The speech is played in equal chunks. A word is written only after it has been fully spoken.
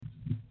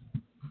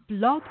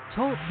Blog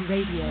Talk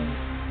Radio.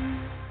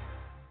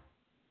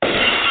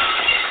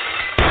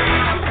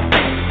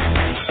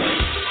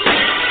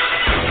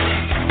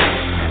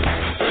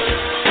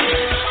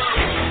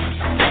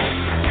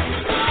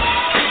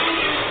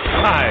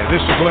 Hi, this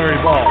is Larry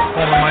Ball,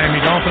 former Miami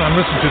Dolphin. I'm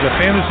listening to the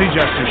Fantasy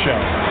Jester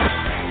Show.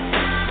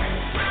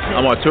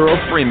 I'm Arturo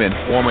Freeman,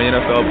 former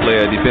NFL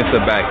player,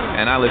 defensive back,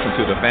 and I listen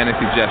to the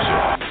Fantasy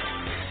Jester.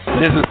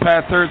 This is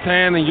Pat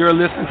Sertan, and you're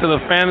listening to the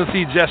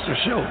Fantasy Jester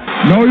Show.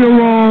 Know your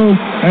role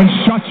and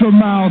shut your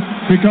mouth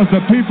because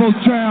the people's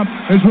champ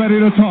is ready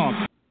to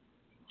talk.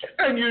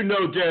 And you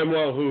know damn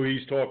well who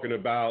he's talking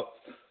about.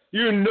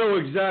 You know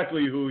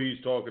exactly who he's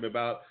talking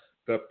about.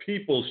 The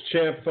people's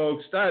champ,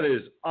 folks. That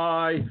is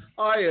I.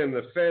 I am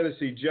the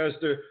Fantasy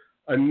Jester.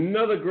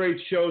 Another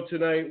great show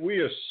tonight. We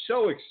are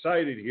so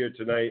excited here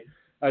tonight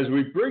as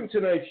we bring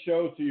tonight's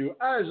show to you,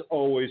 as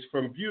always,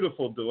 from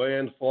beautiful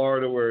DeLand,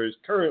 Florida, where it's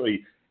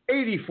currently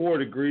 84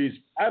 degrees.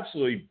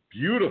 Absolutely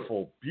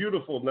beautiful,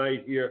 beautiful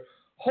night here.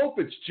 Hope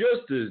it's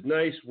just as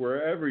nice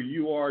wherever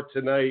you are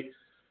tonight.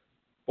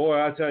 Boy,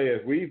 I'll tell you,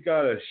 if we've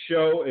got a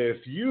show,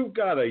 if you've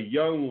got a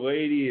young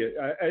lady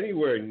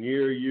anywhere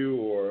near you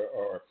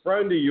or a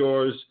friend of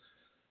yours,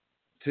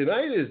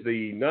 tonight is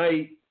the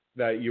night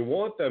that you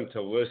want them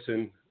to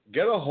listen.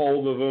 Get a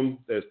hold of them.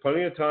 There's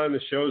plenty of time. The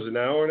show's an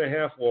hour and a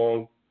half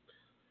long.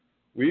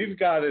 We've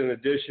got an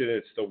edition.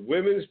 It's the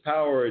Women's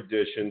Power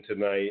Edition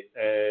tonight,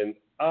 and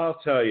I'll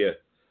tell you,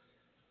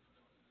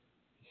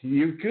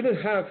 you're going to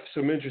have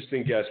some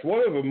interesting guests.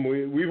 One of them,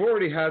 we've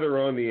already had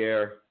her on the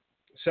air,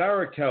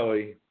 Sarah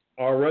Kelly,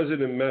 our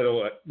resident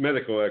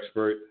medical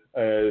expert,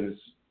 and,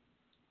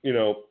 you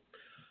know,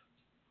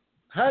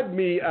 had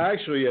me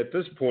actually at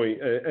this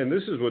point, and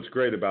this is what's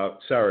great about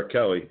Sarah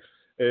Kelly,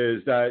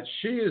 is that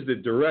she is the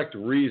direct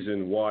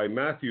reason why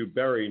Matthew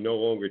Berry no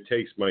longer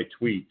takes my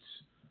tweets.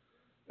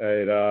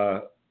 And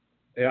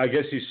I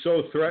guess he's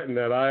so threatened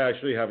that I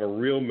actually have a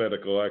real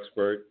medical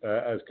expert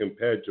as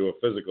compared to a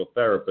physical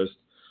therapist.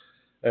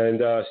 And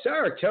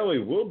Sarah Kelly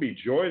will be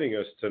joining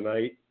us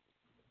tonight.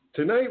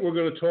 Tonight we're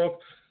going to talk,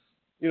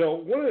 you know,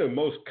 one of the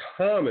most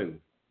common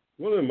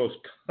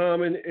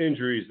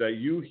injuries that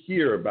you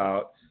hear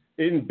about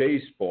in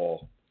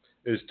baseball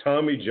is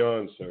Tommy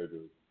John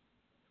surgery.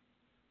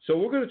 So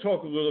we're going to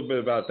talk a little bit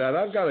about that.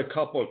 I've got a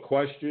couple of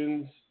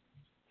questions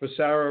for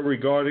Sarah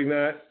regarding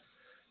that.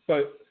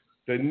 But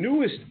the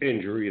newest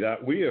injury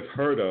that we have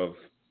heard of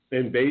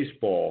in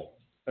baseball,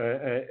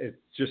 it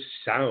just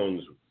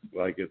sounds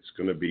like it's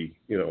going to be,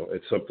 you know,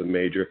 it's something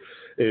major,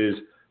 is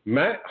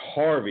Matt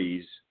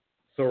Harvey's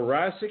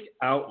thoracic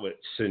outlet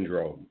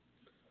syndrome.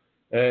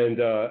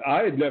 And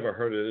I had never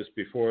heard of this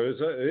before.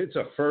 It's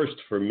a first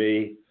for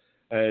me.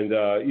 And,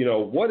 you know,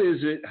 what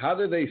is it? How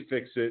do they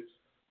fix it?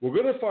 We're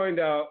going to find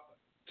out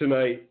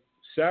tonight.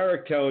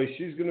 Sarah Kelly,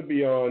 she's going to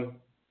be on.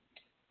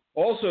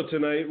 Also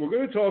tonight, we're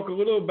going to talk a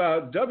little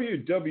about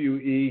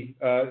WWE.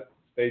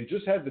 They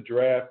just had the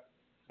draft,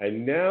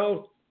 and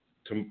now,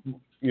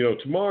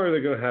 tomorrow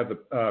they're going to have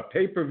the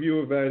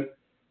pay-per-view event.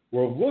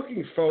 We're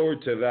looking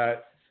forward to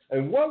that.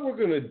 And what we're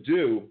going to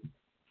do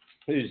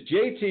is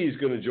JT is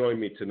going to join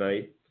me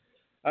tonight,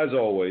 as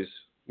always.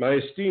 My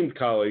esteemed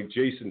colleague,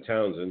 Jason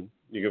Townsend.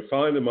 You can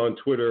find him on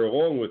Twitter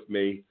along with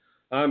me.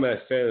 I'm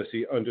at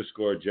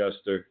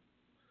fantasy_jester.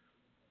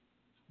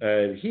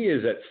 And he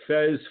is at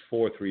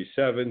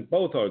Fez437,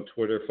 both on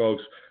Twitter,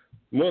 folks.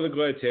 More than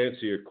glad to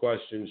answer your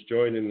questions.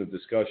 Join in the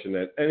discussion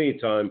at any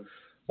time.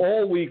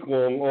 All week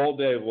long, all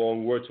day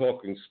long, we're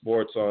talking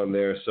sports on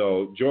there.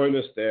 So join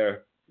us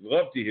there.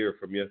 Love to hear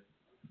from you.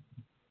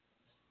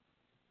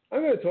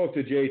 I'm going to talk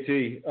to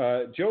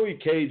JT. Joey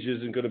Cage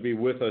isn't going to be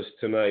with us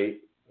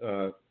tonight.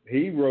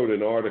 He wrote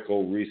an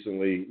article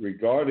recently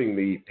regarding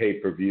the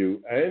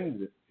pay-per-view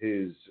and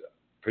his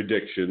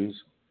predictions.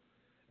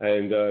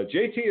 And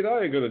JT and I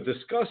are going to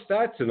discuss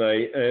that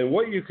tonight and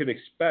what you can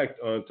expect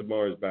on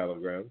tomorrow's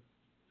Battleground.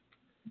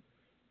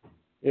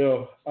 You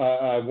know,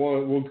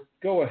 we'll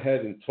go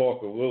ahead and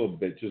talk a little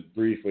bit, just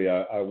briefly.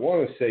 I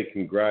want to say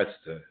congrats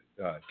to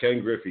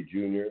Ken Griffey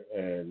Jr.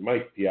 and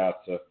Mike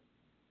Piazza.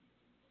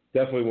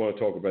 Definitely want to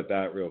talk about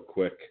that real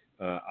quick.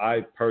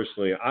 I'm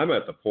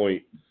at the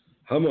point,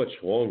 how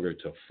much longer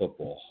to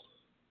football?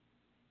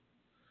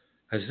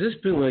 Has this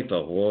been like the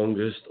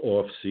longest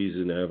off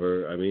season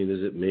ever? I mean,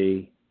 is it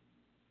me?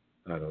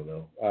 I don't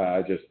know.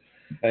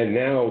 And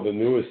now the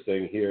newest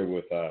thing here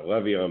with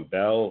Le'Veon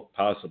Bell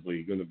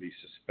possibly going to be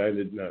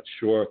suspended. Not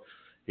sure.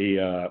 He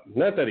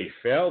not that he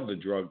failed the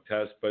drug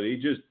test, but he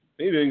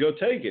didn't go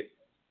take it.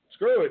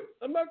 Screw it.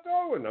 I'm not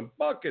going. I'm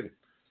bucking.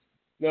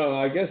 No,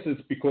 I guess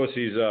it's because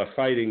he's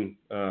fighting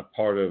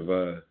part of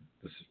the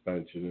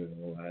suspension and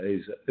all that.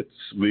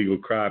 It's legal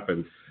crap,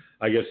 and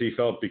I guess he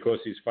felt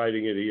because he's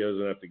fighting it, he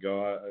doesn't have to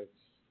go. It's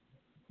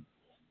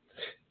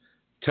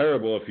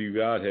terrible if you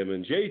got him.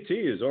 And JT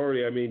is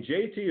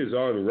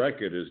on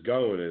record as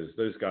going as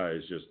this guy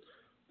is just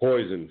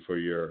poison for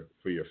your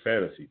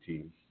fantasy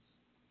team.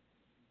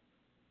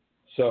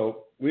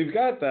 So we've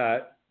got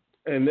that.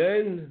 And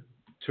then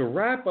to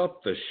wrap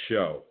up the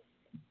show,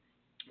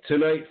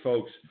 tonight,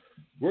 folks,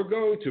 we're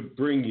going to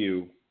bring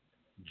you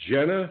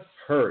Jenna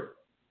Hirt.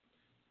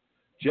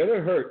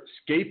 Jenna Hirt,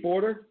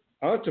 skateboarder,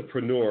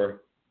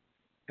 entrepreneur,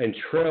 and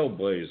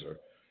trailblazer.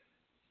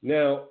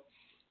 Now,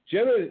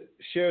 Jenna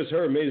shares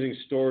her amazing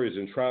stories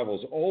and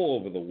travels all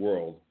over the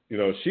world. You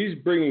know, she's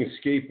bringing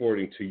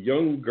skateboarding to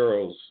young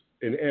girls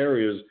in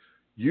areas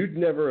you'd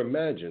never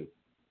imagine.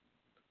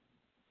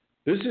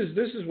 This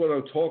is what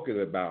I'm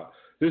talking about.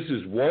 This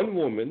is one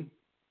woman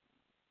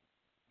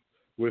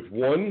with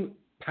one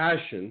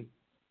passion.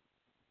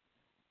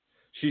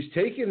 She's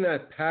taking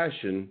that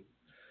passion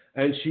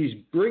and she's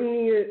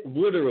bringing it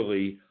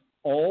literally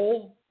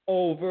all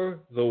over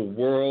the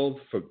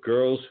world for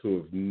girls who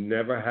have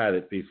never had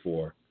it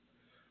before.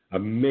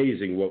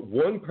 Amazing what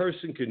one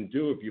person can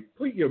do if you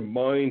put your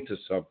mind to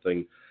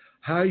something,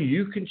 how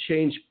you can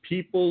change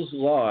people's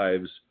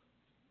lives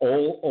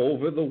all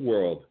over the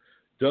world.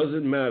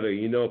 Doesn't matter.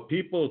 You know,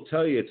 people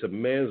tell you it's a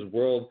man's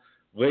world.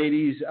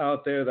 Ladies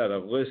out there that are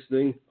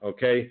listening,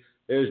 okay,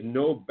 there's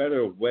no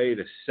better way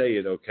to say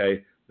it,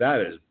 okay?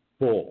 That is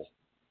bull.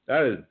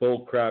 That is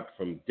bull crap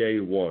from day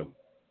one.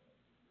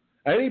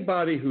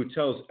 Anybody who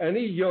tells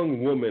any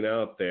young woman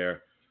out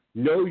there,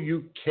 no,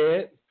 you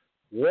can't,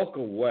 walk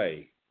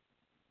away.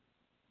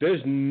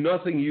 There's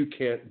nothing you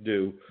can't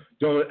do.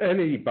 Don't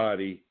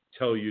anybody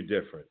tell you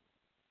different.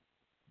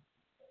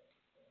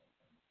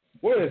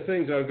 One of the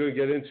things I'm going to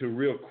get into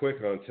real quick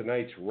on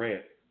tonight's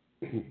rant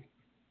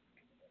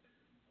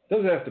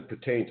doesn't have to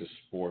pertain to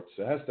sports.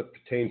 It has to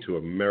pertain to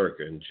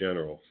America in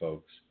general,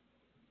 folks.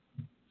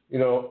 You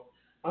know,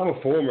 I'm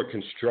a former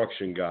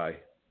construction guy.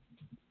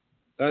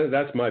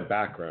 That's my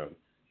background.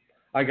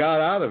 I got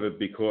out of it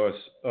because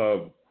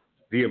of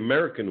the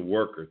American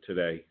worker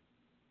today.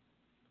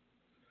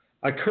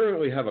 I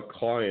currently have a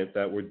client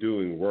that we're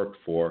doing work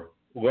for.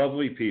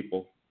 Lovely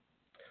people.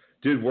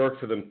 Did work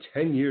for them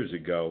 10 years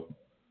ago.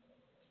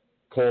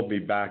 Called me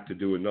back to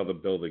do another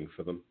building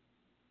for them.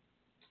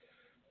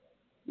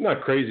 I'm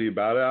not crazy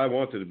about it. I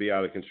wanted to be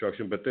out of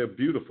construction, but they're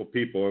beautiful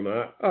people. And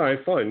all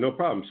right, fine, no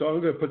problem. So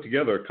I'm going to put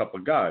together a couple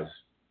of guys.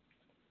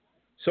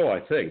 So I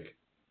think.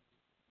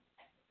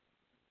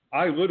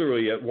 I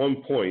literally at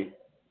one point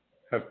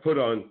have put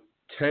on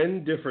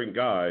 10 different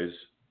guys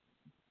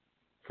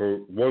for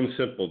one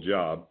simple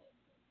job.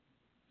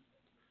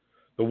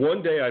 The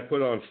one day I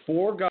put on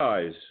 4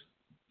 guys.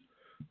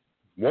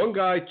 One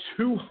guy,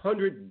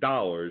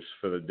 $200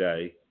 for the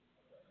day,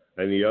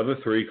 and the other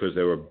 3, because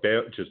they were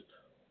just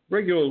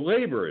regular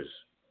laborers,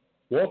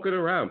 walking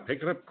around,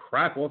 picking up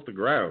crap off the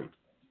ground.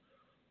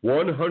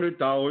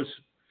 $100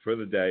 for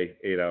the day,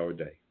 8-hour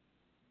day.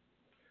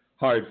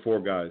 Hired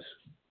 4 guys.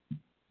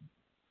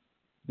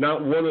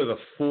 Not one of the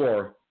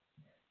 4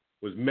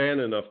 was man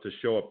enough to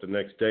show up the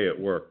next day at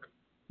work.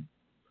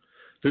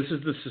 This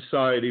is the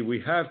society we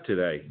have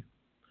today.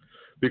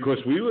 Because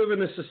we live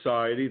in a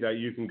society that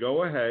you can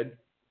go ahead,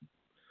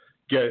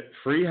 get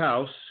free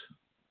house,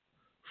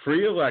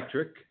 free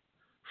electric,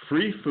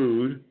 free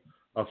food,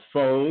 a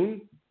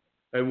phone,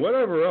 and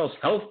whatever else,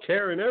 health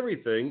care and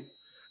everything,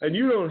 and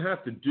you don't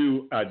have to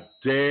do a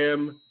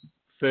damn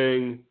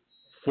thing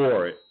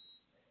for it.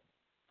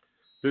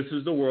 This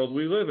is the world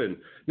we live in.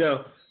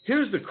 Now,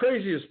 here's the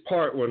craziest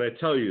part when I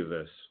tell you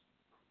this.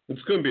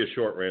 It's going to be a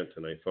short rant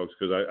tonight, folks,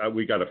 because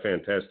we got a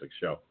fantastic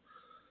show.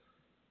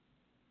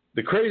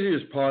 The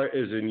craziest part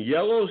is in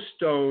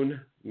Yellowstone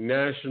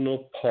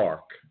National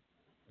Park.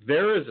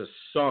 There is a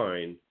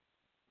sign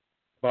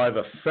by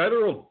the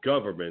federal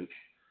government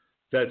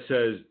that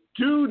says,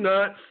 do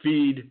not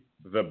feed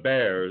the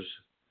bears.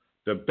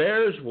 The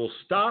bears will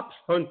stop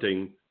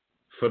hunting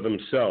for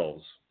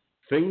themselves.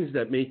 Things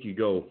that make you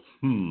go,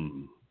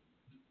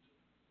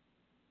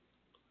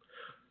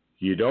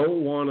 You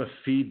don't want to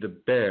feed the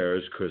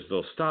bears because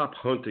they'll stop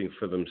hunting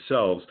for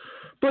themselves.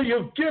 But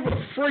you'll give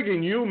a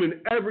friggin' human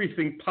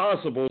everything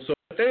possible so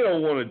that they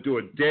don't want to do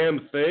a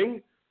damn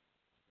thing.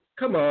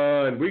 Come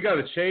on, we got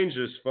to change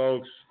this,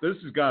 folks. This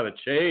has got to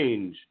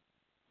change.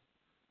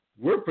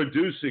 We're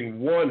producing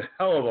one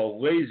hell of a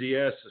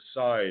lazy-ass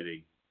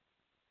society.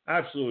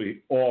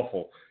 Absolutely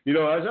awful. You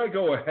know, as I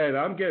go ahead,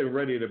 I'm getting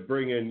ready to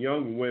bring in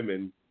young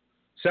women,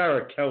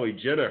 Sarah Kelly,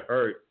 Jenna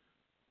Hirt,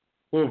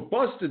 who have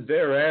busted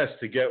their ass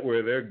to get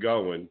where they're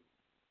going.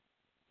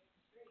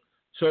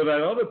 So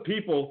that other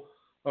people,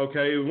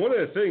 okay, one of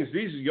the things,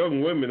 these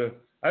young women,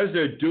 as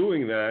they're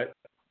doing that,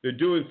 they're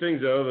doing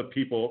things that other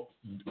people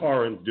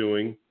aren't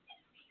doing.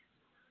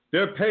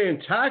 They're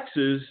paying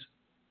taxes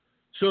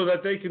so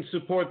that they can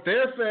support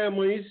their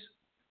families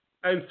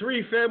and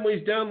 3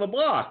 families down the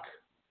block.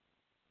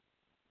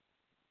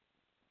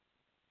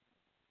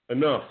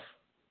 Enough.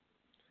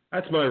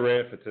 That's my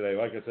rant for today.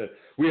 Like I said,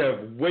 we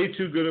have way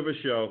too good of a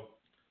show.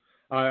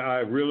 I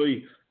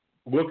really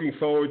looking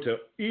forward to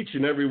each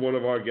and every one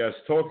of our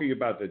guests talking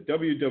about the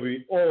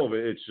WWE, all of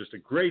it. It's just a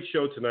great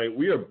show tonight.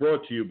 We are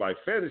brought to you by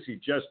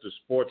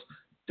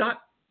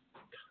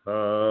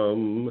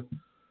FantasyJesterSports.com.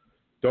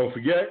 Don't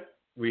forget,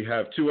 we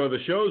have 2 other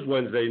shows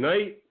Wednesday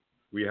night.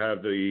 We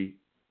have the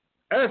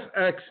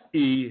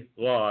FXE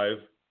Live,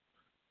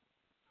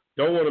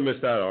 Don't want to miss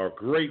that. Our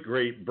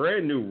great,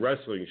 brand new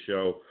wrestling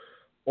show.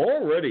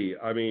 Already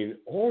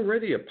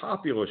a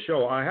popular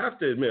show. I have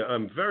to admit,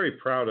 I'm very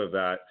proud of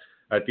that,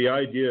 at the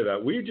idea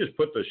that we just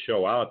put the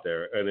show out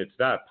there and it's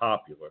that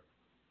popular.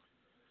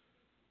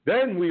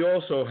 Then we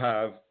also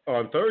have,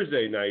 on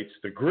Thursday nights,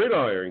 the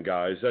Gridiron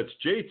Guys. That's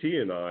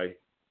JT and I.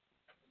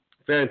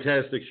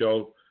 Fantastic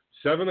show,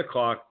 7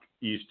 o'clock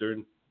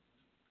Eastern.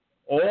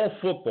 All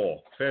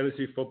football,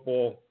 fantasy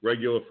football,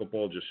 regular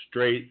football, just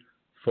straight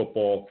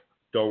football.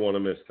 Don't want to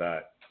miss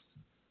that.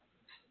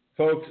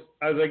 Folks,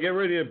 as I get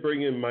ready to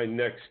bring in my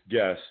next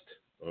guest,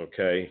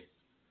 okay,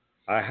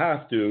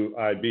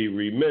 I'd be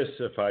remiss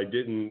if I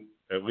didn't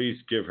at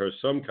least give her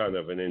some kind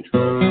of an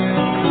intro.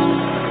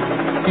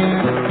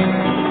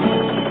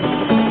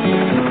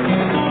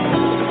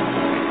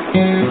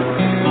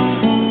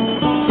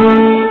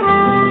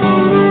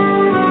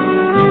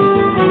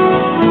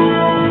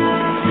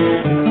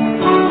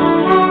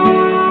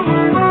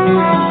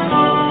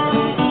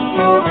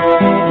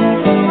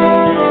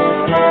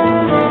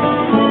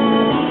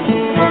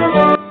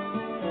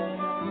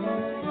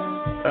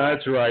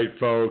 That's right,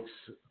 folks.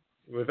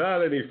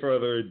 Without any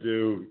further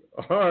ado,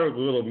 our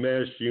little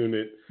MASH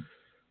unit,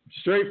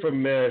 straight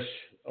from MASH,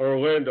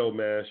 Orlando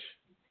MASH,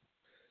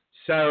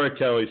 Sarah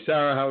Kelly.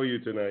 Sarah, how are you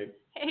tonight?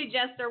 Hey,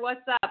 Jester,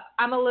 what's up?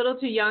 I'm a little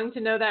too young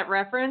to know that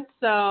reference,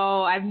 so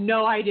I have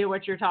no idea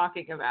what you're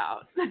talking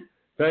about.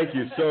 Thank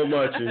you so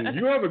much, and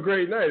you have a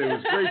great night. It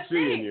was great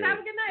seeing you. Have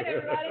a good night,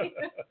 everybody.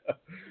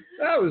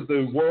 That was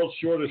the world's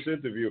shortest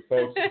interview,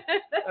 folks.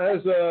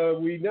 As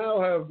we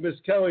now have Miss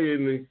Kelly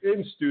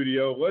in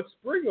studio, let's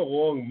bring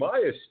along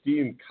my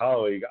esteemed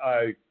colleague.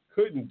 I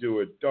couldn't do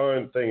a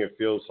darn thing, it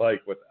feels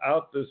like,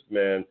 without this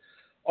man,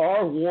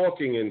 our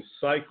walking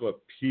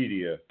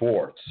encyclopedia,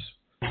 sports.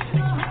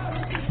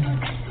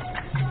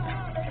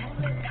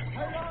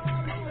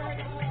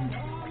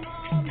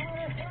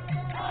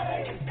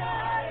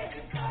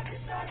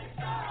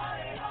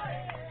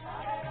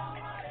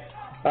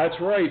 That's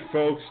right,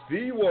 folks.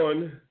 The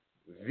one,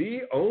 the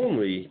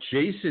only,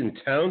 Jason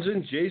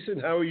Townsend. Jason,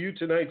 how are you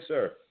tonight,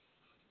 sir?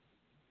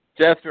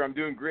 Jester, I'm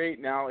doing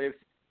great. Now, if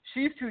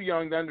she's too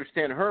young to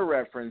understand her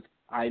reference,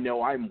 I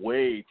know I'm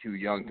way too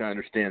young to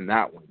understand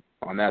that one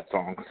on that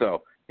song.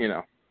 So,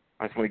 I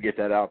just want to get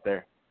that out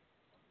there.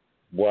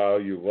 Wow,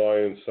 you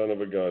lying son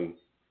of a gun.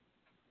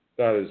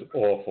 That is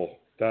awful.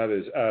 That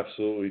is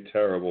absolutely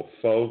terrible,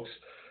 folks.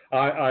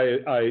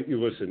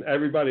 You listen,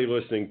 everybody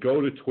listening, go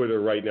to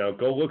Twitter right now.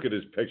 Go look at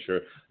his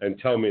picture and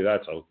tell me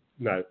that's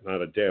not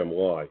a damn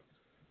lie.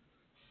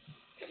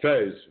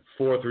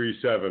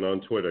 Fez437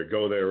 on Twitter.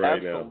 Go there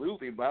right now.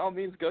 Absolutely. By all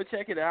means, go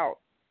check it out.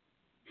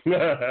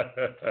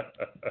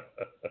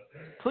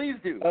 Please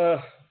do.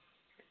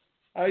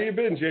 How you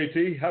been,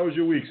 JT? How was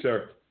your week,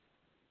 sir?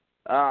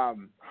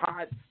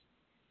 Hot,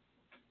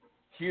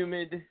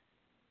 humid,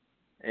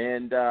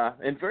 and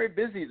very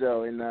busy,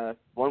 though, in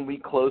 1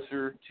 week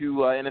closer to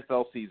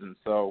NFL season.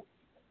 So,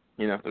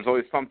 there's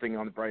always something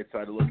on the bright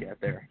side to look at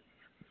there.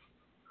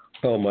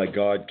 Oh, my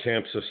God.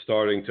 Camps are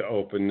starting to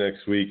open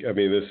next week. I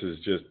mean, this is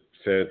just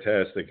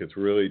fantastic. It's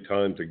really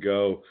time to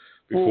go.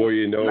 Before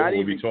you know it,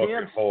 we'll be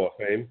talking Hall of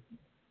Fame.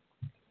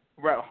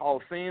 Right, Hall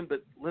of Fame,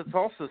 but let's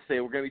also say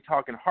we're going to be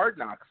talking Hard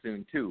Knocks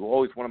soon, too.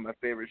 Always one of my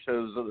favorite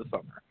shows of the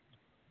summer.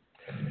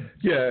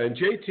 Yeah, and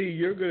JT,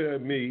 you're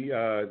going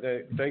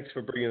to thanks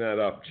for bringing that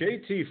up.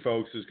 JT,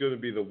 folks, is going to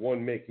be the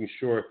one making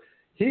sure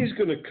he's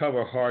going to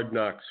cover Hard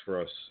Knocks for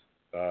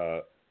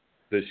us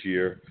this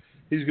year.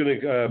 He's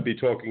going to be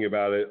talking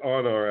about it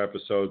on our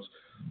episodes,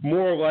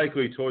 more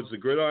likely towards the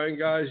Gridiron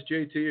Guys.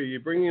 JT, are you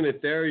bringing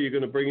it there, or are you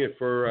going to bring it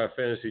for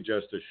Fantasy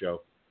Jester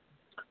Show?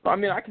 I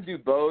mean, I can do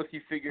both.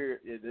 You figure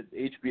that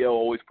HBO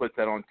always puts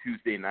that on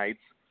Tuesday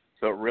nights,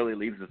 so it really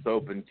leaves us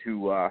open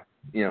to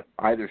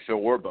either show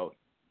or both.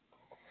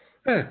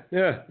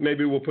 Yeah,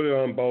 maybe we'll put it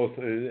on both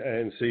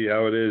and see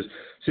how it is,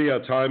 see how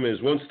time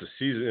is once the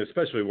season,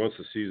 especially once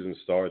the season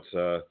starts.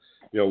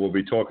 We'll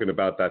be talking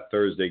about that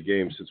Thursday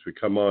game since we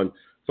come on.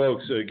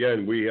 Folks,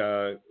 again,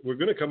 we're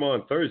going to come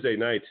on Thursday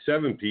night,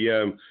 7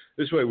 p.m.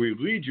 This way we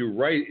lead you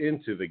right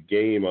into the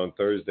game on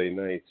Thursday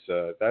nights.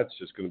 That's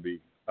just going to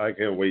be, I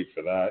can't wait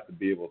for that, to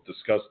be able to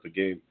discuss the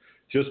game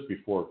just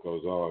before it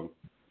goes on.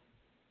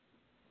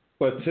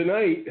 But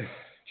tonight,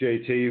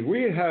 JT,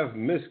 we have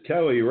Miss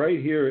Kelly right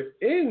here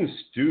in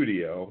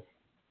studio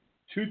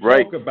to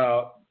talk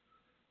about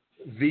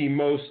the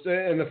most,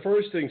 and the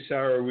first thing,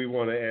 Sarah, we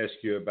want to ask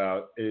you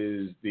about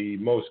is the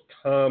most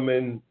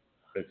common,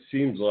 it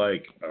seems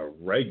like a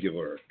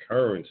regular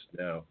occurrence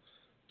now,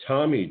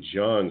 Tommy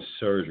John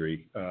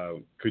surgery.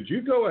 Could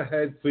you go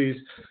ahead, please,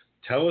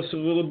 tell us a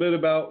little bit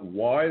about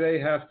why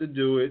they have to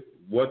do it,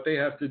 what they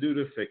have to do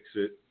to fix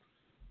it?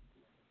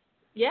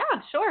 Yeah,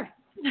 sure.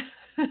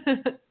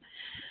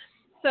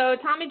 So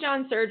Tommy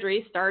John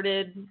surgery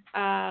started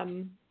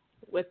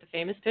with the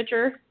famous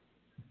pitcher,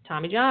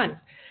 Tommy John.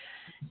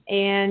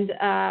 And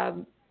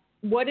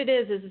what it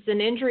is it's an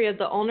injury of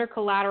the ulnar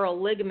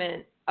collateral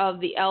ligament of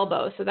the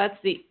elbow. So that's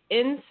the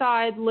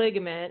inside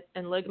ligament,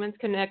 and ligaments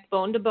connect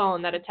bone to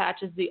bone that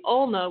attaches the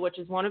ulna, which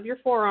is one of your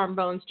forearm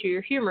bones, to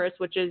your humerus,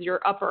 which is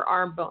your upper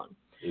arm bone.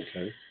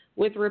 Okay.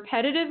 With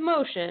repetitive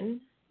motion,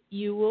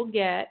 you will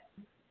get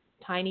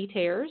tiny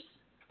tears,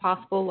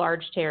 possible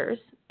large tears,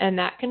 and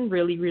that can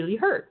really, really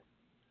hurt.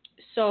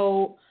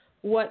 So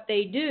what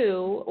they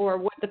do, or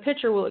what the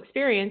pitcher will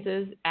experience,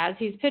 is as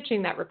he's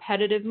pitching that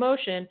repetitive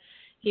motion,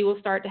 he will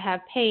start to have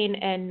pain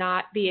and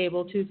not be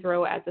able to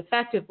throw as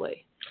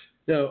effectively.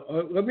 Now,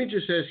 let me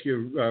just ask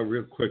you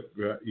real quick.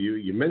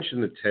 You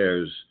mentioned the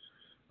tears.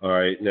 All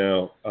right.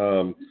 Now,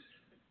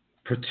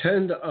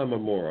 pretend I'm a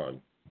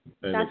moron.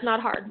 That's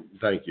not hard.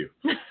 Thank you.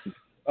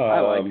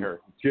 I like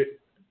her.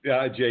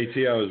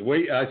 JT,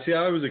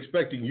 I was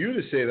expecting you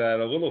to say that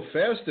a little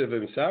faster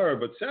than Sarah,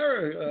 but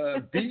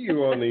Sarah beat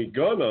you on the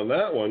gun on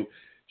that one.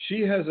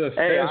 She has a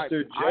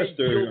faster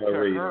Jester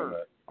rate on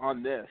that.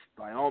 On this,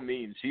 by all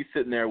means. She's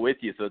sitting there with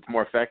you, so it's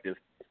more effective.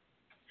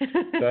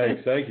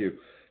 Thank you.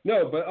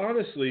 No, but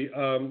honestly,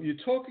 you're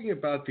talking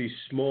about these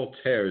small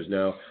tears.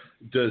 Now,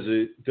 does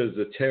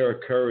the tear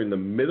occur in the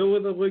middle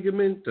of the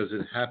ligament? Does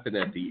it happen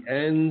at the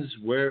ends?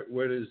 Where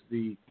does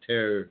the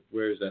tear?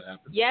 Where does that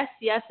happen? Yes,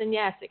 and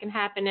yes. It can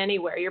happen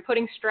anywhere. You're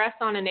putting stress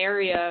on an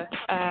area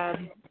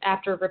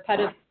after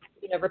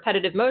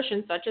repetitive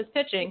motion, such as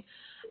pitching,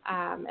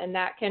 and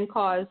that can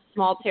cause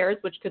small tears,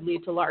 which could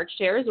lead to large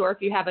tears. Or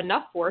if you have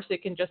enough force,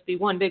 it can just be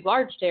one big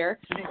large tear,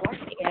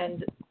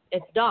 and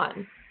it's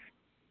done.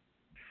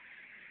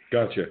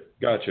 Gotcha.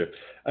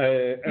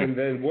 And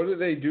then what do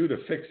they do to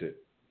fix it?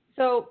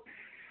 So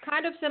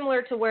kind of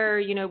similar to where,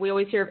 we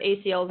always hear of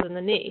ACLs in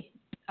the knee.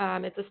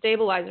 It's a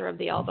stabilizer of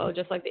the elbow,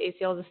 just like the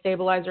ACL is a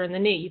stabilizer in the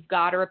knee. You've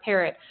got to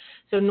repair it.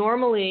 So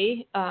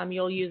normally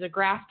you'll use a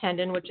graft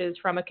tendon, which is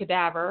from a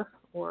cadaver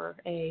or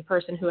a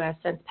person who has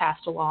since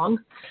passed along.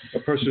 A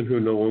person who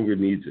no longer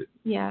needs it.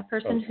 Yeah, a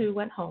person who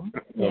went home.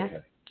 Yeah.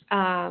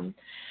 Okay.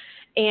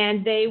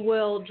 And they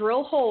will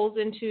drill holes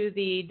into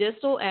the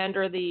distal end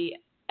or the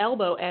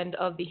elbow end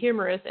of the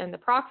humerus and the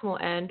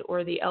proximal end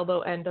or the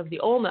elbow end of the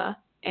ulna,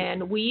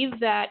 and weave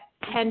that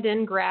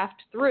tendon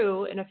graft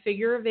through in a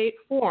figure of 8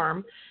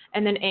 form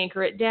and then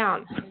anchor it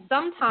down.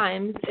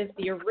 Sometimes if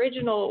the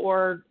original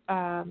or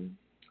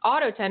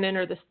auto tendon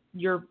or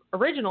your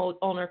original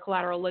ulnar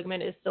collateral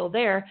ligament is still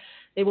there,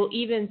 they will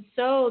even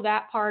sew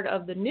that part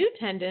of the new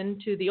tendon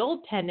to the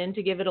old tendon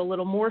to give it a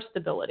little more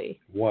stability.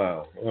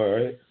 Wow. All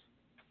right.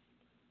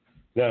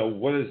 Now,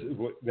 what is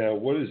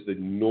the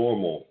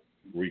normal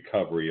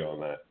recovery on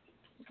that?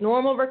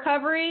 Normal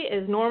recovery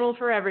is normal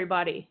for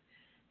everybody.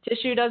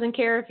 Tissue doesn't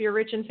care if you're a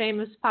rich and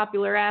famous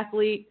popular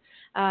athlete.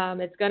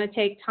 It's going to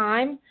take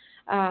time.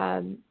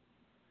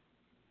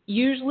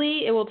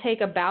 Usually it will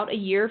take about a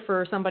year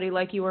for somebody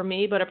like you or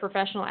me, but a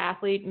professional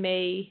athlete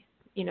may,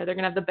 they're going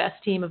to have the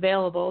best team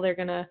available. They're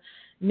going to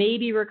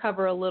maybe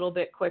recover a little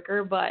bit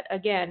quicker. But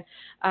again,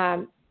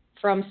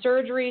 from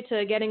surgery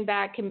to getting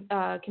back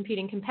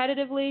competing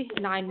competitively,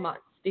 9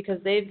 months. Because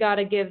they've got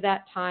to give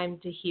that time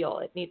to heal.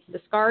 It needs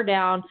to scar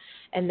down,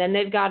 and then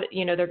they've got,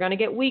 they're going to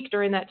get weak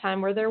during that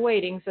time where they're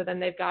waiting, so then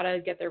they've got to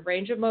get their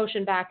range of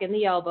motion back in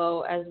the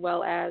elbow as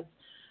well as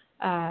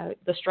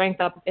the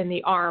strength up in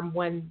the arm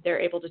when they're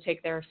able to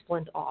take their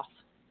splint off.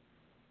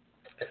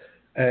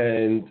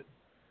 And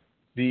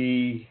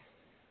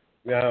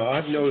now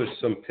I've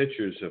noticed some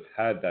pitchers have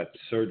had that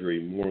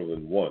surgery more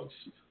than once.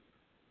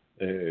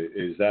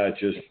 Is that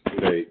just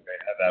they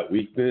have that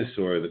weakness,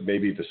 or that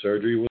maybe the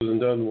surgery wasn't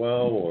done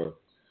well, or?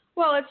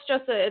 Well,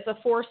 it's a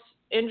force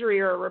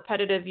injury or a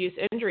repetitive use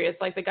injury.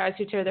 It's like the guys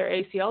who tear their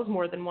ACLs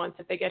more than once.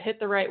 If they get hit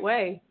the right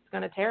way, it's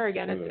going to tear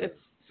again. It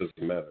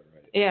doesn't matter,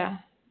 right? Yeah.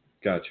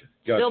 Gotcha.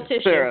 Still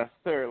tissue.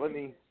 Sarah, let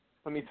me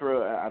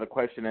throw out a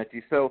question at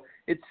you. So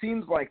it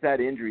seems like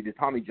that injury, the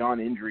Tommy John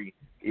injury,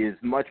 is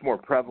much more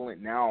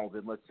prevalent now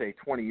than, let's say,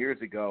 20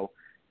 years ago.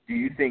 Do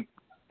you think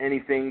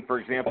anything, for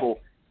example,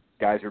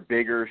 guys are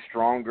bigger,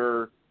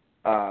 stronger,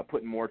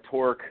 putting more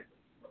torque,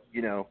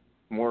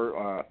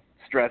 more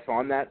stress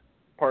on that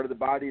part of the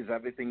body? Is that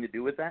everything to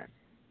do with that?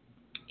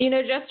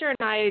 Jester and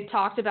I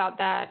talked about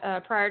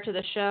that prior to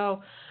the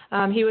show.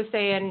 He was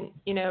saying,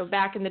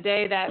 back in the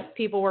day that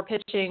people were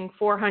pitching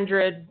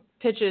 400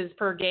 pitches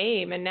per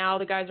game, and now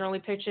the guys are only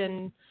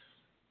pitching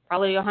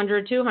probably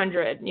 100,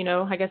 200.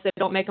 I guess they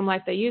don't make them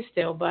like they used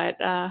to, but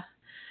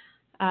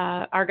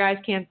our guys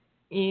can't,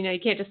 you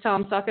can't just tell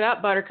them suck it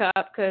up,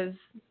 buttercup, because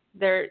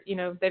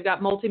they've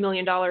got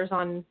multi-million dollars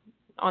on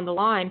the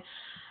line.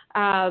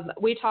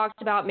 We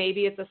talked about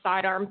maybe it's a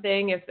sidearm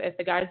thing if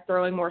the guy's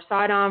throwing more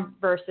sidearm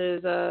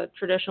versus a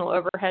traditional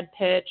overhead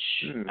pitch.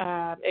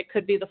 It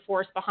could be the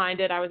force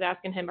behind it. I was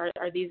asking him,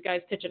 are these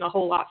guys pitching a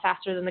whole lot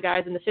faster than the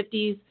guys in the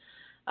 50s?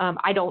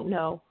 I don't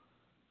know.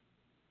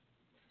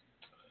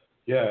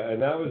 Yeah,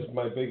 and that was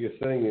my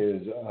biggest thing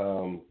is,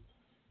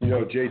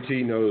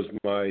 JT knows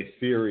my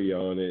theory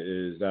on it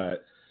is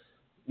that,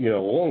 a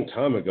long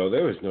time ago,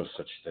 there was no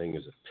such thing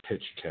as a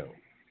pitch count.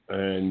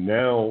 And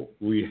now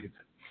we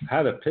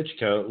had a pitch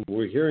count, and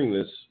we're hearing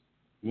this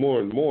more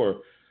and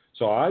more.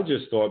 So I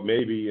just thought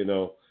maybe,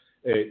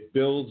 it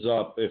builds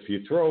up. If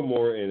you throw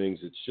more innings,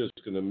 it's just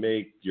going to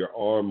make your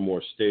arm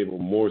more stable.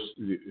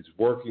 It's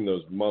working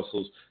those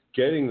muscles,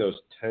 getting those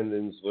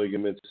tendons,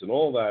 ligaments, and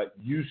all that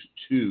used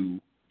to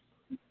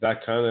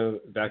that kind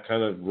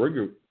of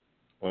rigor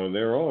on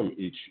their arm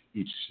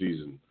each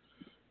season.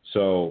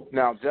 So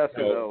now, Jester,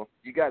 though,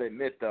 you got to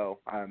admit, though,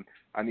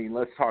 I mean,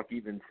 let's talk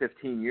even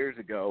 15 years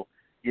ago.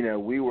 You know,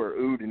 we were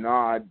oohed and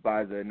awed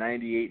by the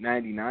 98,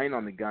 99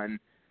 on the gun.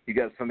 You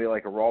got somebody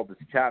like Aroldis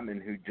Chapman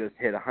who just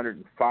hit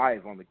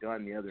 105 on the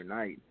gun the other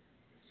night.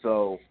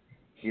 So,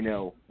 you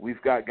know,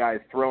 we've got guys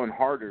throwing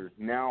harder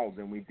now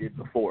than we did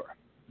before.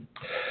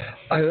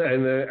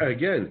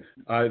 Again,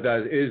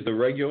 that is the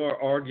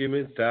regular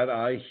argument that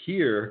I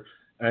hear.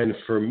 And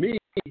for me,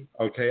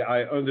 okay,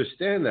 I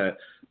understand that.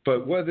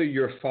 But whether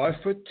you're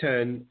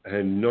 5'10"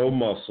 and no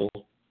muscle,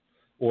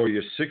 or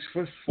you're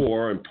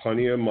 6'4" and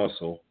plenty of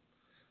muscle,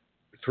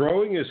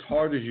 throwing as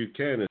hard as you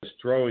can is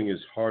throwing as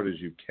hard as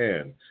you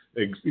can.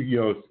 You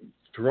know,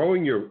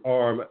 throwing your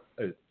arm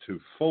to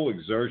full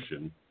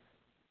exertion,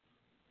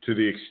 to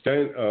the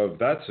extent of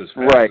that's as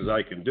fast as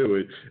I can do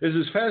it, is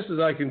as fast as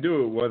I can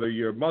do it, whether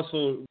you're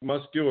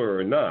muscular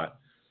or not.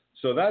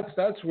 So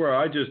that's where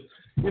I just,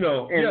 you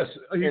know, yes,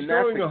 he's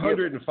throwing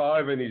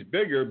 105 and he's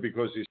bigger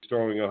because he's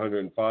throwing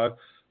 105,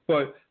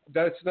 but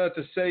that's not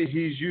to say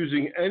he's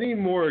using any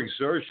more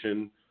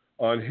exertion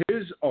on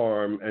his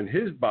arm and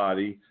his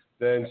body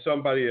than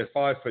somebody at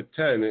 5'10",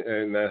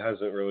 and that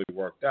hasn't really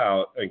worked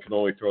out and can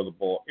only throw the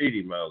ball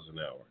 80 miles an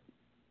hour.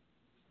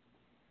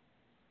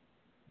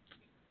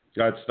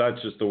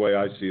 That's just the way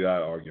I see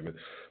that argument.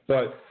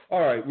 But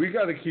all right, we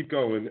got to keep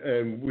going,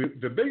 and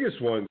the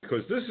biggest one,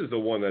 because this is the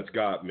one that's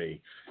got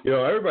me. You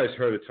know, everybody's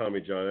heard of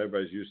Tommy John,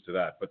 everybody's used to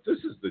that, but this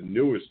is the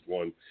newest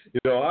one. You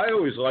know, I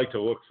always like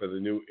to look for the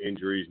new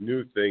injuries,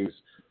 new things,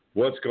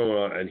 what's going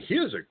on, and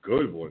here's a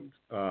good one,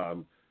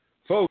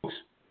 folks.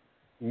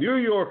 New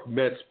York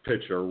Mets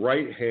pitcher,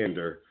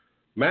 right-hander,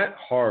 Matt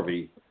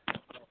Harvey,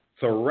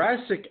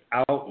 thoracic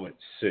outlet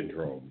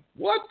syndrome.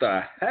 What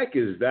the heck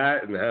is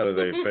that, and how do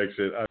they fix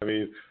it? I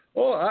mean,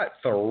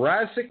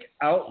 thoracic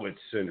outlet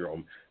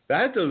syndrome.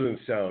 That doesn't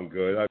sound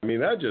good. I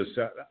mean,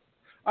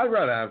 I'd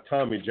rather have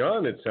Tommy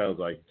John, it sounds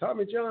like.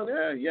 Tommy John,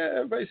 yeah,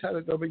 everybody's had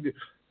it, no big deal.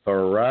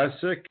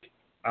 Thoracic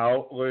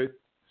outlet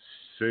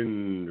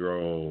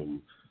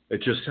syndrome.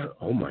 It just,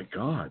 oh my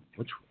God.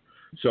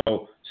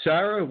 So,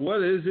 Sarah,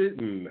 what is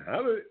it, and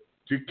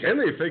can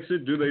they fix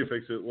it? Do they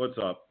fix it? What's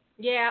up?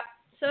 Yeah,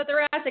 so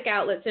thoracic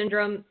outlet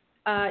syndrome,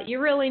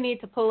 you really need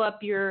to pull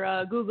up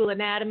your Google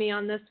anatomy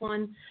on this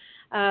one.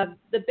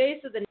 The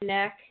base of the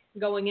neck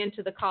going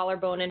into the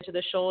collarbone, into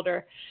the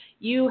shoulder,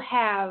 you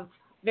have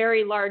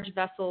very large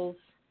vessels,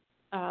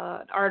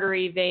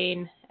 artery,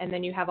 vein, and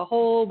then you have a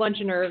whole bunch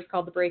of nerves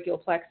called the brachial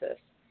plexus.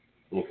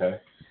 Okay.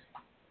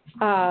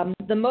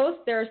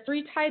 There's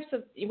three types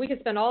of, we could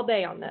spend all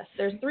day on this.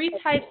 There's three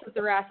types of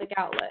thoracic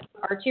outlet.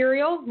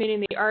 Arterial,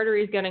 meaning the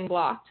artery is getting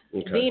blocked.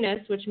 Okay.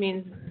 Venous, which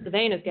means the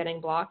vein is getting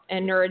blocked.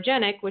 And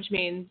neurogenic, which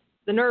means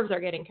the nerves are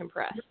getting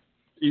compressed.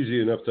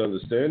 Easy enough to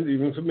understand,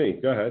 even for me.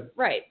 Go ahead.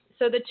 Right.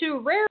 So the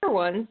two rare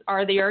ones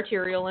are the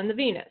arterial and the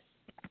venous.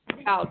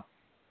 About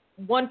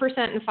 1%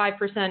 and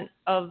 5%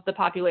 of the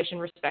population,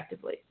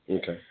 respectively.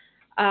 Okay.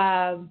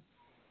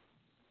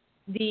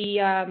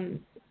 The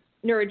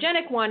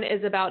neurogenic one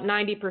is about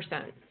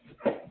 90%.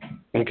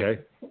 Okay.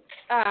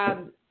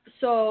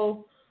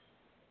 So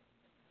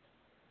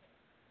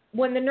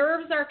when the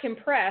nerves are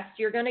compressed,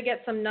 you're going to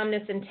get some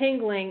numbness and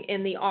tingling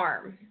in the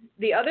arm.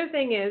 The other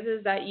thing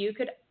is that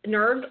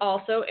nerves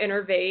also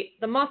innervate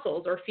the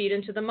muscles or feed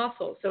into the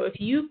muscles. So if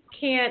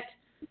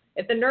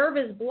the nerve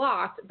is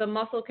blocked, the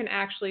muscle can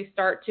actually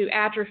start to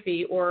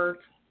atrophy or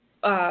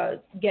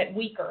get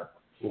weaker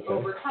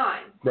over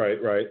time.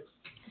 Right.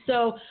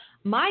 So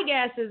my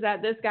guess is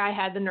that this guy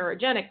had the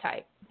neurogenic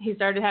type. He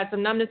had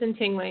some numbness and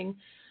tingling,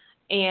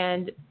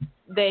 and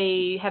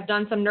they have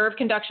done some nerve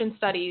conduction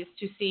studies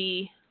to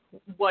see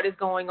what is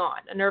going on.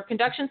 A nerve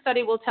conduction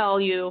study will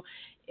tell you,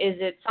 is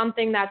it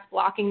something that's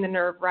blocking the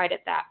nerve right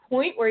at that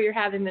point where you're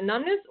having the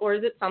numbness, or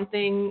is it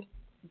something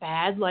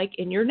bad like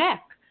in your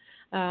neck,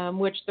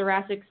 which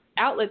thoracic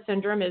outlet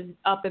syndrome is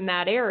up in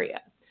that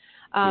area.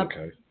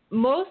 Okay.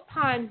 Most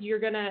times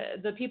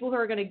the people who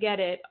are going to get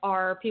it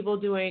are people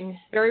doing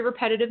very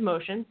repetitive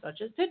motions,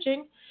 such as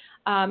pitching,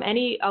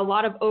 a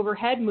lot of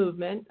overhead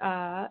movement,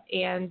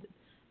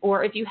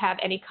 or if you have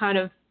any kind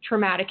of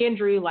traumatic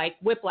injury like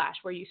whiplash,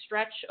 where you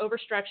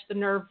overstretch the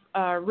nerve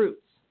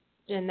roots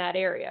in that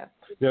area.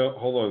 Now,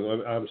 hold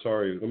on. I'm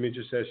sorry. Let me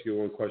just ask you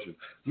one question.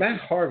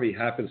 Matt Harvey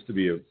happens to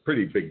be a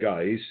pretty big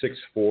guy. He's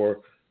 6'4",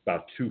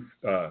 about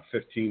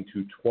 215,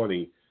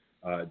 220.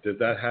 Does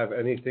that have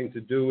anything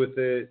to do with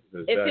it?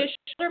 His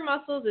shoulder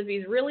muscles, if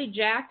he's really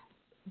jacked,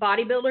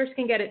 bodybuilders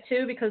can get it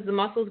too, because the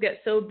muscles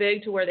get so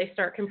big to where they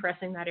start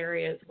compressing that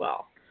area as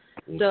well.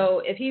 Okay.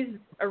 So if he's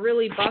a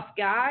really buff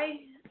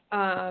guy,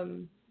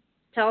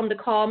 tell him to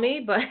call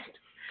me, but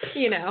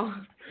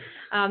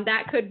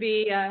that could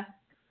be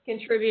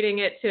contributing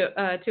it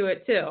to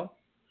it too.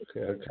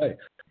 Okay.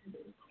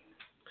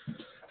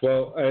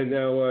 Well, and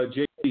now,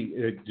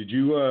 JD, did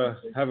you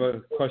have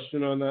a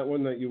question on that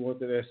one that you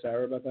wanted to ask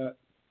Sarah about that?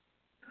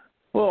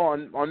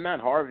 Well, on Matt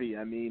Harvey,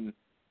 I mean,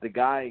 the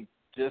guy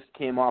just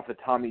came off of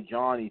Tommy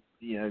John.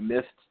 He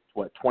missed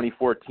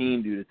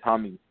 2014 due to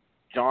Tommy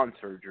John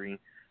surgery,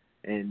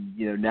 and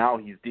now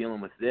he's dealing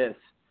with this.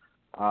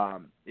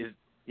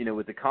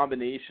 With the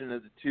combination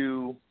of the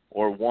two,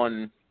 or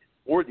one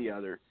or the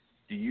other,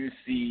 do you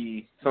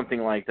see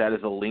something like that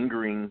as a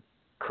lingering,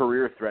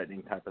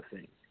 career-threatening type of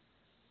thing?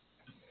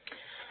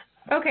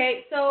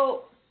 Okay,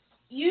 so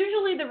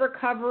usually the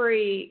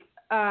recovery,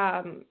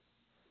 after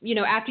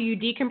you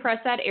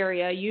decompress that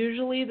area,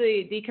 usually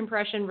the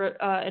decompression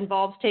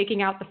involves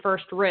taking out the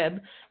first rib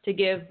to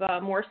give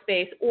more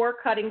space, or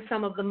cutting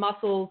some of the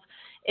muscles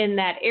in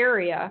that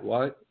area.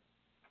 What?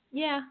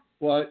 Yeah.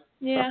 What?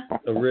 Yeah.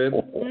 A rib?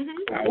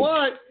 Mm-hmm.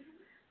 What?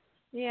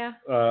 Yeah.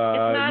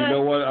 You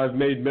know what? I've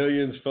made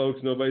millions, folks.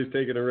 Nobody's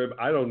taking a rib.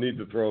 I don't need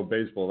to throw a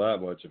baseball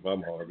that much if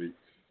I'm Harvey.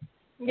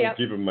 Yeah. I'm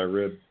keeping my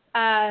rib.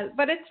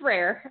 But it's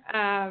rare.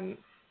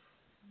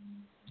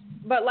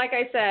 But like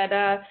I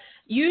said,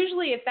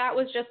 usually if that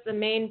was just the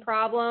main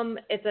problem,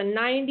 it's a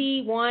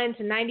 91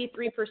 to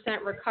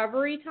 93%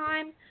 recovery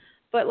time.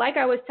 But like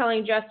I was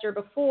telling Jester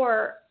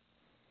before,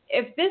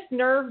 if this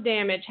nerve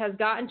damage has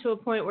gotten to a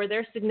point where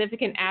there's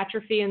significant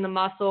atrophy in the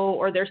muscle,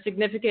 or there's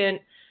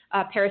significant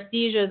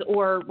paresthesias,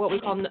 or what we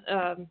call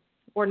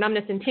or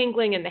numbness and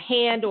tingling in the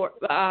hand,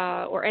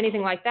 or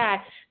anything like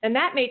that, then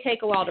that may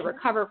take a while to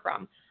recover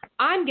from.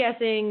 I'm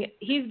guessing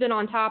he's been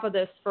on top of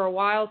this for a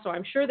while, so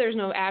I'm sure there's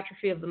no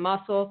atrophy of the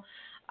muscle.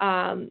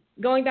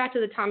 Going back to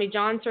the Tommy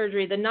John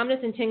surgery, the numbness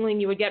and tingling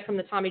you would get from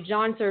the Tommy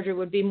John surgery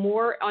would be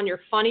more on your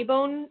funny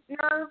bone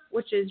nerve,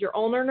 which is your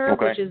ulnar nerve,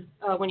 which is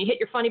when you hit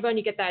your funny bone,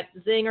 you get that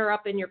zinger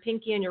up in your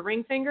pinky and your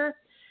ring finger.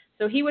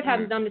 So he would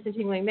have numbness and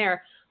tingling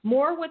there.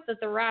 More with the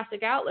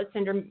thoracic outlet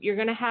syndrome, you're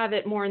going to have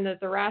it more in the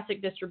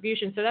thoracic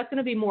distribution. So that's going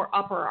to be more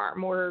upper arm,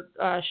 more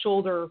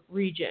shoulder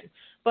region.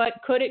 But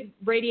could it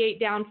radiate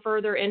down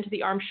further into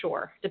the arm?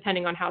 Sure,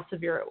 depending on how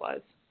severe it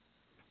was.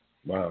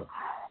 Wow.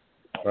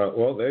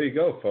 Well, there you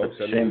go, folks.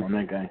 Shame on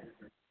that guy.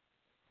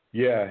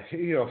 Yeah,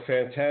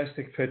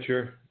 fantastic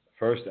picture.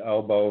 First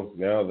elbow,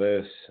 now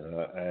this.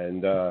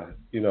 It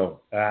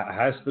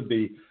has to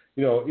be,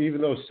 even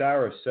though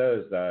Sarah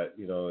says that,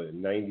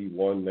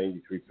 91,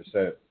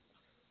 93%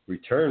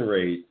 return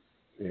rate,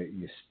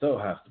 you still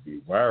have to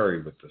be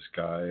wary with this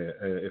guy.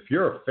 If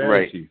you're a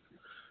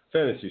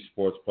fantasy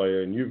sports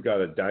player and you've got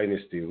a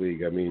dynasty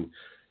league, I mean,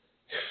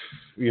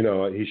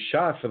 he's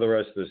shot for the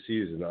rest of the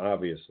season,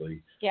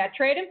 obviously. Yeah,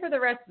 trade him for the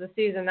rest of the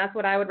season. That's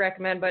what I would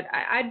recommend. But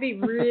I'd be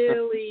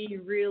really,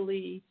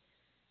 really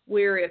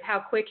weary of how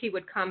quick he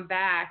would come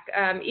back.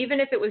 Even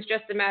if it was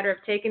just a matter of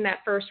taking that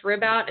first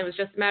rib out, and it was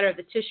just a matter of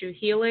the tissue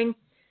healing,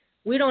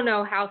 we don't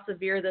know how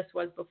severe this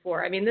was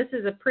before. I mean, this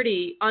is a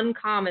pretty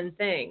uncommon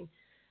thing.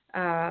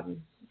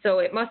 So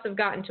it must have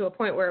gotten to a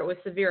point where it was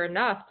severe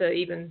enough to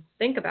even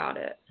think about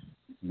it.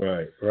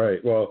 Right.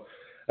 Well,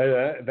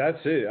 that's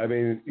it. I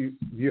mean,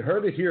 you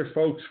heard it here,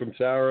 folks, from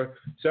Sarah.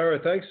 Sarah,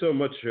 thanks so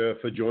much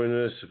for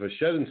joining us, for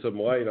shedding some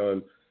light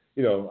on,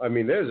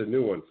 there's a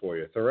new one for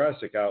you,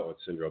 thoracic outlet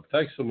syndrome.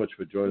 Thanks so much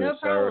for joining us,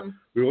 Sarah.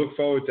 We look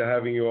forward to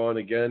having you on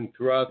again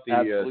throughout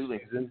the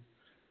season.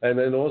 And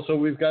then also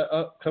we've got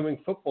upcoming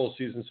football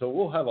season, so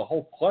we'll have a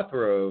whole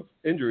plethora of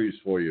injuries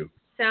for you.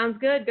 Sounds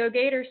good. Go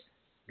Gators.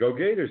 Go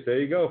Gators. There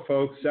you go,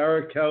 folks.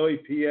 Sarah Kelly,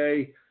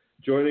 PA,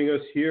 joining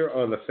us here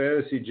on the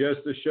Fantasy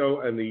Jester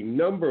Show, and the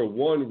number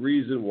one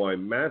reason why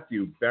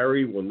Matthew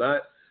Berry will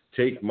not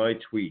take my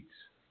tweets.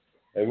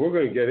 And we're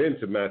going to get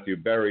into Matthew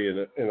Berry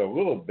in a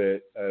little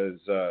bit as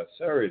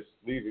Sarah is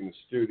leaving the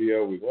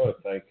studio. We want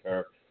to thank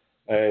her.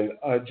 And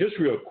just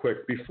real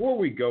quick, before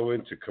we go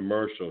into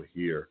commercial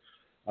here,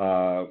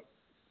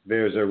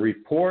 there's a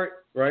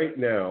report right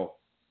now.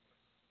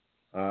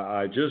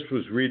 I just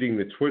was reading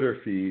the Twitter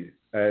feed,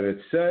 and it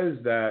says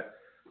that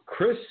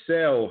Chris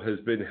Sale has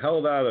been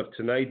held out of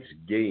tonight's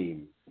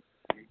game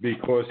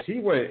because he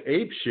went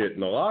apeshit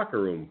in the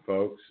locker room,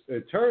 folks.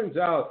 It turns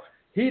out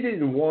he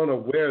didn't want to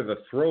wear the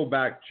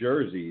throwback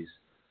jerseys,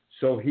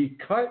 so he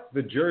cut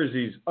the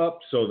jerseys up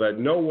so that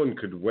no one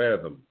could wear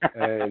them.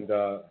 And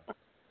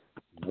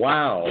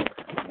wow,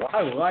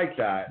 I like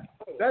that.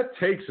 That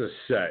takes a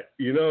set.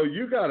 You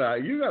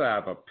gotta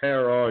have a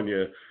pair on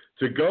you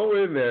to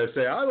go in there and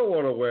say, I don't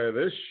want to wear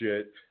this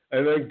shit,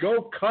 and then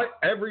go cut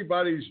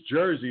everybody's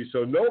jersey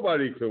so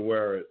nobody can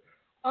wear it.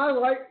 I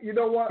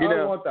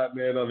want that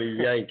man on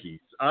the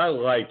Yankees. I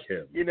like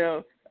him.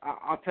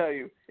 I'll tell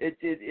you,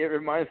 it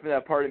reminds me of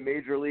that part of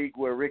Major League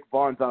where Rick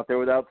Vaughn's out there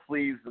without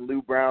sleeves, and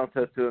Lou Brown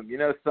says to him,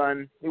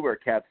 son, we wear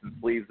caps and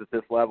sleeves at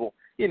this level.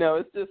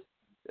 It's just,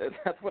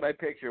 that's what I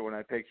picture when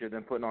I picture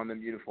them putting on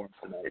them uniforms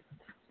tonight.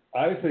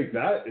 I think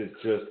that is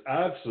just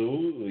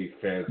absolutely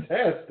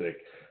fantastic.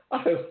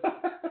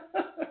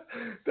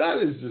 That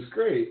is just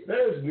great.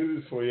 There's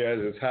news for you as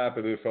it's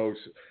happening, folks.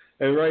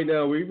 And right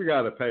now, we've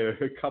got to pay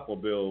a couple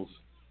bills.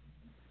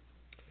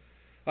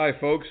 Hi,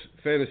 folks.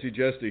 Fantasy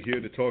Jester here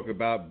to talk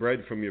about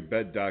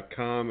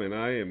breadfromyourbed.com, and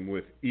I am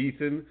with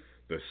Ethan,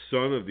 the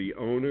son of the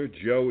owner,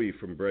 Joey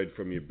from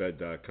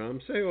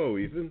breadfromyourbed.com. Say hello,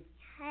 Ethan.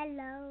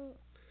 Hello.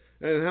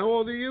 And how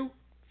old are you?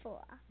 4.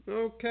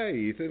 Okay,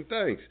 Ethan,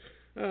 thanks.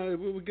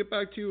 We'll get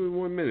back to you in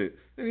 1 minute.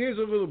 And here's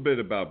a little bit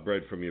about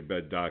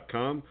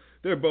breadfromyourbed.com.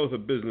 They're both a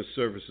business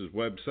services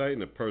website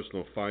and a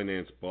personal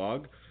finance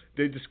blog.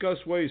 They discuss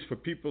ways for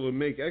people to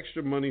make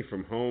extra money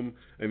from home,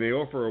 and they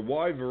offer a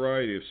wide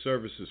variety of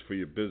services for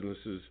your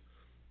businesses.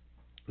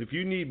 If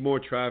you need more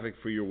traffic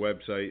for your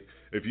website,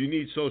 if you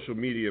need social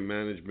media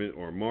management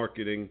or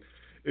marketing,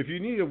 if you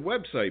need a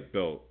website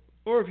built,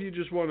 or if you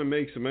just want to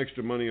make some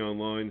extra money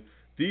online,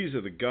 these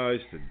are the guys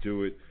to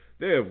do it.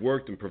 They have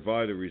worked and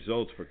provided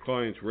results for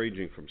clients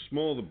ranging from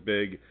small to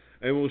big,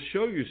 and will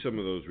show you some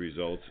of those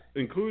results,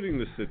 including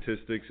the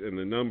statistics and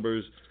the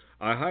numbers.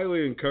 I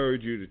highly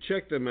encourage you to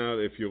check them out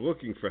if you're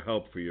looking for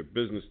help for your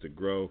business to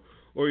grow,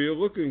 or you're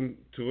looking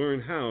to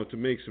learn how to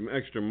make some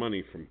extra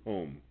money from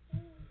home.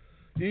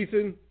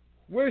 Ethan,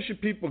 where should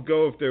people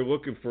go if they're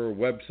looking for a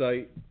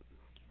website?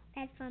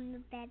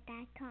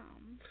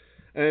 Bedfromyourbed.com.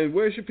 And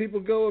where should people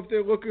go if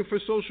they're looking for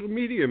social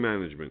media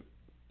management?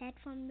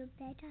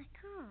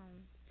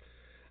 Bedfromyourbed.com.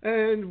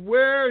 And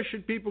where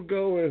should people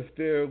go if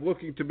they're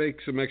looking to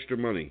make some extra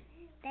money?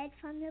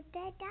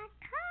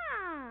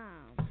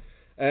 Bedfromyourbed.com.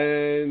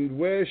 And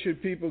where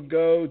should people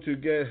go to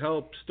get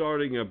help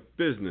starting a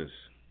business?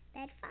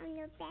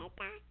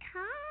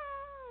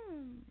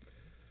 Bedfromyourbed.com.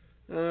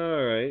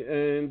 All right.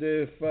 And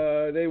if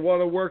they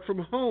want to work from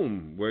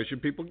home, where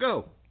should people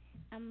go?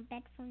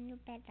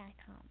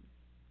 Bedfromyourbed.com.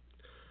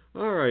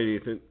 All right,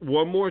 Ethan.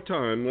 One more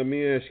time, let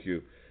me ask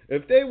you.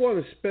 If they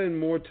want to spend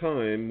more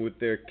time with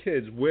their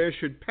kids, where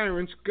should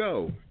parents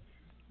go?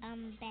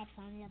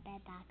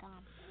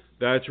 Bedfromyourbed.com.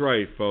 That's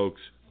right, folks.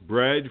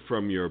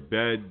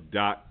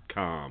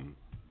 Breadfromyourbed.com.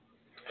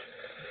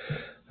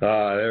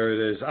 There it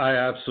is.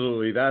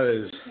 That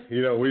is,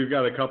 we've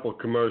got a couple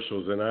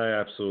commercials, and I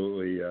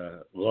absolutely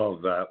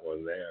love that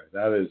one there.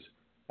 That is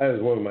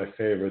one of my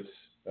favorites.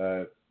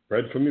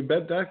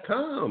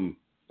 Breadfromyourbed.com.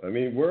 I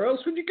mean, where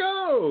else would you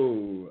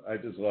go? I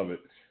just love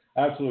it.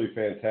 Absolutely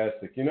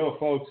fantastic.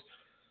 Folks,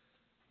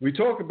 we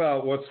talk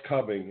about what's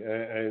coming,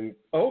 and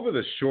over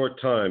this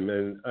short time,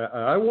 and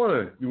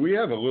we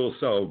have a little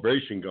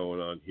celebration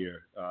going on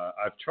here.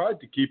 I've tried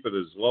to keep it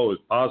as low as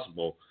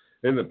possible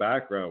in the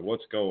background,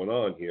 what's going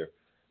on here.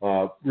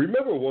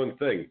 Remember one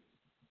thing.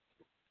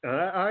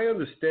 I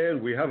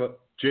understand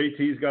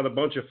JT's got a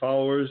bunch of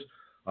followers.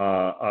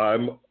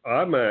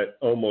 I'm at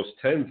almost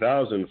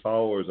 10,000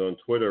 followers on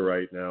Twitter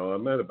right now.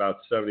 I'm at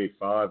about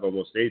 75,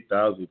 almost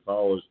 8,000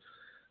 followers.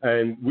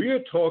 And we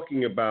are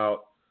talking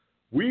about,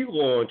 we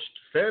launched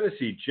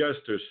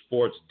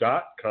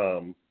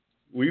FantasyJesterSports.com.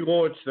 We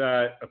launched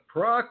that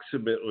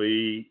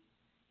approximately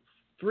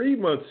 3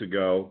 months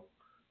ago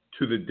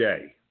to the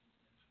day.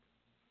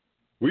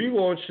 We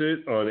launched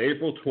it on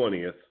April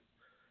 20th.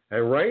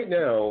 And right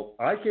now,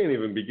 I can't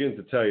even begin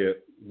to tell you,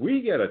 we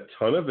get a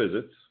ton of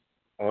visits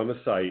on the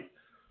site.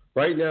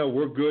 Right now,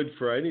 we're good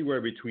for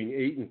anywhere between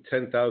 8,000 and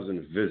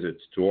 10,000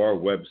 visits to our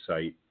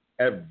website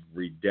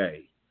every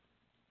day.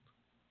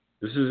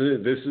 This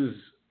is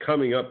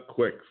coming up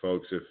quick,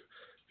 folks. If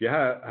you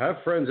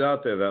have friends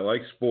out there that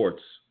like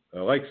sports,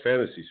 like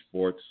fantasy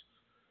sports,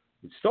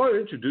 start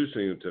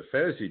introducing them to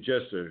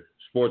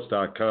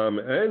FantasyJesterSports.com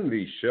and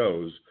these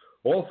shows,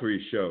 all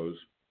 3 shows.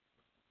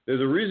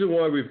 There's a reason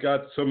why we've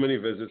got so many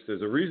visits.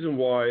 There's a reason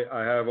why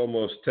I have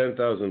almost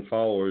 10,000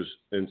 followers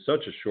in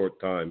such a short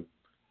time.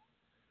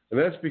 And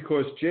that's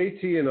because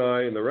JT and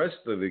I and the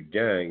rest of the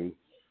gang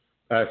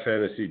at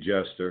Fantasy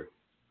Jester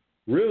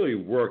really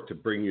work to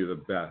bring you the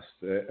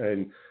best.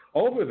 And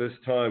over this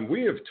time,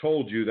 we have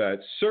told you that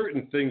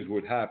certain things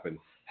would happen,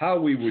 how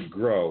we would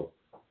grow,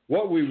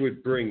 what we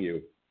would bring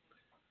you.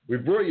 We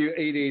brought you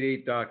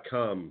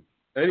 888.com.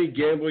 Any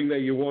gambling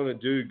that you want to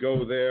do,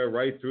 go there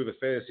right through the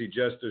Fantasy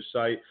Jester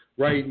site.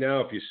 Right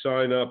now, if you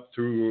sign up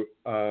through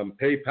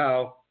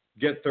PayPal,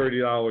 get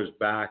 $30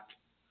 back.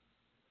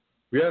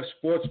 We have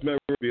sports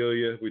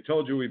memorabilia. We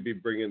told you we'd be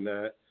bringing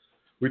that.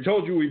 We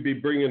told you we'd be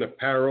bringing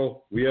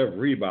apparel. We have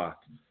Reebok.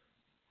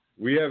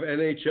 We have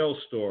NHL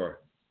store,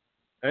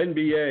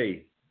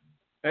 NBA,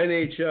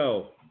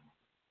 NHL,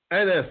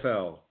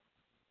 NFL.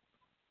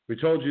 We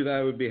told you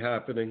that would be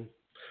happening.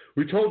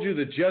 We told you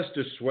the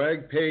Jester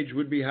Swag page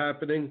would be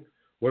happening.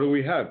 What do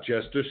we have?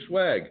 Jester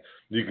Swag.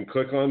 You can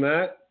click on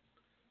that.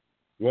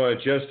 You want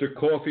a Jester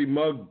coffee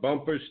mug,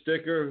 bumper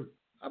sticker?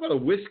 How about a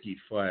whiskey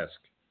flask?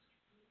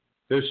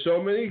 There's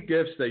so many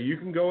gifts that you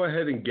can go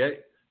ahead and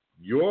get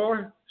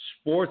your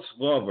sports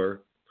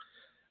lover.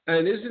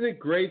 And isn't it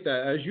great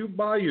that as you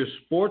buy your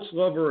sports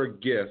lover a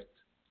gift,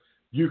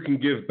 you can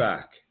give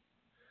back?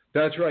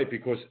 That's right,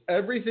 because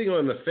everything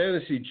on the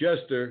Fantasy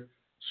Jester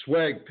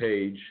Swag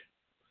page,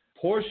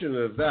 portion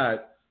of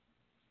that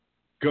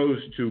goes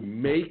to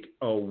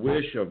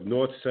Make-A-Wish of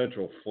North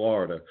Central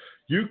Florida.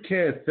 You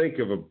can't think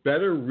of a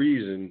better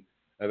reason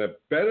and a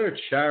better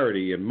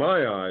charity in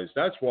my eyes.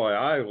 That's why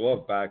I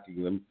love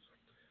backing them,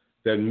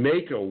 than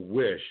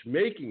Make-A-Wish,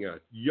 making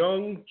a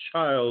young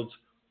child's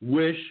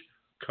wish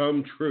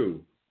come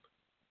true.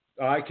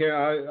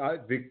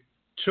 The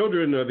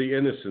children are the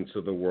innocence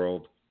of the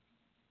world.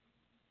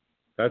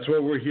 That's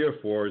what we're here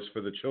for, is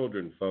for the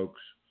children,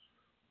 folks.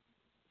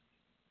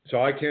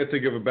 So I can't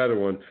think of a better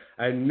one.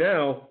 And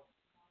now,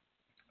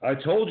 I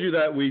told you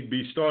that we'd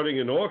be starting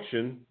an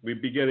auction.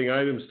 We'd be getting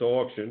items to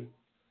auction.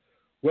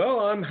 Well,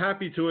 I'm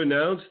happy to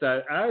announce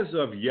that as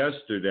of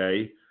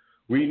yesterday,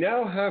 we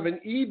now have an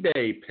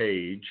eBay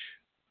page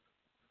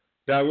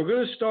that we're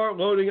going to start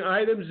loading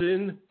items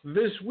in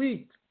this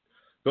week.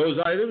 Those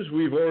items,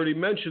 we've already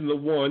mentioned. The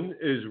one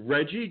is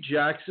Reggie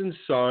Jackson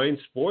signed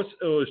Sports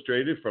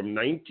Illustrated from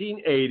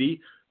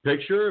 1980.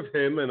 Picture of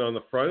him, and on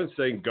the front it's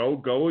saying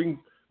going,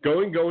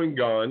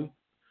 gone.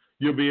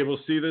 You'll be able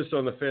to see this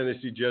on the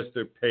Fantasy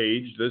Jester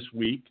page this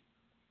week.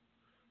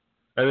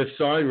 And it's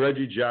signed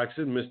Reggie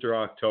Jackson, Mr.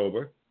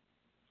 October.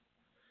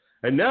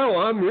 And now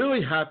I'm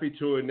really happy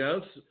to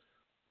announce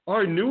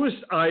our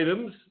newest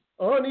items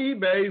on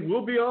eBay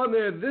will be on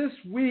there this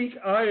week.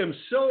 I am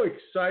so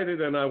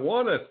excited, and I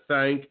want to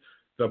thank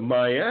the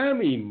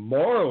Miami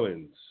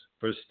Marlins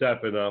for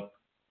stepping up.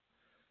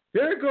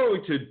 They're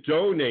going to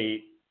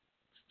donate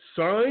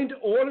signed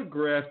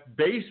autographed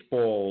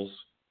baseballs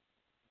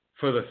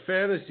for the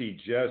Fantasy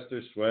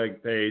Jester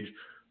swag page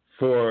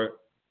for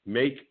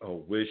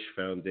Make-A-Wish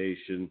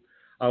Foundation.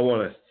 I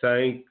want to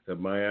thank the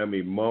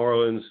Miami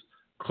Marlins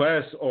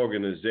class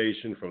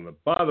organization from the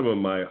bottom of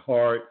my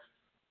heart.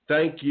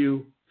 Thank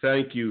you,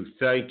 thank you,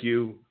 thank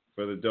you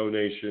for the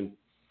donation.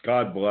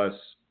 God bless.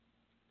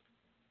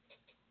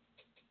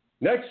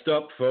 Next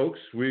up, folks,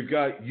 we've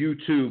got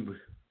YouTube.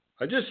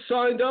 I just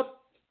signed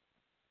up.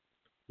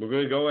 We're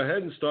going to go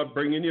ahead and start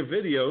bringing you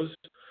videos.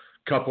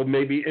 Couple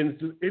maybe in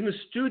the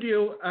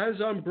studio as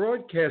I'm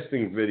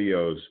broadcasting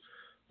videos.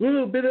 A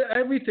little bit of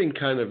everything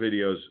kind of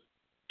videos.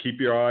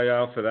 Keep your eye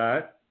out for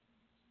that.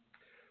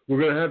 We're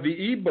going to have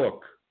the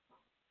ebook.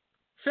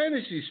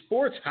 Fantasy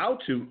Sports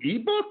How-To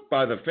ebook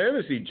by the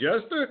Fantasy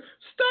Jester.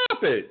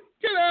 Stop it.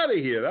 Get out of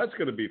here. That's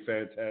going to be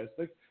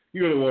fantastic.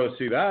 You're going to want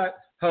to see that.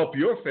 Help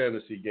your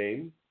fantasy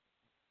game.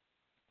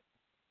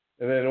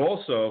 And then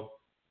also,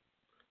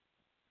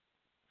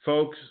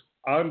 folks,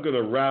 I'm going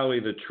to rally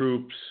the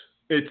troops.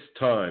 It's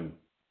time.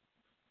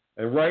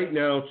 And right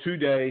now,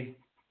 today,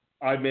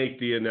 I make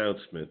the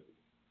announcement.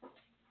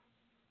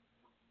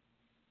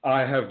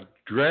 I have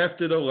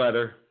drafted a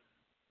letter.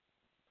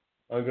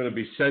 I'm going to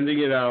be sending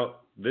it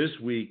out this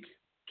week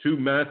to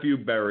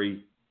Matthew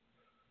Berry,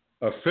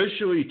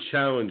 officially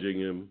challenging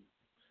him,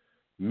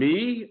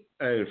 me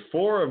and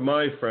 4 of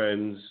my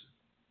friends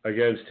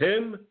against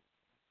him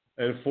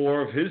and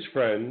 4 of his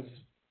friends.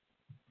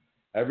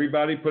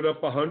 Everybody put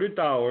up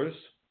 $100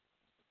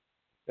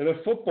 in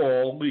a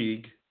football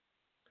league.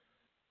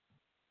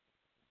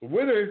 The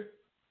winner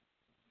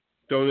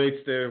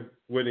donates their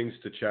winnings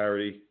to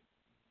charity.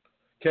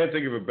 Can't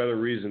think of a better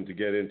reason to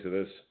get into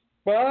this.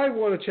 But I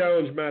want to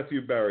challenge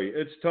Matthew Berry.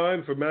 It's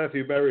time for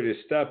Matthew Berry to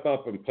step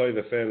up and play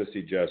the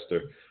Fantasy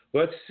Jester.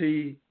 Let's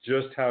see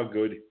just how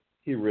good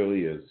he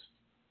really is.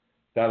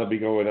 That'll be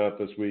going out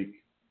this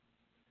week.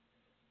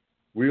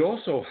 We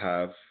also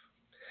have,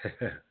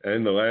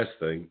 and the last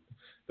thing,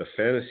 the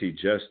Fantasy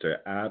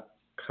Jester app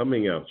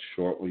coming out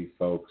shortly,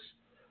 folks.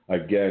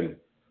 Again,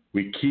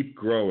 we keep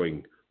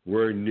growing.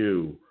 We're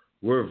new.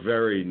 We're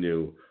very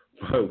new.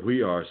 But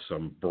we are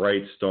some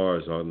bright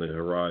stars on the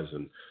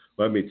horizon.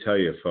 Let me tell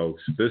you,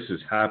 folks, this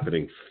is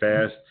happening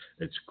fast.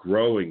 It's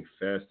growing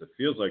fast. It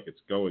feels like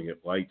it's going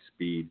at light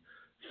speed.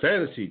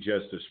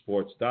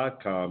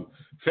 FantasyJesterSports.com,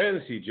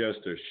 Fantasy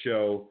Jester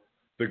Show,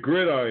 The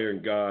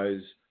Gridiron Guys,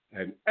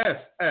 and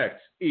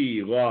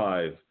FXE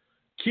Live.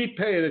 Keep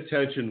paying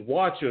attention.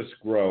 Watch us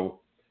grow.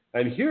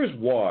 And here's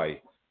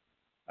why.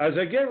 As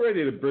I get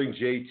ready to bring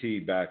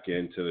JT back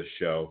into the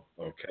show,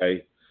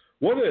 okay,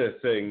 one of the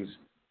things,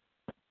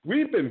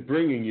 we've been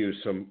bringing you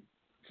some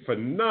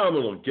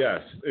phenomenal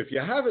guests. If you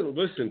haven't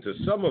listened to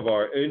some of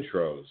our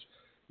intros,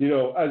 you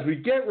know, as we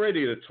get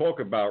ready to talk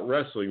about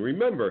wrestling,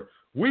 remember,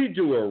 we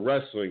do a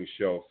wrestling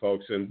show,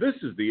 folks, and this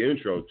is the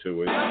intro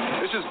to it.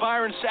 This is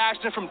Byron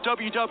Saxton from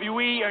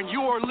WWE, and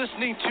you are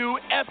listening to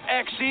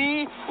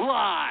FXE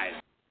Live.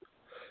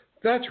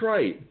 That's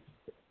right.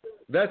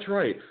 That's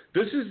right.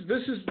 This is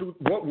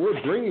what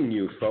we're bringing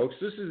you, folks.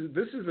 This is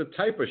the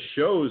type of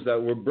shows that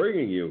we're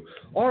bringing you.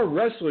 Our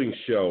wrestling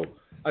show.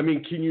 I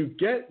mean, can you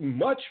get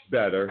much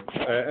better?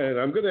 And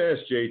I'm going to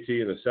ask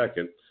JT in a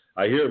second.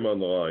 I hear him on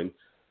the line.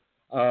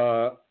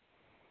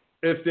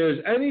 If there's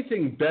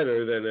anything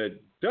better than a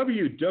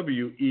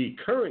WWE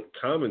current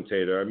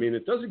commentator, I mean,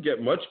 it doesn't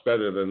get much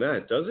better than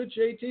that, does it,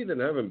 JT, than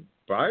having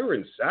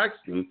Byron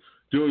Saxton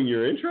doing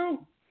your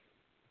intro?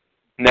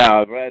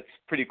 No, that's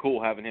pretty cool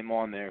having him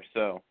on there,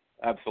 so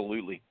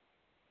absolutely.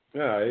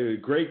 Yeah,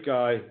 great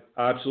guy.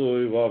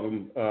 Absolutely love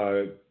him.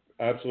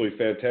 Absolutely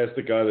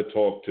fantastic guy to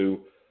talk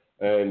to.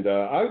 And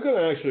I'm going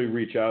to actually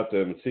reach out to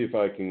him and see if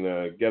I can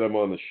get him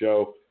on the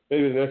show.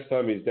 Maybe the next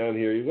time he's down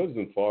here, he lives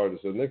in Florida,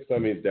 so next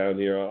time he's down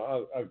here,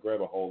 I'll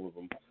grab a hold of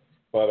him.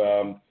 But,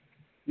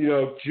 you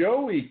know,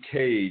 Joey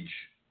Cage,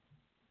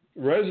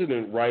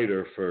 resident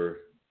writer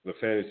for the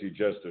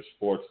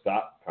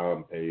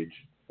FantasyJesterSports.com page.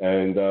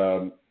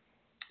 And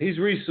he's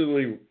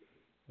recently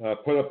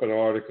put up an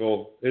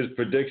article, his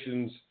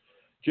predictions.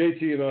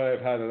 JT and I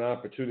have had an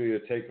opportunity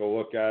to take a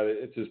look at it.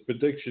 It's his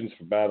predictions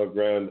for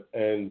Battleground.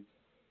 And,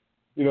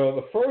 you know,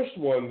 the first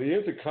one, the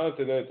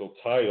Intercontinental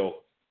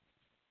title,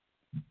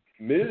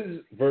 Miz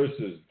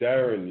versus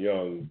Darren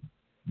Young.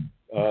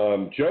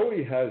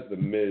 Joey has the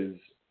Miz.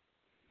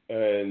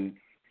 And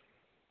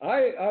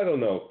I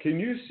don't know. Can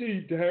you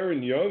see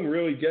Darren Young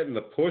really getting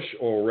the push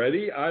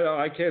already?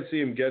 I can't see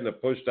him getting a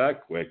push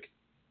that quick.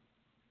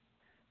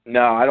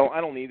 No, I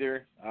don't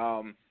either.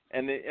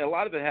 And a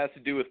lot of it has to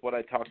do with what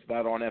I talked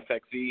about on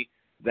FXE,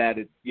 that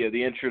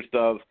the interest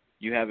of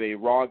you have a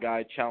Raw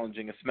guy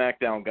challenging a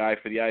SmackDown guy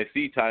for the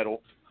IC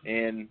title,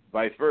 and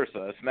vice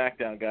versa, a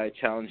SmackDown guy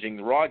challenging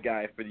the Raw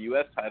guy for the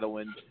U.S. title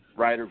in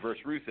Ryder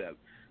versus Rusev.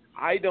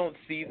 I don't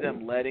see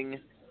them letting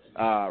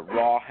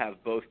Raw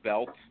have both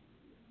belts,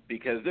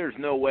 because there's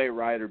no way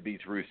Ryder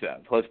beats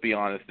Rusev. Let's be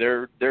honest.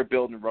 They're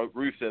building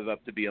Rusev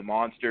up to be a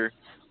monster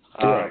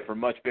for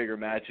much bigger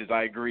matches.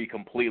 I agree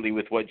completely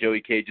with what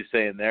Joey Cage is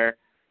saying there.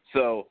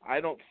 So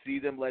I don't see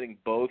them letting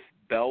both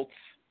belts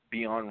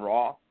be on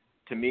Raw,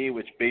 to me,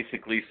 which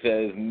basically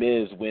says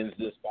Miz wins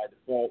this by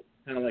default,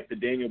 kind of like the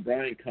Daniel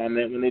Bryan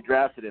comment when they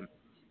drafted him.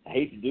 I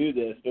hate to do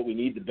this, but we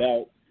need the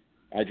belt.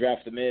 I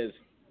draft the Miz.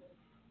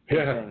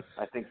 Yeah.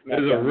 I think this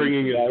is a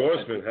ringing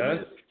endorsement,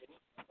 huh?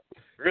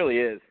 It really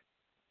is.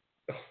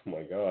 Oh,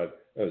 my God.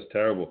 That was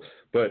terrible.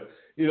 But,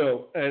 you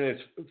know, and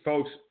it's,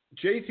 folks,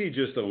 JT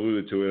just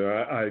alluded to it.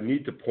 I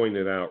need to point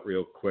it out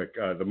real quick.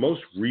 The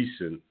most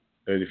recent,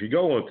 and if you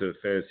go onto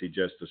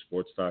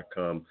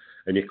FantasyJesterSports.com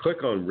and you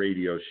click on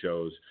radio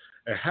shows,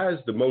 it has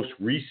the most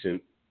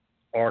recent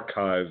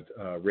archived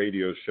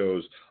radio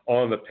shows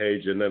on the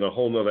page, and then a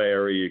whole other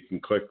area you can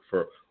click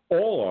for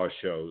all our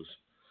shows.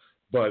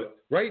 But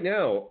right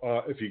now,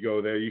 if you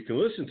go there, you can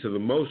listen to the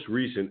most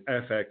recent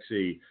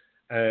FXE,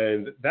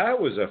 and that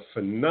was a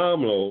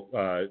phenomenal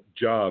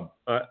job.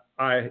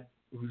 I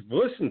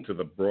listened to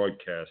the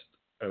broadcast,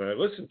 and I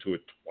listened to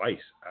it twice,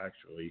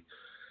 actually.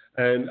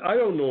 And I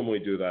don't normally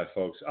do that,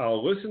 folks.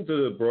 I'll listen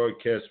to the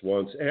broadcast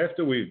once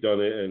after we've done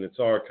it and it's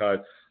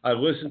archived. I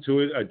listen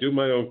to it. I do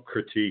my own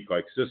critique,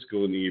 like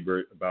Siskel and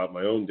Ebert, about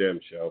my own damn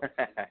show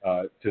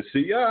to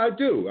see. Yeah, I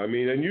do. I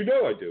mean, and you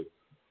know I do.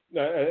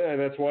 And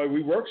that's why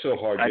we work so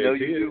hard,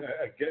 JT,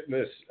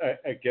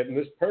 at getting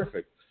this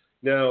perfect.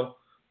 Now,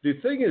 the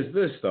thing is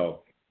this,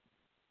 though.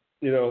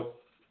 You know,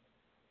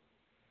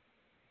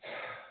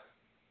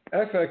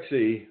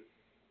 FXE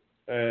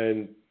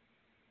and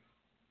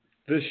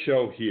this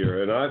show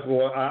here, and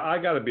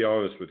I got to be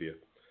honest with you,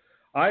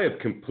 I have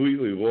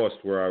completely lost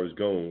where I was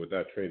going with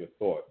that train of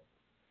thought.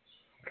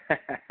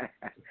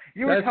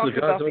 You were talking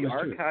about the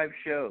archive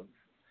show.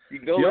 You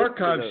can go the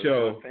archive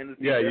show.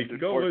 Yeah, you can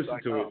go listen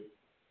to it.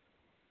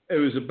 It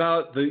was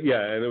about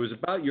and it was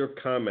about your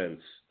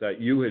comments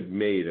that you had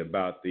made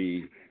about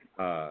the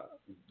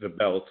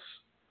belts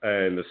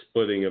and the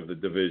splitting of the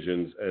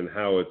divisions and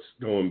how it's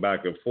going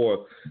back and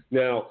forth.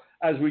 Now,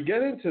 as we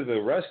get into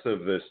the rest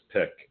of this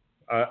pick,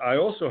 I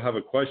also have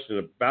a question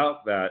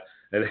about that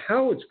and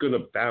how it's going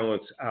to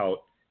balance out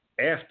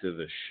after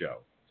the show.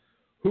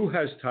 Who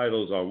has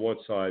titles on what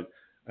side?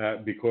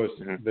 Because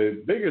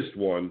the biggest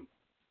one,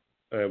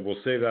 we'll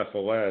save that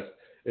for last,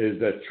 is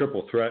that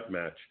triple threat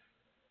match.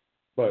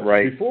 But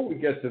before we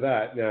get to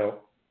that, now,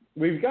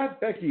 we've got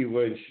Becky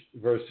Lynch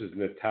versus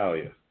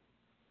Natalya.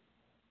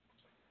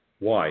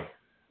 Why?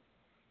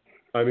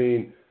 I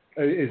mean,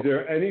 is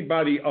there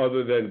anybody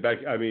other than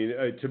Becky? I mean,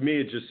 to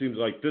me, it just seems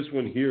like this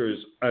one here is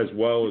as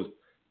well as,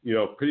 you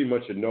know, pretty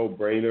much a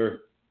no-brainer.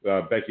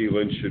 Becky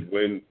Lynch should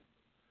win.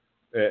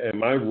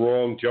 Am I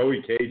wrong?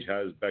 Joey Cage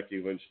has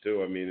Becky Lynch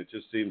too. I mean, it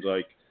just seems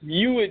like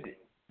you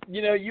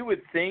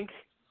would think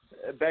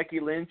Becky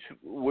Lynch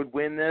would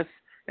win this,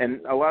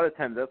 and a lot of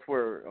times that's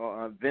where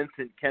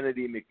Vincent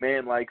Kennedy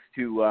McMahon likes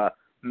to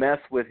mess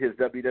with his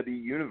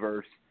WWE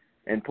universe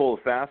and pull a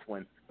fast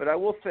one. But I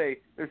will say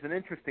there's an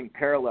interesting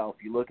parallel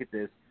if you look at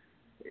this.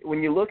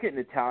 When you look at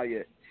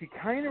Natalya, she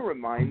kind of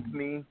reminds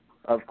me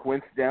of,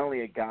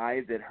 coincidentally, a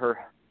guy that her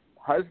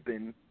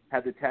husband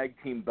had the tag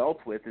team belts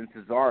with in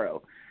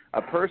Cesaro.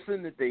 A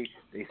person that they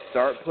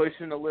start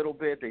pushing a little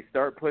bit,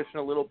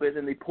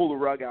 and they pull the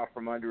rug out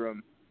from under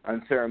them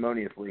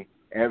unceremoniously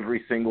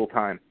every single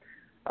time.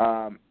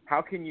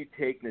 How can you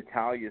take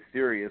Natalya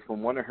serious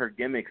when one of her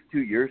gimmicks 2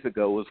 years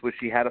ago was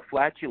she had a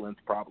flatulence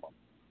problem?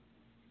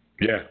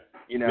 Yeah.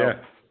 You know,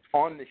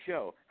 on the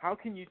show. How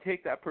can you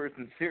take that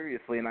person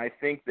seriously? And I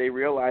think they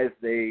realized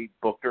they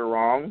booked her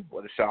wrong.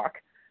 What a shock.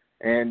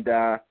 And,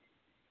 I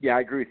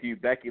agree with you.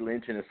 Becky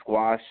Lynch in a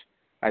squash.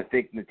 I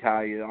think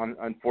Natalya,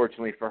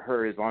 unfortunately for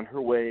her, is on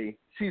her way.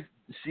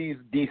 She's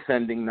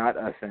descending, not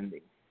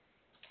ascending.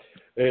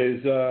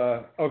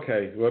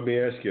 Okay, let me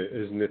ask you.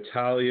 Is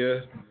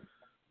Natalya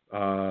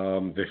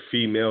the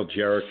female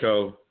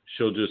Jericho?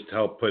 She'll just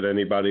help put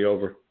anybody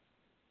over?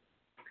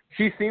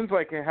 She seems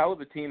like a hell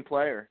of a team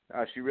player.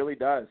 She really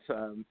does.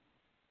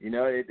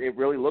 It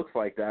really looks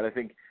like that. I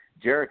think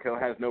Jericho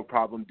has no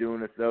problem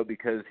doing it, though,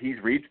 because he's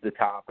reached the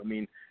top. I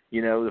mean,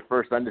 the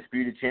first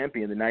undisputed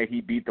champion, the night he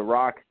beat The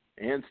Rock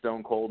and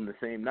Stone Cold in the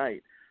same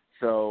night.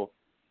 So,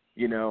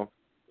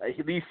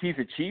 at least he's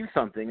achieved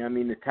something. I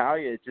mean,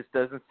 Natalya, it just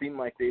doesn't seem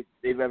like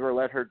they've ever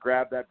let her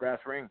grab that brass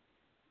ring.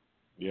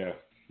 Yeah,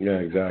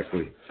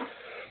 exactly.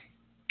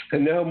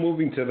 And now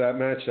moving to that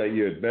match that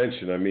you had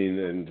mentioned, I mean,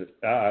 and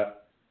the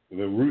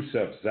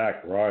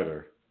Rusev-Zack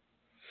Ryder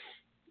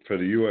for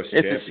the U.S.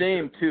 Championship. It's a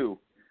shame, too.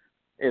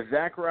 If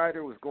Zack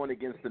Ryder was going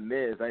against The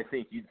Miz, I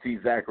think you'd see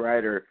Zack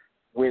Ryder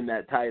win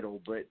that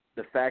title. But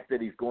the fact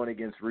that he's going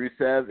against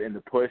Rusev and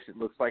the push it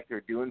looks like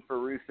they're doing for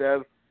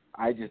Rusev,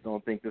 I just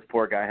don't think this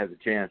poor guy has a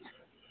chance.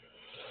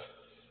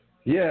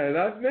 Yeah, and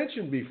I've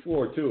mentioned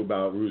before, too,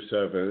 about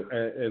Rusev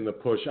and the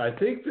push. I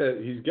think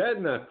that he's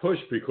getting that push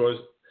because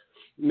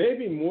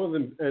maybe more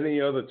than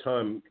any other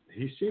time,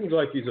 he seems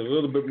like he's a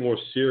little bit more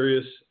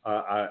serious.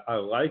 I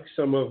like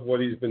some of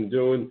what he's been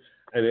doing,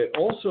 and it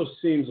also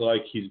seems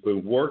like he's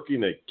been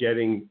working at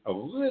getting a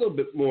little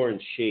bit more in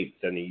shape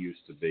than he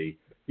used to be.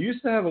 He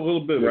used to have a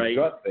little bit of a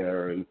gut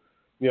there, and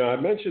I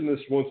mentioned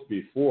this once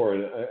before,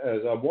 and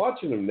as I'm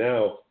watching him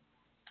now,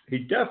 he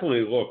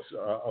definitely looks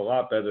a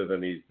lot better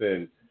than he's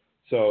been.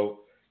 So,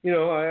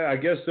 I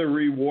guess they're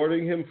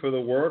rewarding him for the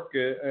work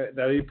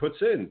that he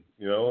puts in,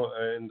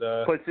 and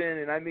puts in.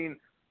 And I mean,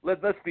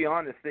 let's be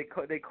honest.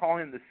 They call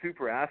him the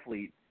super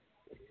athlete.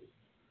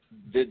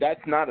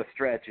 That's not a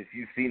stretch if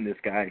you've seen this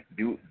guy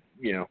do,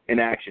 in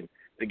action.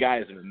 The guy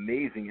is an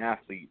amazing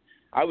athlete.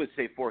 I would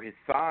say for his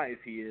size,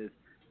 he is.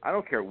 I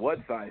don't care what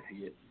size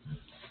he is.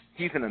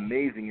 He's an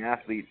amazing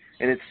athlete,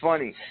 and it's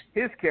funny.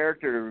 His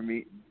character,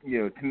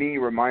 to me,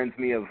 reminds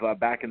me of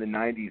back in the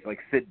 '90s, like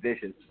Sid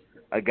Vicious,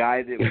 a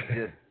guy that was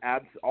just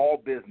all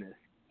business,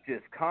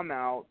 just come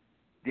out,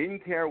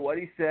 didn't care what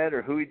he said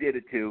or who he did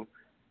it to,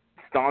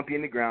 stomp you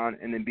in the ground,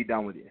 and then be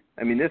done with you.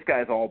 I mean, this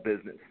guy's all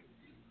business.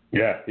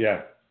 Yeah,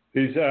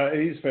 he's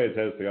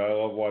fantastic. I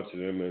love watching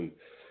him, and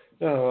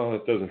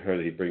it doesn't hurt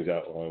that he brings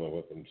out Lana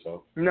with him.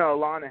 So no,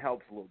 Lana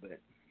helps a little bit.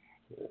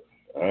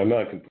 I'm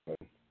not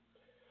complaining.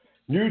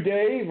 New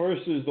Day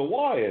versus the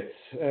Wyatts,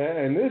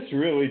 and this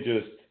really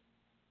just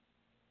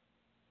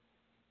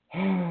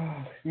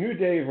New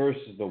Day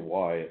versus the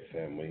Wyatt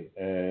family.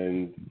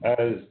 And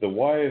as the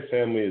Wyatt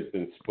family has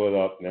been split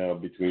up now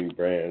between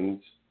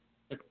brands.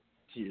 Do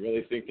you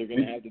really think they're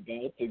going to have the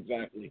belts?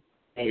 Exactly.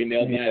 Oh, he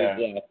nailed that as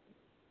well.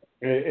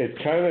 It's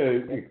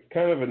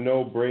kind of a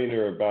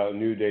no-brainer about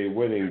New Day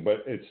winning,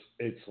 but it's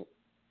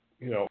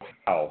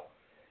how.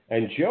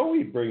 And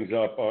Joey brings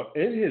up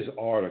in his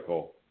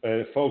article,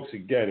 and folks,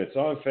 again, it's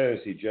on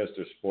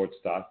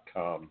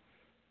FantasyJesterSports.com.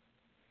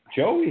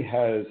 Joey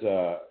has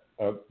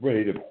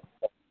made a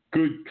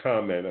good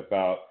comment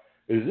about,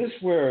 is this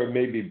where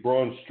maybe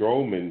Braun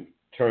Strowman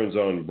turns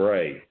on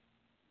Bray?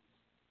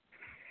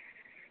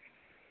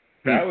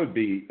 That would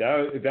be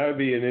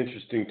an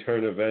interesting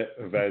turn of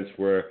events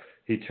where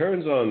he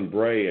turns on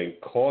Bray and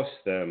costs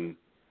them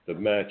the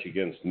match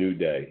against New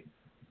Day.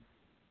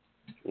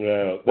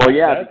 Now,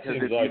 that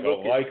seems like a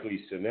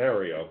likely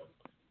scenario.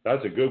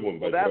 That's a good one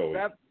by Joey.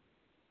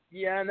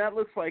 And that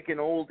looks like an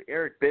old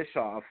Eric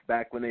Bischoff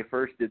back when they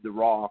first did the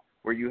Raw,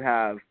 where you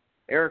have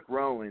Eric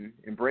Rowan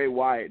and Bray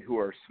Wyatt, who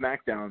are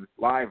SmackDown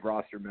Live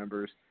roster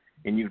members,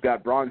 and you've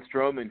got Braun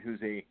Strowman,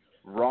 who's a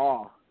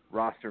Raw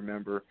roster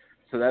member.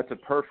 So that's a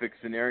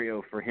perfect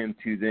scenario for him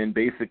to then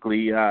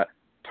basically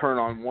turn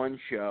on one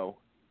show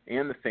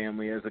and the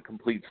family as a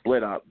complete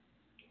split up.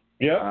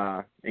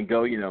 Yeah. And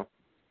go,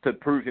 to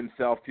prove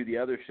himself to the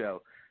other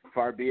show.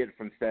 Far be it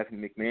from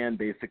Stephanie McMahon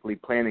basically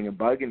planting a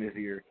bug in his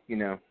ear,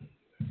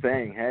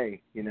 saying,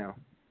 hey, you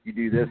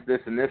do this,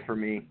 this, and this for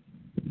me,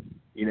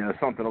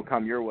 something will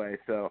come your way.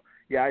 So,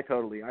 yeah, I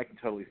can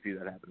totally see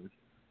that happening.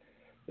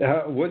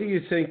 What do you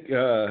think?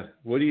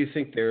 What do you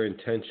think their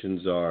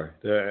intentions are?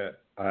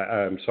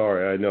 I'm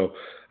sorry, I know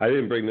I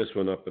didn't bring this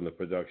one up in the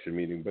production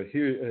meeting, but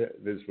here,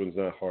 this one's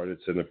not hard.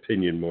 It's an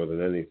opinion more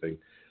than anything.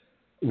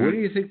 What do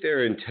you think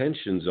their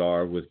intentions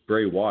are with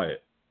Bray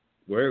Wyatt?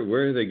 Where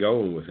are they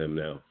going with him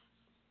now?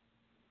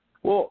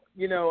 Well,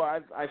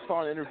 I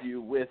saw an interview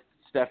with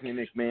Stephanie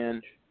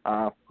McMahon.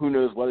 Who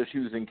knows whether she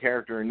was in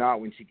character or not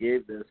when she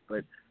gave this,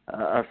 but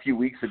a few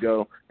weeks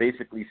ago,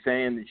 basically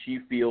saying that she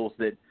feels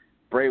that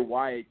Bray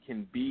Wyatt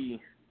can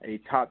be a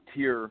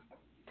top-tier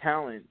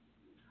talent,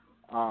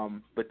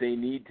 but they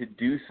need to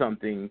do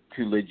something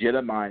to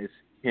legitimize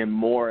him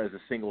more as a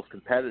singles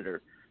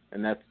competitor.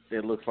 And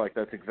it looks like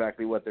that's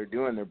exactly what they're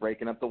doing. They're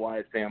breaking up the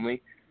Wyatt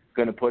family,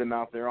 going to put him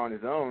out there on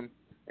his own.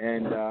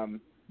 And,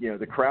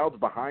 the crowd's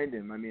behind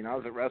him. I mean, I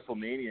was at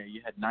WrestleMania.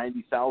 You had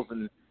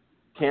 90,000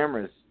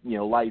 cameras,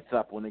 lights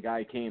up when the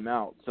guy came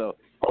out. So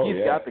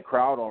he's got the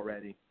crowd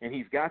already. And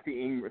he's got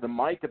the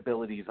mic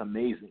ability is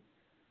amazing.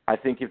 I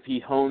think if he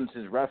hones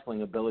his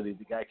wrestling ability,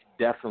 the guy could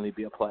definitely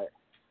be a player.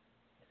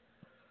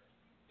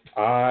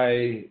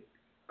 I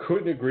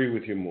couldn't agree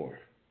with you more.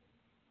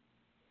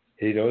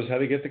 He knows how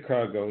to get the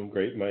crowd going.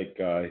 Great mic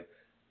guy.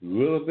 A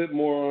little bit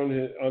more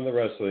on the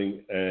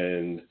wrestling,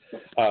 and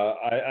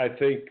I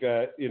think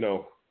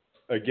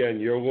again,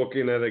 you're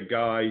looking at a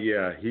guy.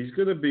 Yeah, he's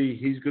gonna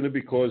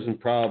be causing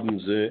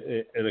problems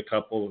in a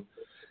couple,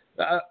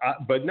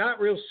 but not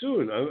real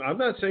soon. I'm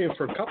not saying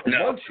for a couple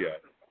months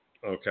yet.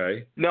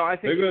 Okay. No, I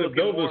think they're gonna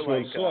build this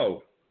one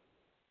slow.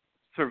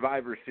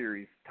 Survivor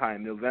Series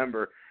time,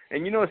 November.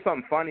 And you know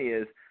something funny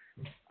is,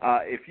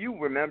 if you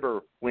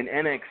remember when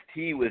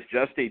NXT was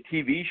just a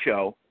TV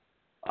show,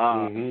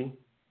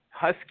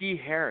 Husky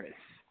Harris,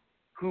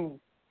 who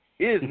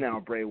is now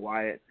Bray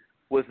Wyatt,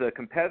 was a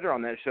competitor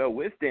on that show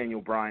with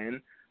Daniel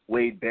Bryan,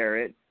 Wade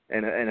Barrett,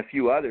 and a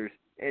few others.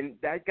 And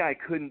that guy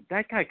couldn't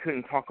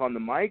talk on the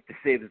mic to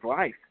save his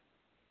life.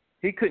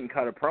 He couldn't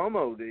cut a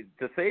promo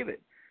to save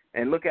it.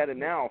 And look at it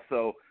now.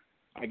 So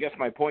I guess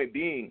my point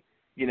being,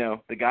 you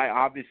know, the guy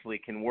obviously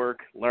can work,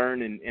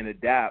 learn, and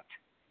adapt.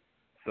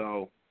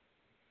 So.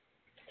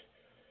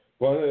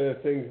 One of the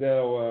things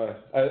now,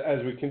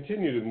 as we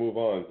continue to move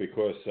on,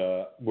 because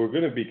we're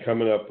going to be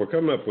we're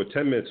coming up with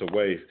 10 minutes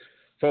away.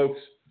 Folks,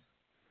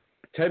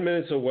 10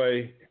 minutes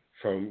away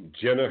from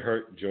JENNA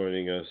HIRT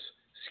joining us,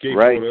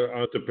 skateboarder,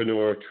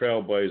 entrepreneur,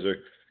 trailblazer.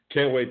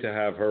 Can't wait to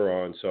have her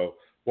on. So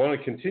want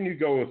to continue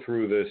going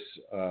through this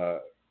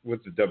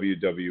with the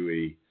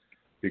WWE,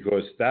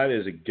 because that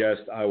is a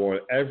guest I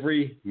want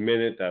every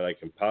minute that I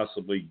can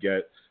possibly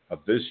get of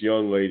this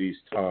young lady's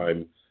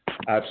time.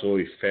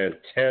 Absolutely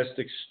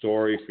fantastic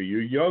story for you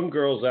young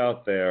girls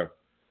out there.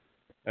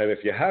 And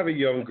if you have a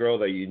young girl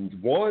that you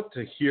want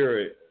to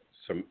hear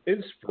some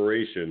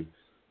inspiration,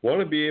 want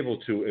to be able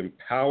to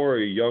empower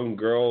a young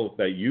girl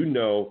that you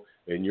know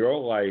in your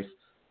life,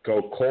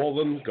 go call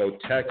them, go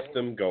text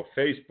them, go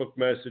Facebook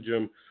message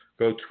them,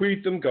 go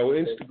tweet them, go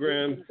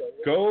Instagram,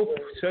 go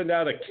send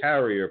out a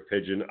carrier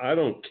pigeon. I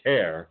don't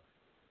care.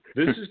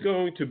 This is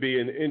going to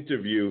be an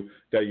interview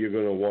that you're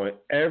going to want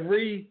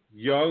every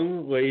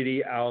young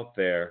lady out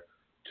there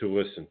to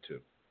listen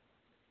to.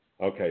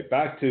 Okay,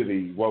 back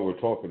to what we're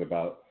talking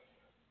about.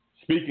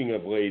 Speaking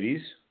of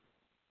ladies,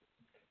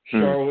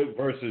 Charlotte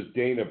versus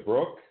Dana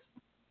Brooke.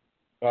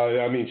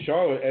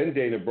 Charlotte and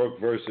Dana Brooke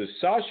versus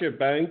Sasha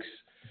Banks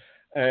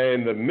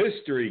and the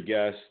mystery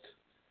guest.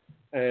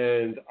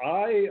 And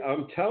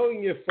I'm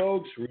telling you,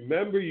 folks,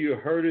 remember you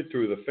heard it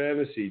through the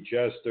Fantasy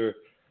Jester.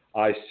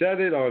 I said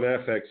it on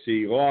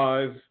FXE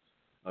Live.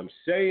 I'm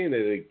saying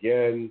it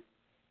again.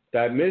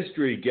 That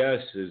mystery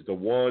guest is the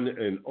one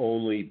and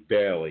only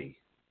Bayley.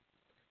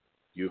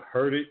 You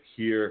heard it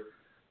here.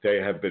 They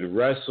have been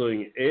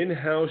wrestling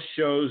in-house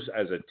shows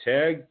as a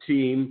tag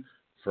team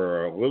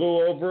for a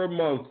little over a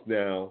month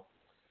now.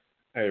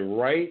 And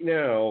right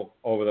now,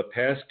 over the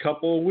past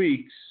couple of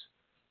weeks,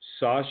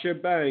 Sasha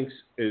Banks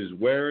is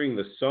wearing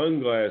the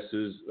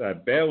sunglasses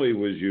that Bayley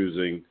was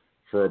using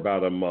for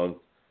about a month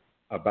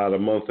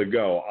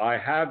ago. I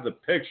have the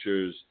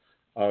pictures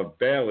of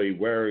Bayley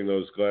wearing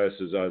those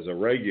glasses as a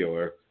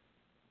regular,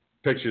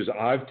 pictures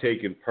I've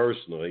taken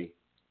personally.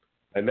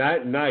 And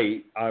that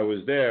night, I was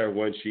there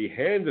when she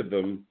handed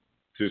them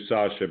to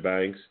Sasha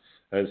Banks,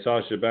 and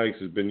Sasha Banks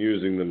has been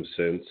using them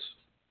since.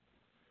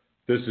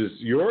 This is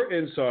your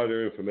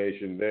insider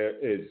information.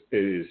 It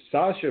is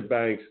Sasha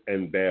Banks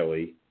and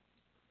Bayley.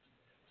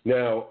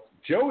 Now,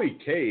 Joey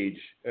Cage,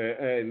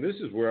 and this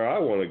is where I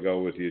want to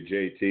go with you,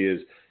 JT,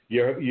 is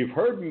you've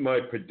heard my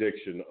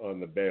prediction on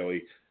the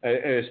Bayley,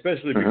 and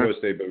especially because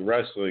they've been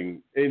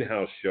wrestling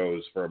in-house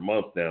shows for a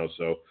month now,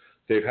 so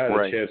they've had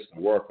a chance to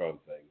work on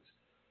things.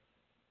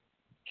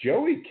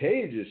 Joey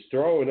Cage is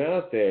throwing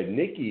out there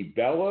Nikki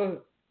Bella,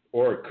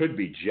 or it could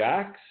be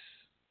Jax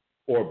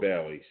or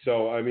Bayley.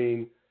 So, I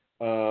mean,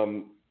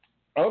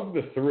 of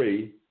the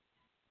three,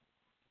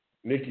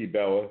 Nikki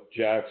Bella,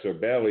 Jax, or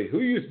Bayley, who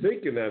are you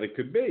thinking that it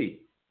could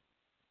be?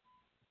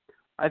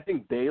 I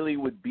think Bayley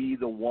would be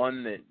the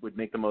one that would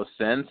make the most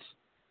sense,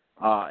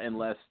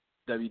 unless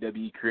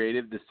WWE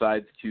Creative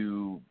decides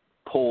to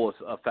pull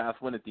a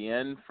fast one at the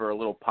end for a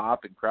little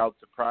pop and crowd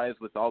surprise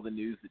with all the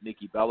news that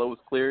Nikki Bella was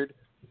cleared,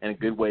 and a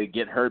good way to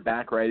get her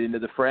back right into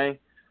the fray.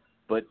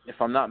 But if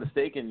I'm not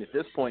mistaken, at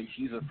this point,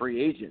 she's a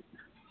free agent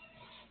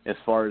as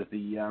far as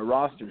the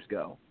rosters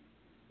go.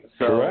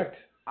 So correct.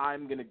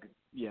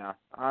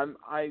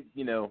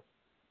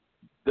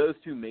 Those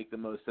two make the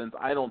most sense.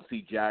 I don't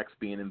see Jax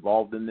being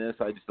involved in this.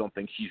 I just don't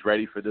think she's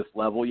ready for this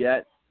level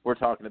yet. We're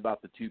talking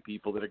about the two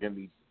people that are going to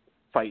be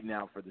fighting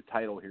out for the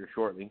title here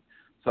shortly.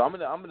 So I'm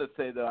gonna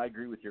say that I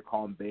agree with your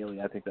call on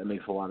Bayley. I think that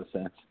makes a lot of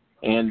sense.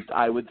 And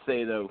I would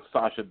say, though,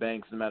 Sasha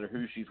Banks, no matter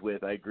who she's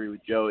with, I agree with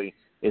Joey.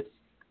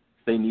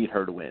 They need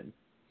her to win.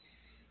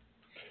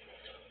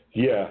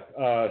 Yeah,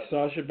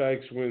 Sasha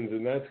Banks wins,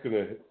 and that's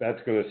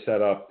gonna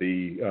set up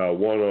the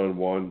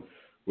one-on-one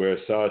where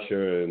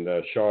Sasha and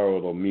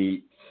Charlotte will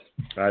meet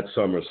at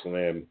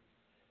SummerSlam,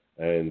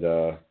 and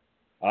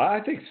I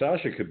think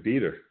Sasha could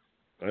beat her.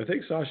 I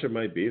think Sasha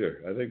might beat her.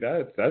 I think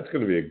that's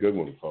going to be a good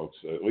one, folks.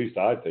 At least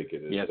I think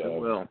it is. Yes,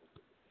 it will.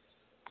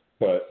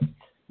 But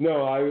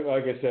no,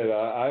 like I said,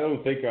 I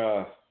don't think.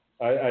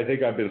 I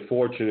think I've been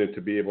fortunate to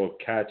be able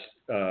to catch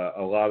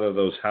a lot of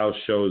those house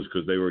shows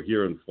because they were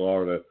here in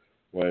Florida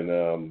when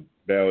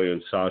Bayley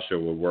and Sasha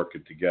were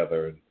working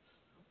together.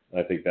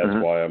 I think that's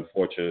why I'm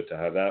fortunate to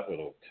have that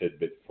little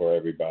tidbit for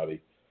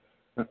everybody.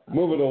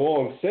 Moving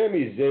along,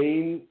 Sami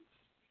Zayn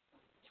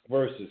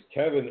versus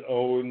Kevin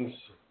Owens,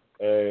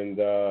 and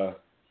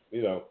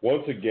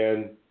once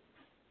again,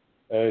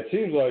 and it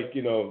seems like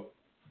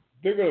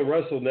they're going to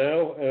wrestle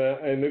now,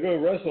 and they're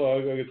going to wrestle.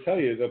 I'm going to tell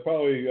you, they'll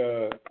probably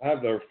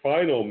have their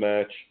final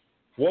match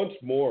once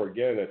more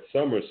again at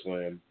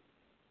SummerSlam.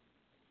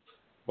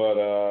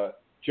 But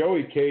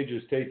Joey Cage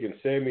is taking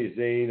Sami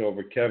Zayn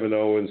over Kevin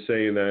Owens,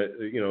 saying that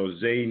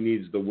Zayn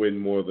needs the win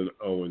more than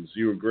Owens.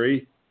 You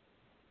agree?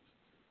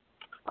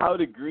 I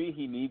would agree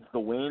he needs the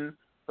win,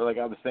 but like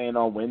I was saying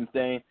on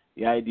Wednesday,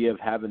 the idea of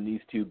having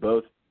these two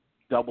both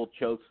double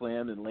choke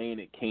slammed and laying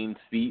at Kane's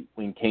feet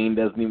when Kane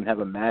doesn't even have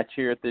a match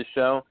here at this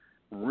show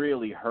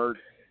really hurt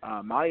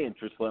my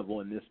interest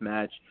level in this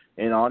match,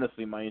 and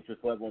honestly my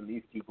interest level in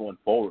these two going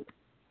forward.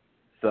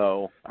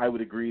 So I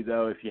would agree,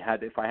 though, if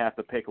I have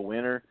to pick a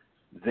winner,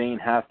 Zayn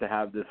has to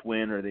have this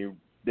win, or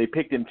they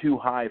picked him too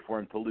high for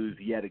him to lose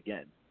yet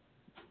again.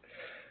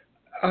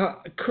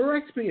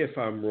 Correct me if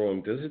I'm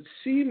wrong. Does it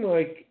seem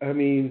like,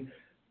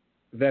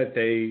 that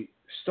they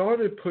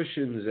started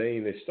pushing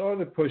Zayn, they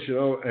started pushing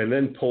Owens, and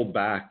then pulled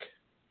back?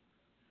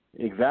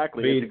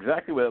 Exactly. It's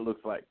exactly what it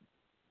looks like.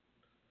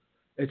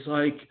 It's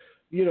like,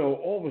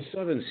 all of a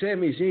sudden,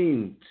 Sami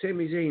Zayn,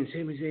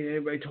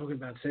 everybody talking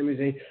about Sami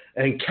Zayn,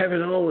 and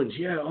Kevin Owens,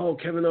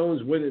 Kevin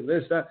Owens winning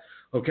this, that.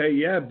 Okay,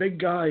 yeah, big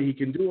guy, he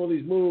can do all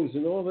these moves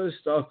and all this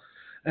stuff.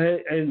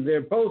 And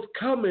they're both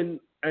coming,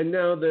 and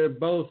now they're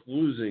both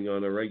losing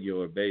on a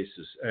regular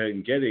basis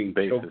and getting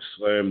choke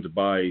slammed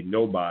by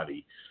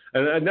nobody.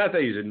 And not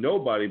that he's a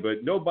nobody,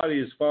 but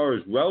nobody as far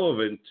as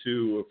relevant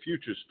to a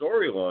future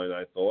storyline,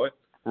 I thought.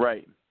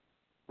 Right.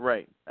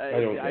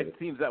 It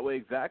seems that way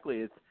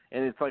exactly.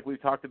 It's like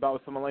we've talked about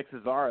with someone like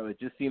Cesaro. It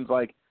just seems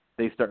like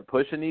they start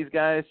pushing these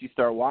guys. You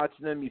start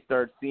watching them. You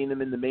start seeing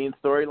them in the main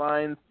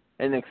storylines.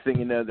 And next thing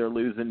you know, they're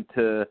losing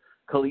to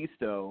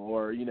Kalisto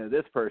or,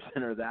 this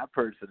person or that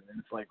person. And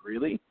it's like,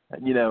 really?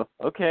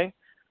 Okay.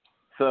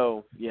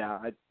 So, yeah,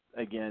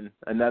 again,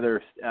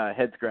 another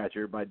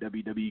head-scratcher by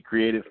WWE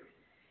Creative.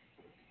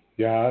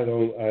 Yeah, I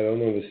don't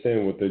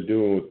understand what they're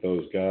doing with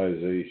those guys.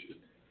 They,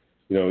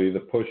 either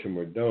push them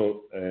or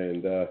don't.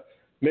 And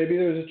maybe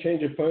there's a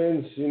change of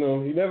plans.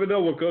 You never know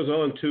what goes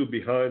on, too,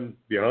 behind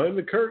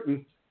the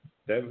curtain.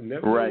 Never know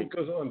what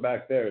goes on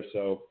back there.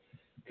 So,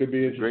 could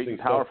be interesting. Great,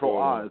 powerful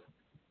Oz.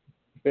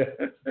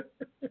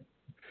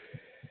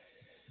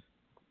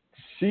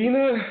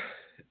 Cena,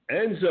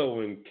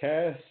 Enzo, and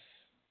Cass.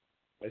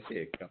 I see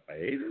a cup of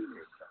haters.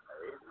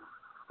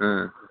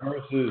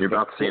 Versus You're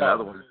about to see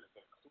another one.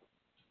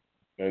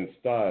 And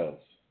Styles.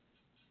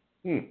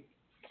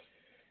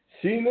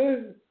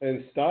 Cena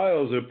and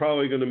Styles are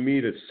probably going to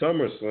meet at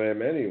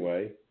SummerSlam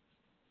anyway.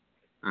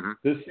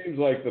 This seems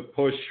like the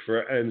push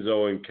for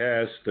Enzo and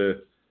Cass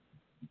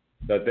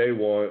that they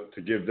want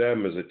to give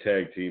them as a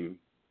tag team.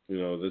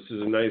 This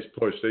is a nice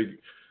push.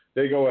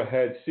 They go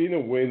ahead. Cena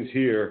wins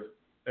here,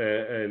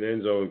 and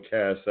Enzo and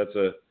Cass. It's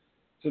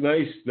a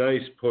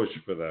nice push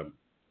for them,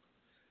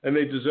 and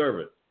they deserve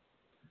it.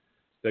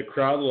 The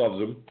crowd loves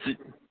them.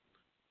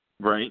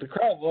 Right. The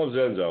crowd loves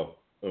Enzo.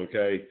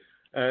 Okay,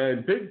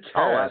 and Big Cass.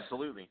 Oh,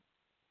 absolutely.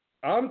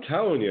 I'm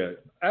telling you,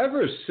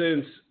 ever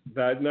since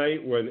that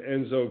night when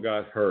Enzo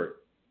got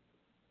hurt,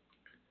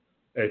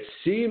 it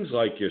seems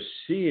like you're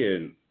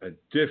seeing a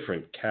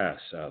different Cass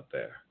out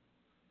there.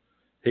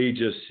 He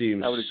just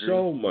seems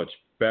so much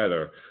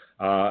better.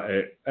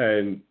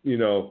 And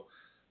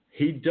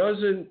he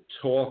doesn't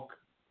talk.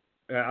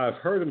 I've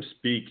heard him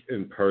speak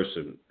in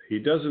person. He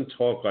doesn't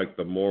talk like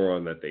the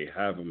moron that they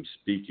have him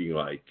speaking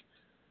like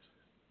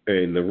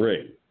in the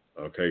ring.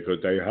 Okay,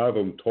 because they have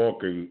him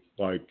talking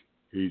like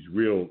he's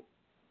real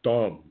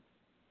dumb.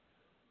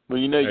 Well,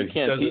 you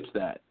can't teach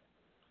that.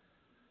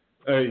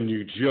 And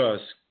you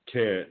just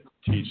can't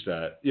teach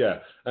that. Yeah.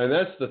 And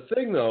that's the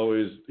thing, though,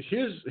 is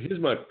here's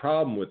my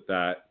problem with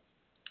that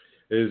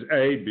is,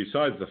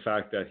 besides the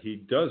fact that he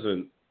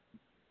doesn't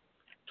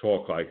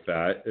talk like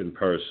that in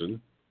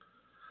person,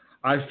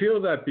 I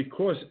feel that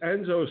because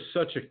Enzo's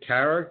such a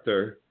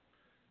character,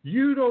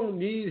 you don't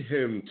need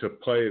him to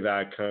play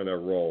that kind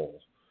of role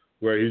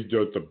where he's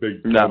just a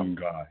big dumb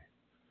guy.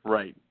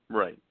 Right.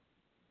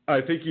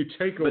 I think you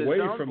take away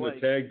from the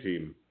tag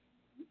team.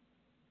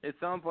 It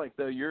sounds like,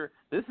 though,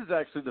 this is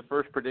actually the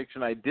first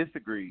prediction I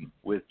disagree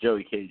with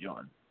Joey Cage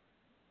on.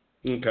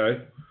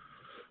 Okay.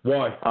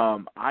 Why?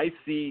 I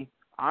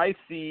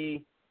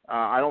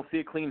don't see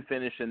a clean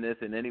finish in this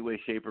in any way,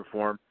 shape, or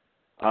form.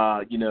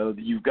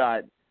 You've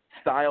got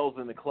Styles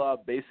in the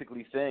club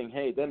basically saying,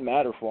 hey, it doesn't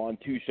matter if we're on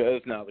two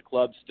shows now. The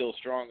club's still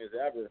strong as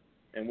ever,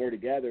 and we're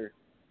together.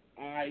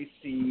 I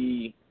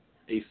see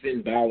a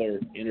Finn Balor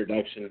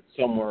introduction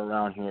somewhere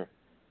around here.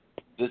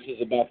 This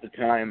is about the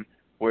time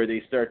where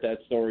they start that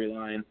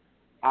storyline.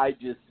 I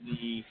just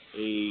see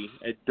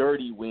a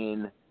dirty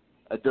win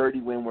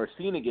where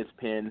Cena gets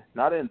pinned,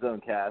 not Enzo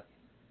and Cass,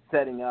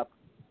 setting up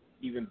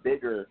even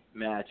bigger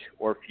match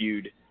or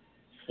feud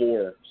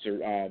for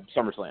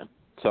SummerSlam.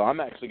 So I'm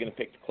actually going to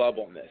pick the club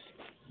on this.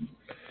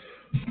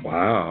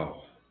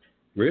 Wow.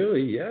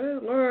 Really? Yeah.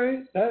 All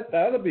right.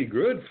 That'll be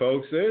good,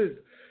 folks. There's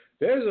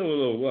a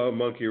little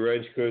monkey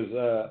wrench because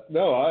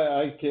no,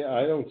 I can't.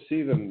 I don't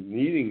see them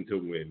needing to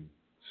win.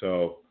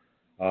 So,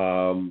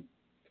 and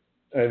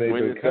they've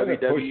when been has kind of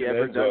WWE pushing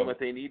ever Enzo. done what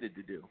they needed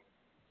to do?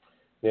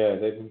 Yeah,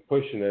 they've been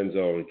pushing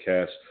Enzo and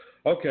Cass.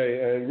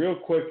 Okay, and real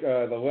quick,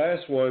 the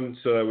last one,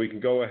 so that we can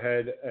go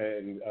ahead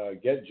and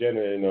get Jenna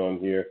in on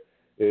here,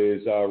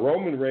 is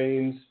Roman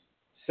Reigns,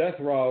 Seth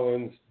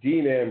Rollins,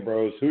 Dean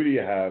Ambrose. Who do you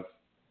have?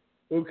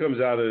 Who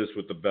comes out of this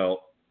with the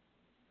belt?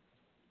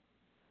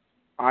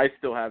 I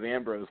still have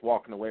Ambrose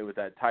walking away with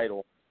that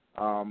title.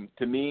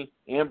 To me,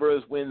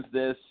 Ambrose wins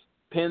this,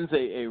 pins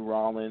pins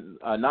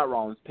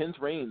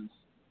Reigns.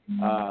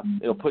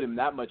 It'll put him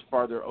that much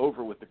farther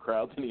over with the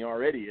crowd than he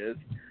already is.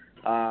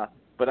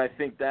 But I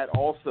think that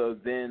also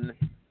then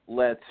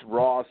lets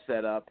Raw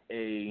set up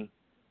a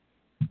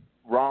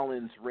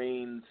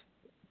Rollins-Reigns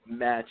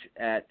match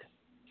at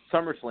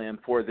SummerSlam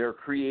for their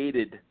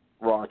created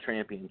Raw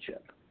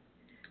Championship.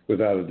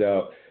 Without a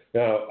doubt.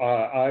 Now,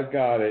 I've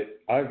got it.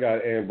 I've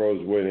got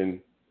Ambrose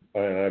winning,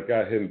 and I've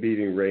got him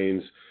beating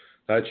Reigns.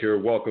 That's your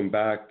welcome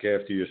back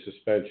after your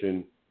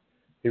suspension.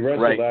 He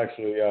wrestled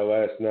actually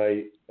last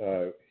night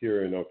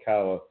here in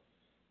Ocala,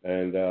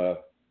 and to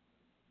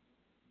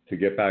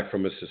get back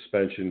from a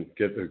suspension,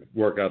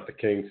 work out the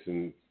kinks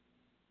and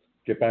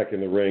get back in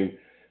the ring.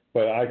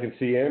 But I can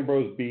see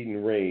Ambrose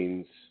beating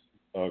Reigns.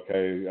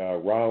 Okay,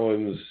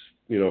 Rollins,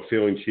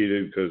 feeling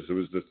cheated because it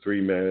was the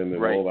 3-man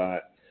and all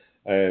that.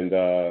 And,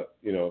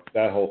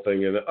 that whole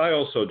thing. And I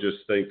also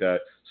just think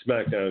that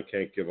SmackDown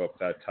can't give up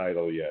that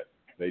title yet.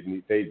 They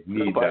need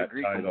that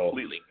title.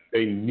 Completely.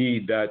 They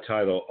need that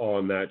title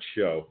on that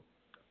show.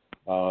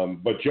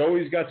 But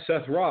Joey's got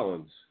Seth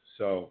Rollins.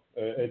 So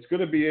it's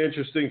going to be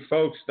interesting,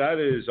 folks. That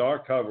is our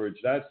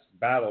coverage. That's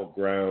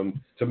Battleground.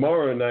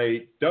 Tomorrow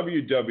night,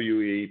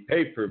 WWE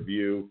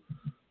pay-per-view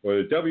or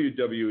the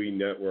WWE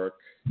Network.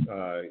 You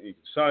can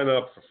sign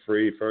up for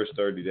free. First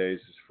 30 days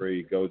is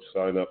free. Go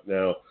sign up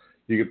now.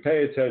 You can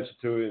pay attention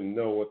to it and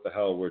know what the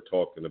hell we're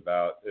talking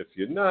about. If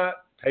you're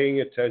not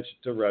paying attention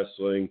to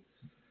wrestling,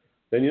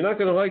 then you're not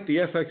going to like the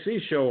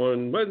FXE show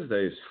on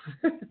Wednesdays.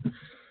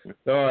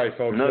 All right,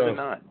 folks. No, they're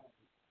not.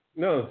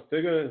 No,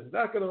 they're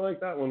not going to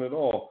like that one at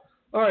all.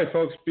 All right,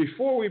 folks,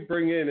 before we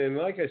bring in, and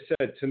like I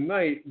said,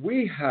 tonight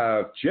we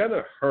have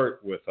Jenna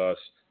Hirt with us,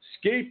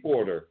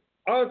 skateboarder,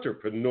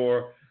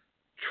 entrepreneur,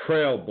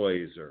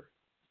 trailblazer.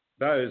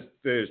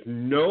 There's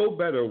no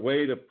better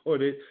way to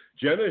put it.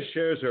 Jenna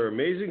shares her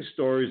amazing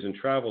stories and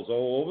travels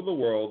all over the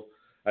world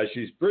as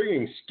she's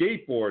bringing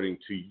skateboarding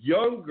to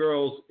young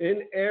girls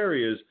in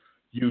areas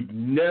you'd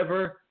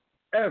never,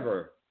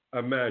 ever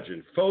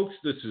imagine. Folks,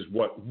 this is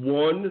what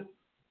one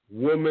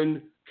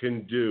woman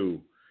can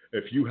do.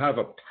 If you have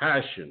a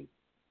passion,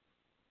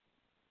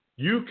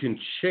 you can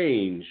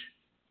change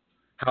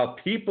how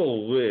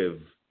people live,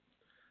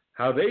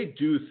 how they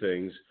do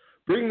things,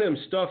 bring them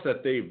stuff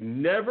that they've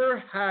never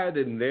had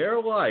in their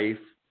life.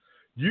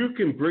 You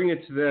can bring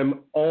it to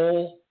them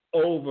all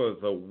over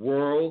the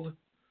world.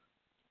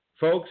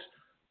 Folks,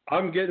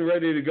 I'm getting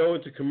ready to go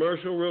into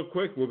commercial real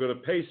quick. We're going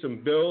to pay some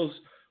bills.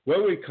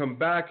 When we come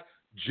back,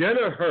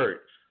 Jenna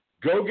Hirt,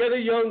 go get a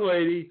young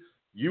lady.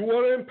 You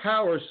want to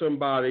empower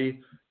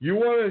somebody. You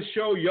want to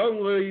show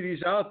young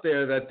ladies out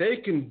there that they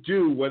can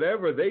do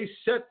whatever they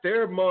set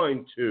their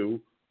mind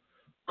to.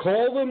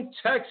 Call them,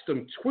 text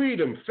them, tweet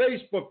them,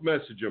 Facebook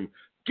message them.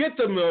 Get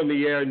them on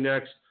the air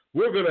next.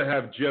 We're going to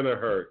have Jenna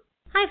Hirt.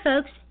 Hi,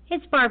 folks.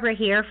 It's Barbara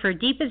here for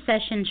Deep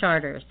Obsession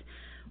Charters.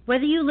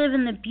 Whether you live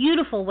in the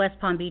beautiful West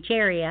Palm Beach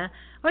area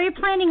or you're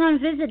planning on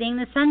visiting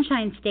the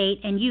Sunshine State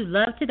and you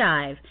love to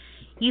dive,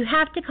 you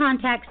have to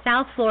contact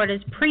South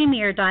Florida's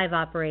premier dive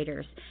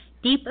operators,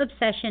 Deep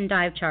Obsession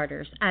Dive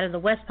Charters, out of the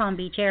West Palm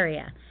Beach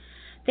area.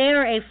 They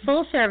are a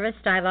full-service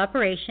dive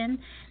operation.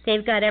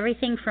 They've got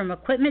everything from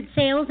equipment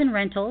sales and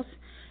rentals,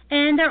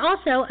 and they're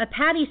also a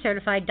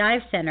PADI-certified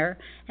dive center,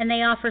 and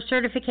they offer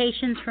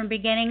certifications from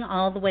beginning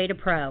all the way to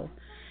pro.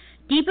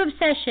 Deep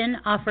Obsession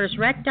offers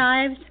wreck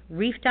dives,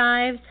 reef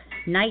dives,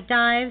 night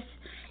dives,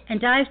 and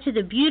dives to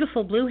the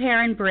beautiful Blue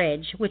Heron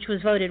Bridge, which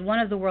was voted one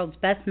of the world's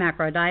best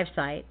macro dive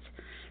sites.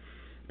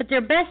 But their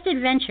best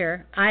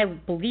adventure, I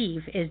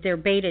believe, is their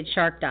baited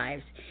shark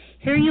dives.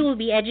 Here you will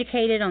be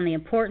educated on the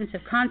importance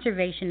of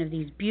conservation of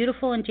these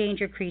beautiful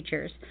endangered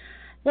creatures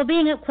while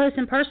being up close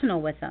and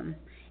personal with them.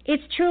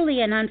 It's truly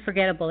an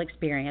unforgettable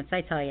experience,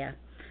 I tell you.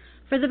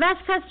 For the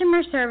best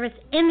customer service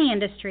in the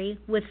industry,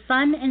 with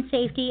fun and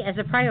safety as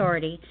a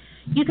priority,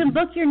 you can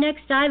book your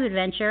next dive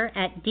adventure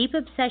at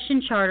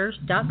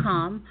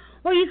deepobsessioncharters.com,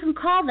 or you can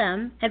call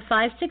them at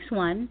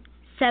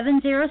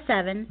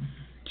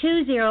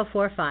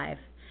 561-707-2045.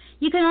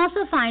 You can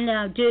also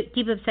find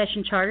Deep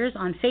Obsession Charters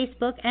on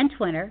Facebook and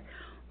Twitter,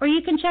 or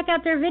you can check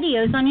out their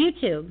videos on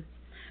YouTube.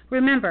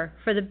 Remember,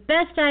 for the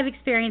best dive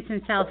experience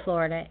in South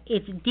Florida,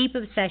 it's Deep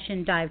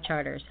Obsession Dive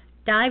Charters.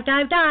 Dive,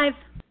 dive, dive!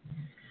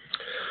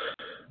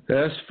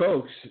 Yes,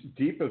 folks,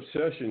 Deep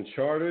Obsession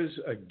Charters,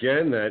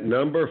 again, that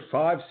number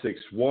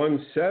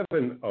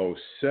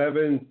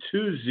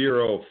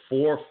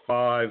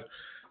 561-707-2045.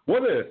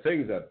 One of the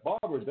things that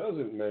Barbara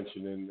doesn't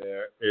mention in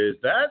there is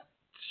that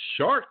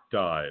shark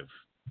dive.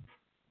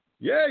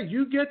 Yeah,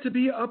 you get to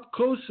be up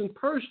close and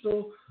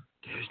personal.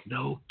 There's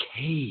no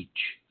cage.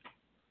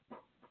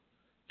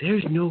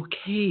 There's no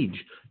cage.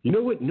 You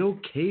know what no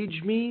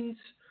cage means?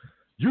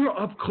 You're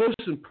up close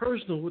and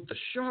personal with the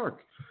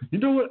shark. You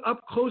know what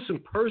up close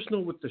and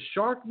personal with the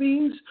shark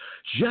means?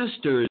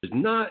 Jester is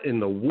not in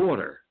the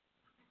water.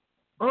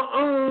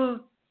 Have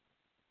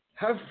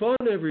fun,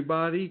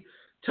 everybody.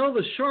 Tell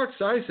the sharks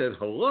I said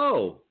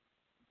hello.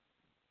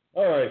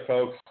 All right,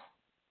 folks.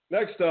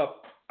 Next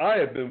up, I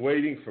have been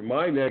waiting for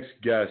my next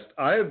guest.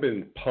 I have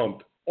been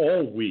pumped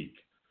all week.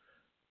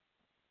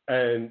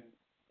 And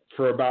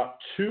for about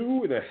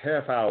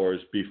 2.5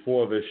 hours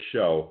before this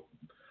show,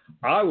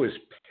 I was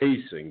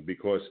pacing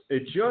because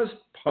it just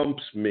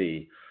pumps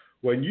me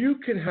when you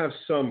can have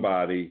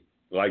somebody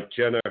like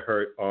Jenna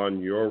Hirt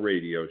on your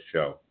radio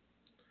show.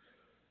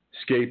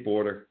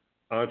 Skateboarder,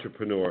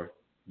 entrepreneur,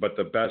 but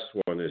the best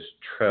one is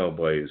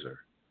trailblazer.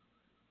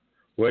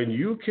 When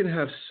you can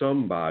have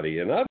somebody,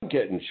 and I'm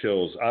getting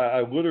chills.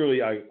 I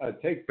literally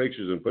take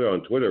pictures and put it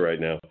on Twitter right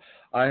now.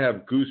 I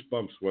have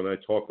goosebumps when I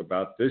talk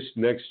about this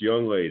next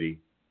young lady.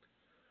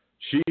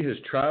 She has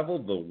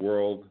traveled the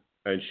world,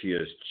 and she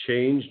has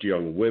changed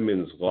young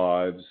women's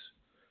lives.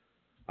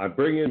 I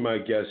bring in my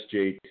guest,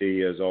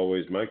 JT, as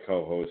always, my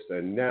co-host,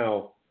 and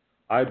now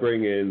I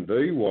bring in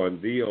the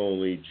one, the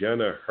only,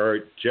 Jenna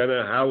Hirt.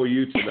 Jenna, how are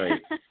you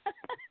tonight?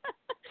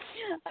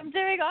 I'm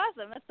doing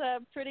awesome. That's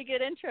a pretty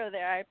good intro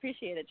there. I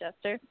appreciate it,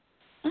 Jester.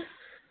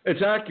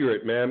 It's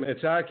accurate, ma'am.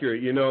 It's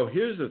accurate. You know,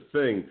 here's the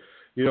thing.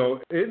 You know,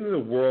 in the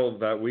world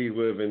that we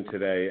live in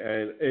today,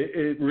 and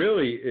it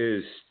really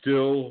is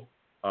still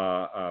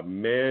a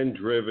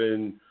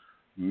man-driven,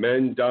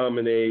 men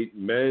dominate,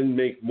 men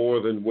make more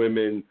than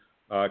women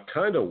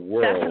kind of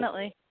world.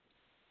 Definitely.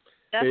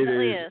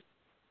 Definitely is.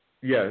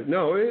 Yeah,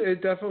 no,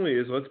 it definitely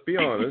is. Let's be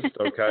honest,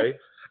 okay?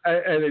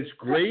 And it's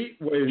great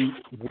when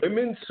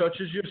women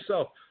such as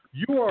yourself,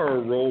 you are a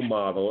role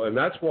model, and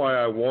that's why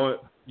I want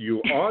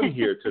you on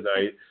here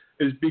tonight,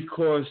 is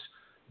because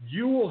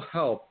you will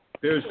help.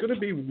 There's going to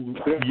be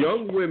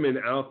young women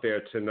out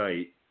there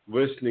tonight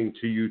listening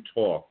to you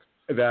talk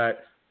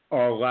that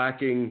are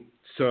lacking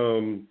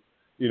some,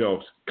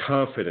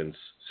 confidence,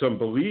 some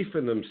belief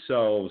in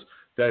themselves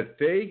that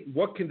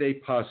what can they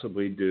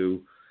possibly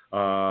do?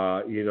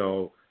 They're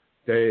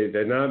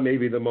not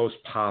maybe the most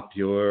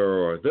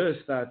popular or this,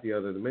 that, the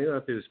other. They may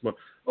not be the smart.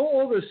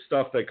 All this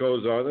stuff that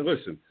goes on. And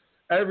listen,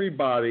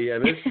 everybody,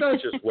 and it's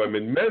not just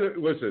women. Men,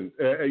 listen,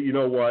 you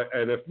know what?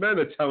 And if men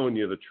are telling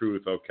you the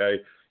truth, okay,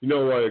 you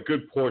know what? A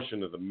good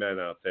portion of the men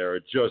out there are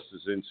just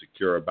as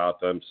insecure about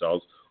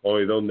themselves,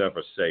 only they'll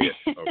never say it,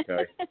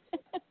 okay?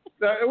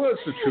 Well,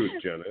 it's the truth,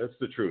 Jenna. It's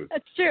the truth.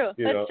 That's true.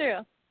 That's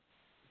true.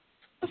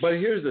 But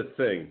here's the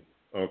thing,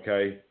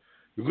 okay?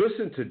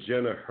 Listen to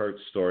Jenna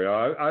Hirt's story.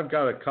 I've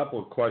got a couple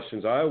of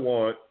questions I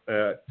want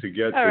to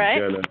get to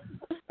Jenna.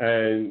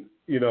 And,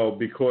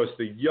 because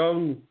the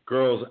young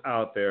girls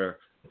out there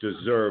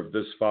deserve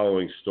this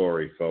following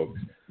story, folks.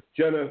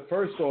 Jenna,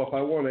 first off,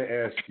 I want to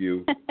ask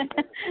you,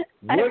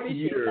 what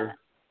year...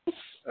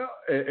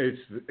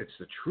 It's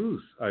the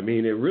truth. I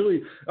mean, it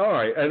really... All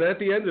right, and at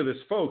the end of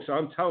this, folks,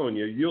 I'm telling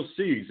you, you'll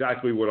see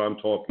exactly what I'm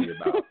talking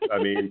about. I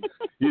mean,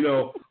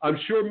 I'm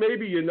sure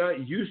maybe you're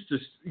not used to,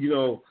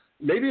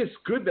 maybe it's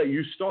good that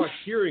you start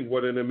hearing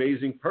what an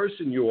amazing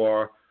person you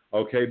are,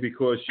 okay,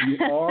 because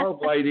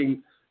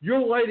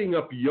you're lighting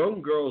up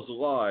young girls'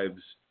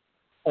 lives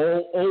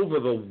all over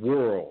the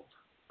world.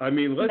 I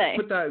mean, let's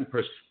put that in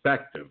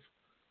perspective.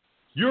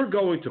 You're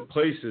going to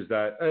places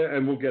that,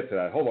 and we'll get to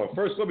that. Hold on.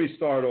 First, let me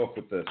start off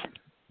with this.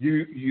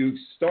 You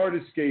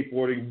started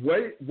skateboarding.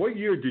 What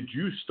year did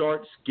you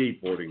start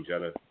skateboarding,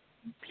 Jenna?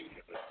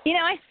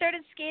 I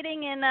started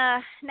skating in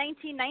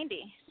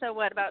 1990.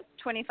 So about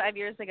 25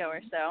 years ago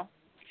or so.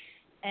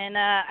 And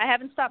I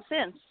haven't stopped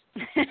since.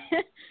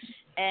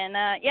 And,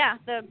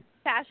 the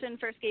passion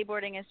for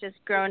skateboarding has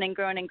just grown and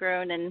grown and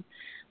grown and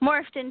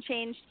morphed and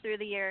changed through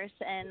the years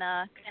and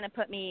kind of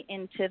put me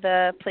into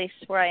the place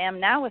where I am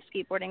now with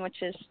skateboarding,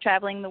 which is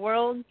traveling the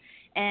world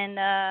and,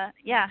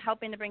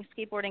 helping to bring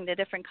skateboarding to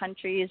different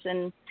countries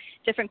and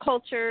different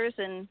cultures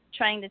and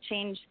trying to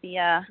change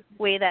the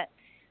way that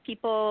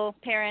people,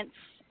 parents,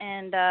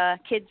 and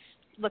kids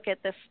look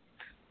at this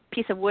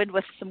piece of wood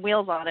with some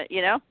wheels on it,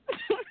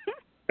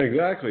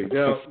 Exactly.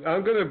 Now,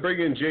 I'm going to bring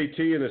in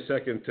JT in a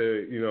second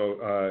to,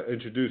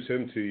 introduce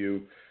him to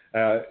you.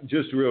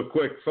 Just real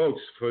quick,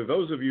 folks, for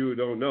those of you who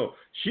don't know,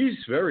 she's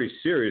very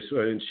serious,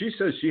 and she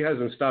says she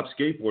hasn't stopped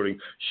skateboarding.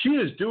 She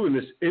is doing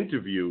this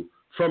interview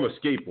from a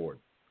skateboard.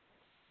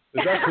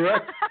 Is that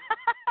correct?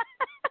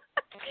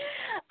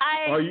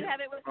 I have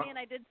it with me, and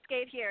I did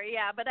skate here,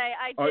 but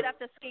I did have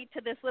to skate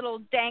to this little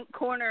dank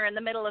corner in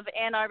the middle of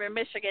Ann Arbor,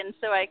 Michigan,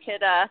 so I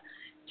could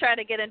try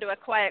to get into a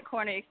quiet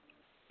corner.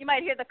 You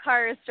might hear the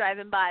cars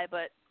driving by,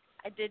 but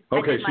I did.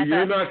 Okay, I did so my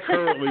you're best. not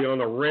currently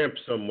on a ramp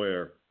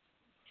somewhere.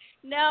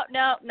 No,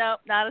 not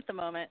at the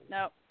moment.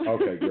 No.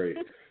 Okay, great.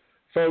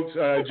 Folks,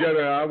 Jenna,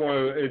 I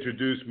want to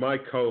introduce my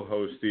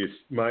co-host,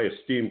 my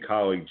esteemed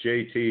colleague,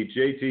 JT.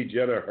 JT,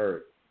 Jenna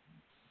Hirt.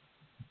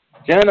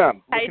 Jenna,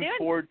 I'm How you looking doing?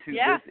 forward to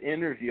Yeah. this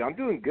interview. I'm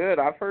doing good.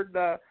 I've heard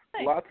Thanks.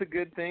 lots of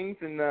good things,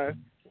 and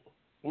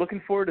looking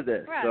forward to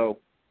this. Rad. So,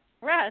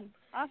 Rad.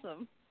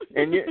 Awesome.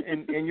 and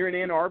you're in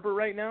Ann Arbor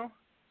right now?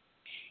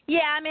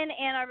 Yeah, I'm in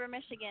Ann Arbor,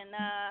 Michigan.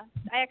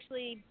 I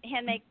actually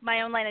hand make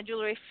my own line of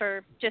jewelry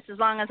for just as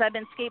long as I've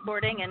been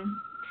skateboarding, and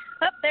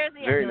there's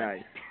the Very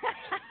ambulance.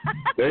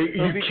 nice.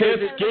 You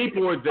can't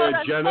skateboard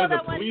there, Jenna. hold The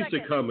on 1 police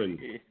second. are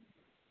coming.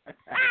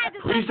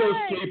 Just Please don't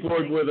one.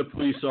 skateboard where the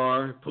police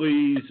are.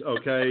 Please,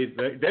 okay?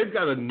 They've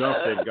got enough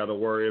they've got to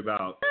worry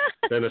about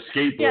than a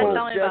skateboard. Yeah,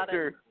 tell me about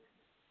it.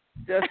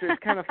 Jester,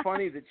 it's kind of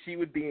funny that she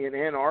would be in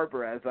Ann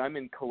Arbor as I'm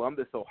in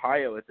Columbus,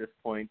 Ohio at this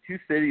point. Two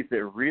cities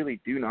that really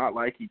do not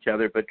like each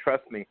other, but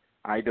trust me,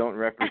 I don't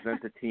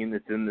represent the team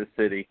that's in this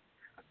city.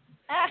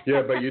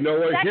 Yeah, but you know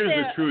what? Actually,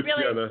 Here's the truth,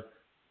 really, Jenna.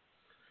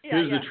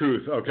 Here's the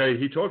truth, okay?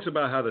 He talks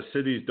about how the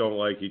cities don't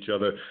like each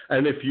other,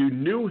 and if you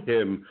knew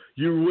him,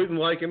 you wouldn't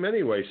like him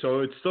anyway.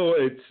 So it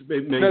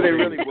makes No, they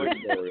really wouldn't.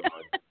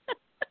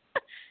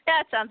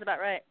 Yeah, it sounds about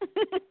right.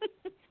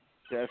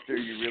 Jester,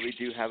 you really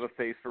do have a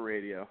face for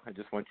radio. I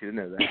just want you to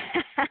know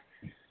that.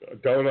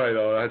 Don't I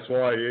know? That's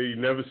why you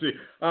never see.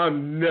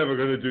 I'm never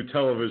going to do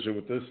television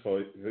with this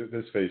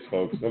face,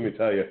 folks. Let me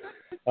tell you.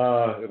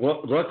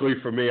 Luckily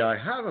for me, I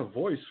have a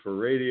voice for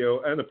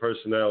radio and a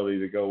personality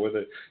to go with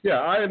it. Yeah,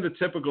 I am the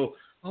typical.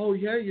 Oh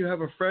yeah, you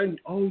have a friend.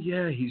 Oh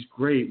yeah, he's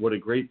great. What a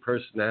great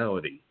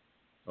personality.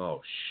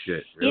 Oh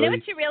shit. Really? You know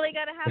what you really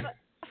got to have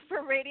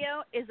for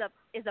radio is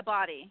a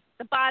body.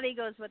 The body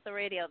goes with the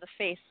radio. The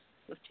face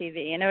with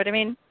TV. You know what I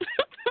mean?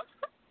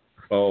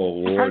 Oh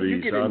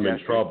lordy, I'm in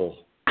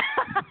trouble.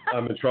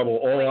 I'm in trouble.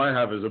 All I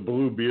have is a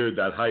blue beard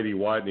that Heidi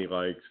Watney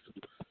likes.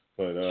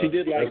 But she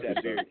did like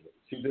that beard.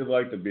 She did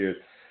like the beard.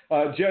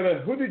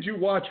 Jenna, who did you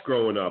watch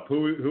growing up?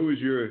 Who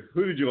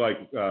did you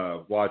like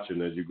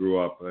watching as you grew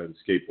up and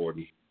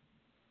skateboarding?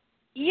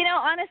 You know,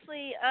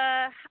 honestly,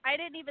 I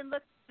didn't even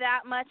look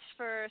that much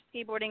for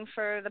skateboarding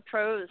for the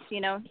pros,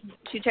 you know,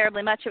 too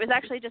terribly much. It was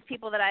actually just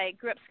people that I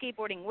grew up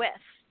skateboarding with,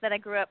 that I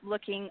grew up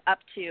looking up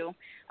to.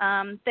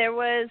 I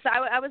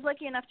was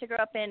lucky enough to grow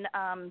up in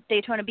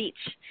Daytona Beach.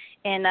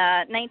 In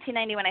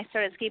 1990, when I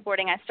started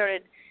skateboarding, I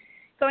started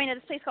going to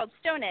this place called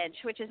Stonehenge,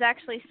 which is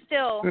actually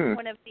still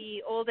one of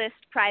the oldest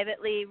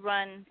privately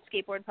run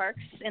skateboard parks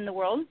in the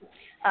world,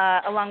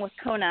 along with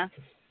Kona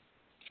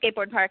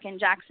Skateboard Park in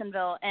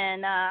Jacksonville.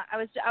 And I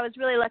was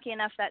really lucky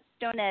enough that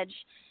Stonehenge,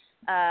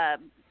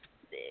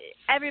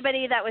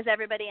 everybody that was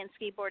everybody in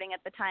skateboarding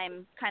at the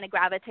time kind of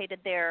gravitated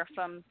there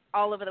from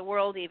all over the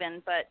world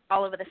even, but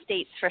all over the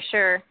States for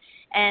sure.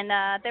 And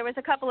there was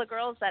a couple of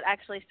girls that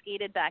actually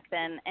skated back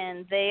then,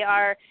 and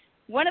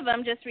one of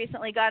them just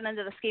recently got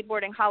into the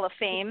Skateboarding Hall of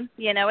Fame.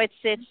 You know,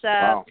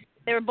 Wow.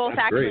 They were both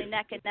That's actually great.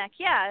 neck and neck.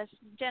 Yeah, it's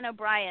Jen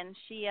O'Brien.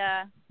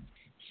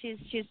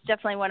 She's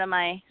definitely one of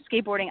my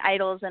skateboarding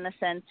idols in a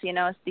sense. You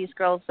know, these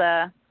girls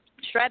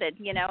shredded,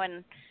 you know,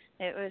 and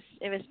it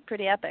was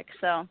pretty epic.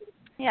 So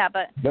yeah,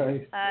 but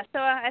nice. so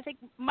I think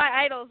my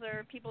idols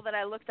are people that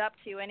I looked up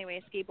to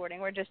anyway. Skateboarding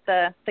were just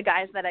the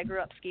guys that I grew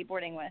up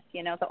skateboarding with.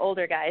 You know, the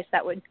older guys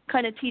that would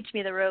kind of teach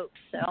me the ropes.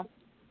 So.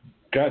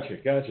 Gotcha.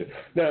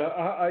 Now,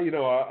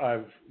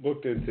 I've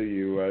looked into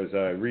you as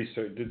I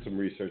did some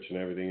research and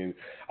everything, and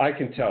I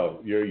can tell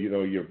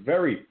you're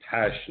very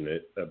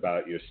passionate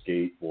about your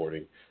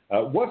skateboarding.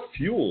 What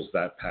fuels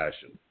that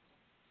passion?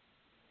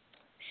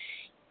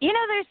 You know,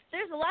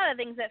 there's a lot of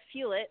things that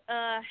fuel it.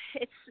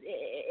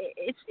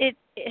 It's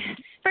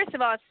first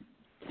of all, it's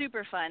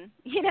super fun.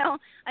 You know,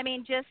 I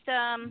mean, just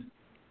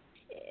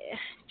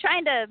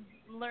trying to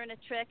learn a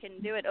trick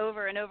and do it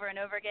over and over and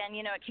over again,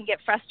 you know, it can get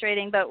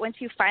frustrating, but once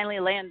you finally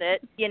land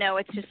it, you know,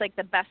 it's just like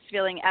the best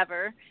feeling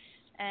ever.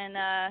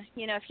 And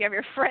you know, if you have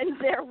your friends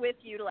there with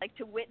you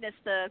to witness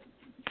the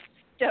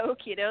stoke,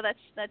 you know,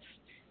 that's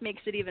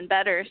makes it even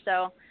better.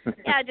 So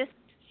yeah, just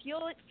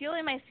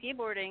fueling my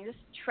skateboarding, just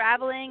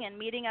traveling and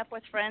meeting up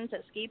with friends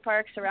at skate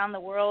parks around the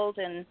world,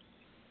 and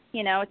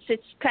you know,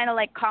 it's kind of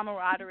like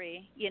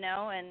camaraderie, you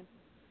know. And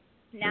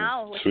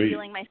now with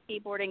fueling my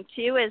skateboarding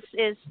too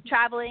is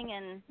traveling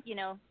and, you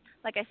know,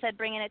 like I said,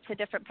 bringing it to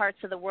different parts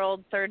of the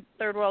world, third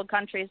world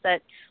countries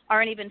that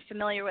aren't even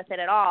familiar with it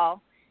at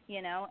all,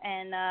 you know.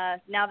 And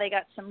now they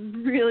got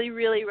some really,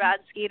 really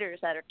rad skaters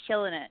that are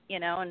killing it, you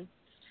know. And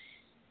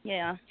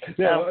yeah.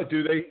 Now, so,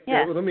 do they?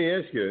 Yeah. Let me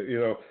ask you. You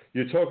know,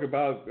 you talk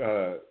about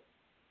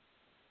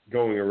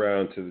going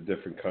around to the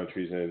different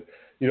countries, and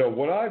you know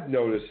what I've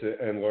noticed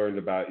and learned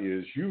about you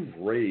is you've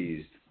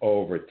raised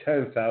over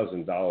 $10,000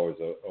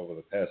 over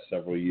the past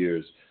several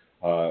years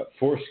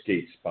for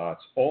skate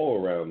spots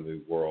all around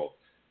the world.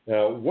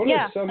 Now, what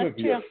are some of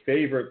your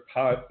favorite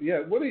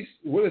what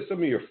are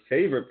some of your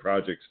favorite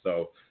projects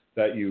though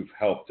that you've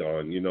helped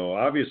on? You know,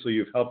 obviously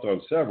you've helped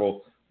on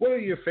several. What are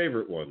your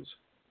favorite ones?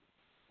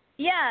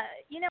 Yeah,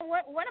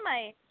 one of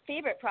my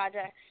favorite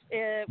projects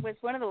was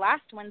one of the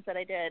last ones that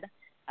I did.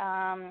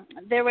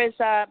 There's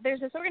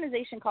this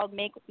organization called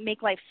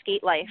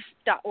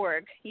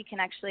MakeLifeSkatelife.org. You can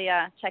actually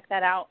check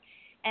that out.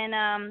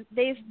 And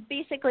they've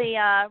basically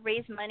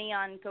raised money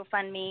on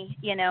GoFundMe,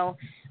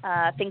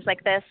 things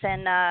like this,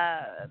 and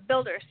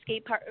builders,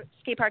 skate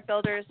park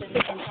builders and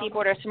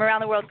skateboarders from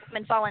around the world come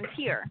and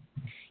volunteer,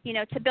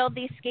 to build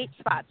these skate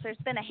spots. There's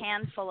been a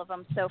handful of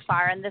them so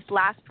far, and this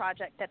last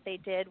project that they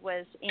did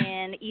was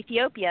in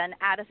Ethiopia, in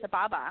Addis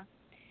Ababa.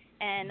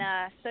 And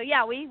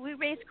we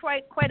raised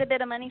quite a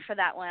bit of money for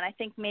that one. I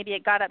think maybe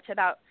it got up to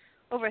about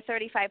over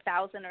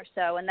 35,000 or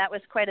so, and that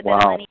was quite a bit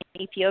of money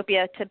in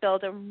Ethiopia to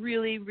build a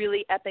really,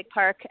 really epic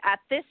park. At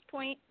this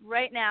point,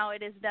 right now,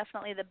 it is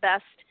definitely the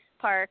best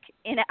park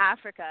in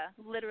Africa,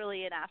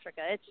 literally in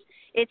Africa.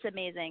 It's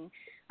amazing.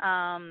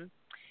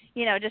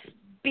 Just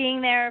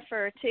being there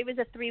it was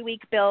a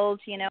 3-week build,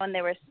 and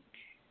there was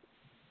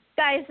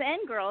guys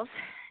and girls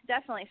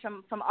definitely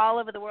from all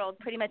over the world.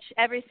 Pretty much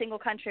every single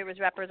country was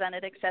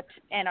represented except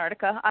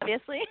Antarctica,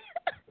 obviously.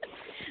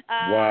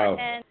 Wow.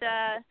 And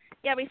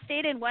we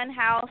stayed in one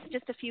house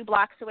just a few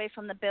blocks away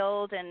from the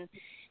build and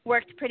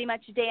worked pretty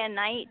much day and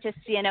night, just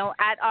at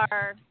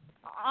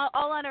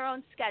all on our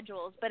own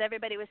schedules. But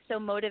everybody was so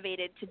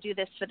motivated to do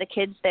this for the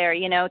kids there,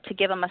 to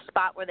give them a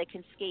spot where they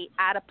can skate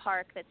at a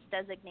park that's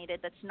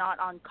designated, that's not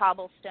on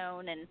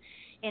cobblestone and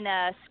in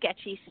a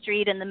sketchy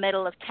street in the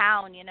middle of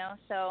town.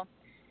 So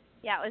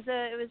yeah,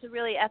 it was a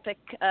really epic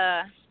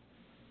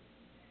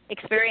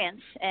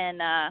experience,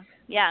 and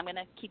I'm going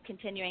to keep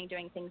continuing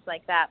doing things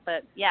like that.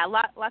 But yeah,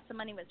 lots of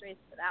money was raised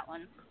for that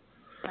one.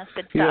 That's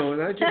good stuff.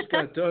 And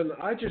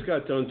I just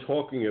got done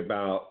talking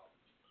about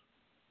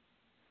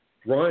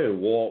Ryan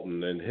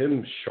Walton and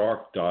him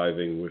shark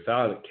diving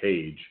without a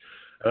cage,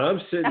 and I'm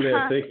sitting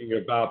there thinking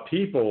about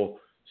people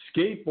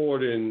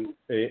skateboarding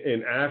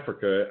in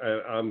Africa,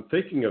 and I'm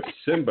thinking of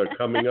Simba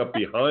coming up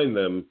behind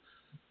them.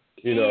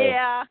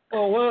 Yeah.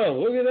 Oh wow!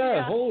 Look at that!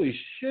 Yeah. Holy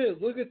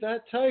shit! Look at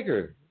that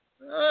tiger!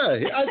 I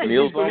think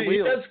he's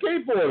that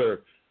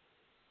skateboarder.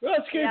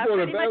 That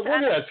skateboarder, look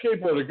at that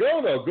skateboarder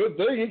go though. Good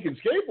thing he can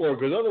skateboard,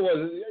 because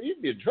otherwise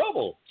he'd be in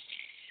trouble.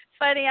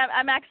 Funny,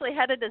 I'm actually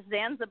headed to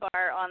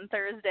Zanzibar on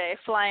Thursday,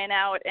 flying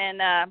out, and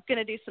going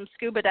to do some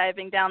scuba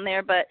diving down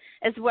there. But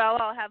as well,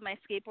 I'll have my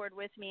skateboard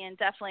with me, and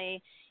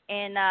definitely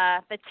in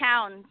the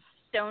town,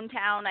 Stone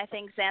Town, I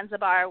think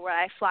Zanzibar, where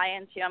I fly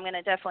into, I'm going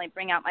to definitely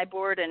bring out my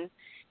board and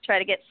try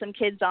to get some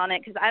kids on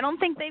it, because I don't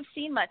think they've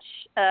seen much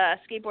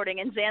skateboarding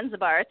in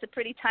Zanzibar. It's a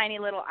pretty tiny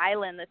little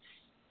island that's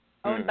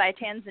owned by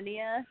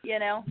Tanzania,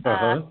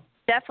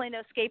 Definitely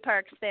no skate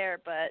parks there,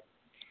 but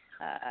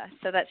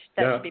so that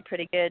should be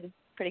pretty good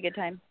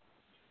time.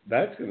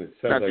 That's going to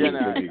sound like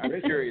Jenna, pretty great.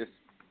 I'm curious,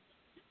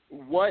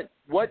 what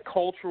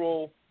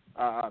cultural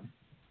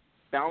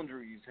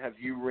boundaries have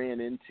you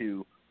ran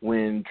into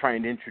when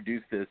trying to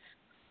introduce this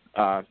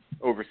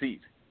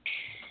overseas?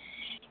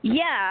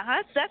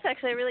 Yeah, that's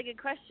actually a really good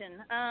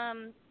question.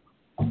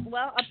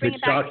 Well, I'll bring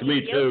it back to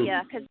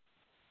Ethiopia, because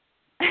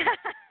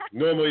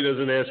normally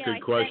doesn't ask good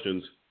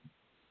questions.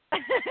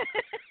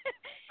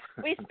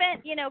 We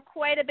spent,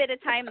 quite a bit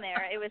of time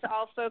there. It was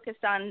all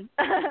focused on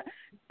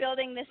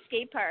building this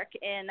skate park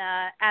in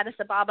Addis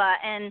Ababa,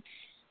 and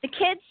the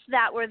kids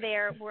that were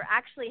there were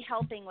actually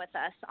helping with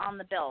us on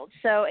the build.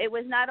 So it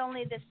was not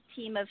only this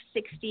team of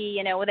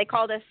 60, they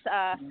called us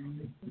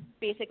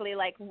basically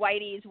like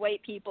white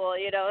people,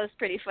 it was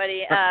pretty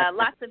funny.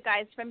 Lots of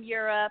guys from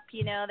Europe,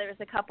 there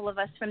was a couple of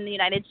us from the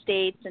United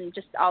States and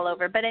just all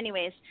over. But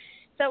anyways,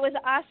 so it was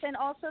us and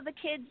also the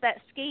kids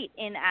that skate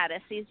in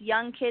Addis, these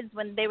young kids,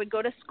 when they would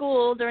go to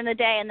school during the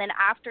day, and then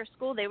after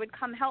school they would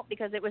come help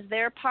because it was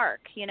their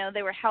park.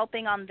 They were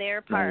helping on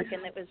their park,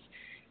 and it was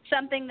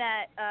something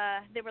that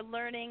they were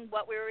learning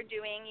what we were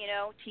doing,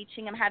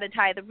 teaching them how to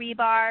tie the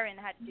rebar and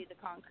how to do the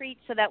concrete,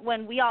 so that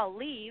when we all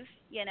leave,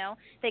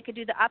 they could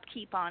do the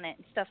upkeep on it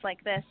and stuff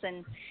like this.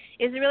 And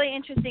it's a really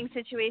interesting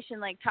situation,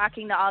 like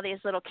talking to all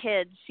these little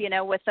kids,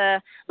 with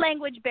the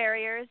language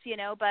barriers,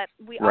 but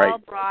we all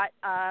brought,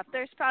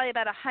 there's probably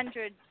about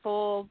 100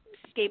 full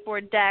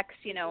skateboard decks,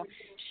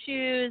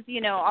 shoes,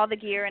 all the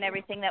gear and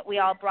everything that we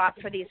all brought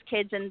for these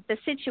kids. And the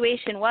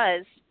situation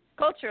was,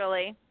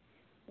 culturally,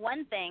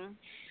 one thing,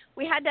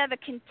 we had to have a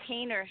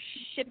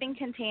shipping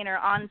container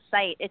on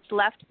site. It's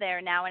left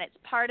there now, and it's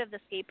part of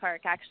the skate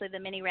park. Actually, the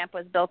mini ramp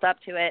was built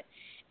up to it.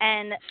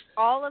 And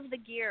all of the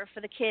gear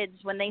for the kids,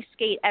 when they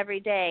skate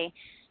every day,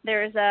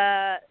 there's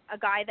a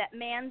guy that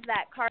mans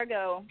that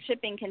cargo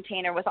shipping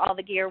container with all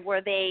the gear,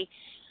 where they,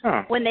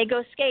 when they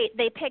go skate,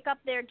 they pick up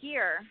their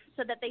gear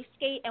so that they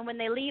skate, and when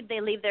they leave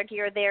their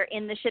gear there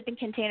in the shipping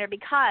container,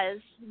 because,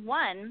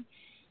 one,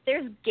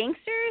 there's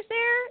gangsters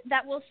there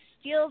that will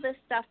steal this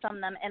stuff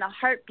from them in a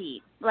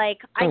heartbeat. Like,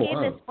 I gave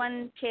this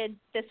one kid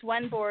this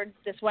one board,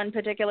 this one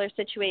particular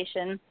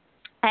situation,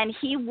 and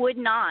he would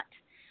not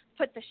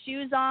put the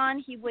shoes on.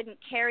 He wouldn't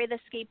carry the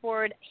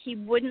skateboard. He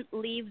wouldn't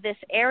leave this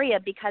area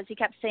because he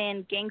kept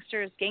saying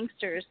gangsters,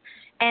 gangsters.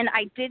 And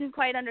I didn't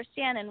quite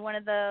understand. And one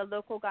of the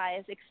local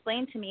guys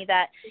explained to me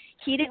that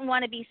he didn't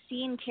want to be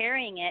seen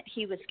carrying it.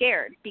 He was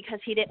scared because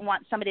he didn't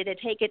want somebody to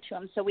take it to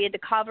him. So we had to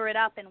cover it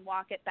up and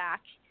walk it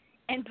back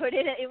and put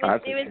it. It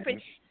was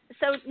pretty.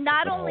 So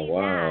not only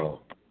that,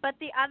 but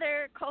the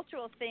other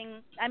cultural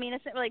thing. I mean,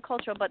 it's not really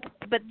cultural, but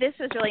this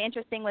was really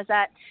interesting. Was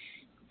that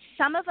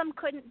some of them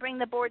couldn't bring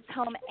the boards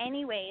home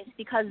anyways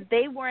because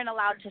they weren't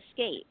allowed to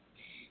skate.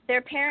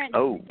 Their parents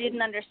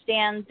didn't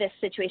understand this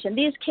situation.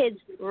 These kids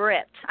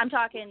ripped. I'm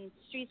talking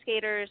street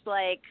skaters,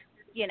 like,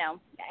 you know,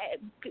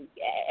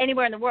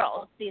 anywhere in the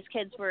world. These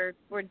kids were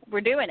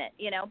doing it,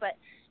 you know, but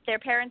their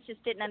parents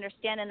just didn't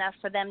understand enough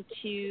for them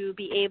to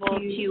be able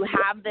to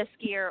have this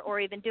gear or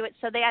even do it.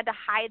 So they had to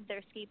hide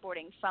their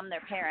skateboarding from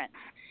their parents.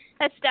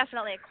 That's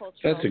definitely a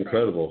cultural That's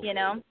incredible. thing, you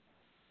know.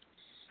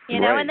 You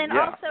know, and then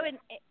also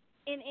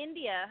in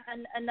India,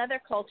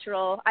 another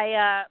cultural,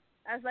 I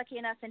was lucky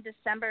enough in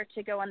December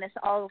to go on this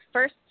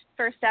first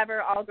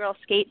ever all-girl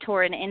skate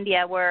tour in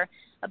India, where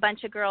a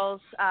bunch of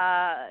girls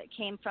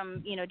came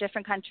from, you know,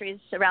 different countries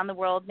around the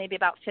world, maybe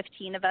about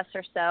 15 of us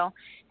or so.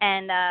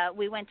 And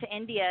we went to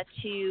India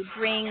to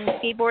bring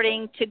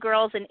skateboarding to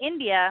girls in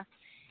India.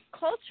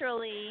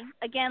 Culturally,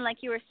 again, like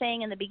you were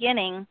saying in the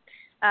beginning,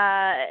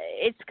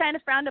 it's kind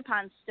of frowned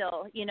upon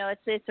still. You know,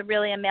 it's a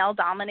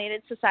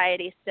male-dominated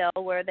society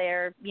still, where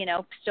they're, you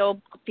know,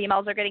 still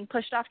females are getting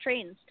pushed off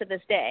trains to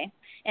this day.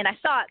 And I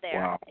saw it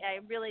there. Wow. I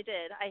really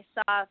did. I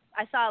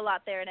saw a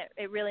lot there, and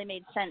it really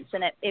made sense.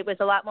 And it was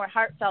a lot more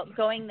heartfelt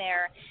going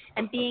there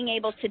and being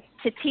able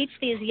to teach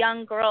these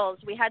young girls.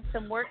 We had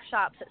some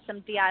workshops at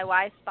some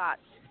DIY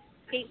spots,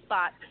 skate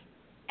spots,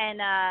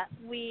 and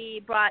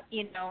we brought,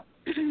 you know,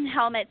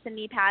 helmets and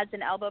knee pads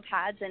and elbow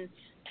pads and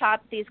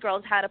taught these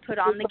girls how to put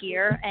on the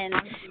gear and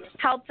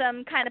helped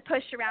them kind of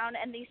push around,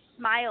 and these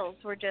smiles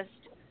were just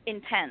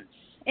intense,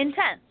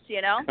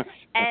 you know.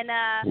 And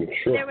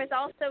there was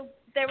also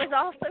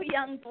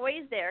young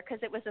boys there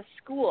because it was a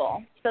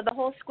school, so the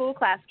whole school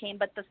class came.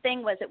 But the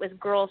thing was, it was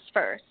girls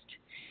first.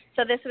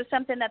 So this was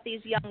something that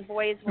these young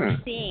boys were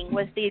seeing,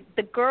 was the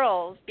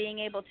girls being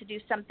able to do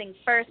something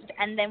first,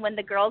 and then when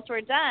the girls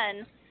were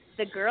done,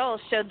 the girls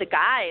showed the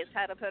guys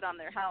how to put on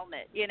their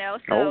helmet, you know.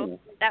 So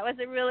that was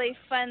a really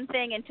fun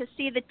thing, and to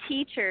see the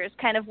teachers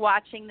kind of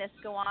watching this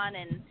go on,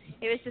 and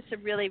it was just a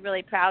really,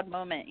 really proud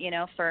moment, you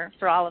know, for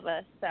all of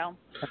us. So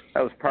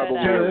that was probably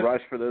a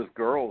rush for those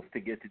girls to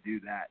get to do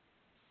that.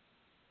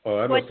 Oh,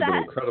 that must have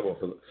been incredible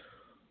for them.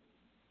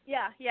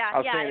 Yeah,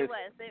 it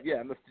was.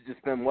 It must have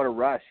just been what a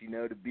rush, you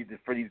know,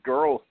 for these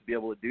girls to be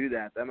able to do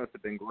that. That must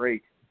have been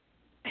great.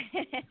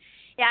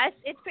 Yeah,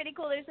 it's pretty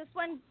cool. There's this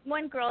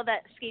one girl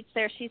that skates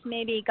there. She's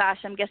maybe,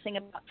 I'm guessing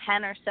about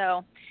 10 or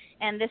so.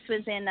 And this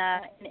was in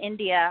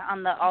India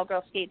on the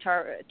all-girl skate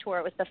tour. It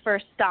was the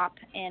first stop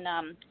in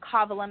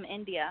Kovalam,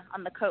 India,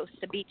 on the coast,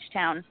 a beach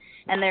town.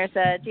 And there's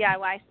a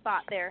DIY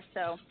spot there.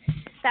 So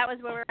that was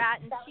where we're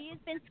at. And she's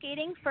been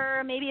skating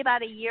for maybe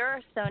about a year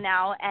or so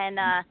now. And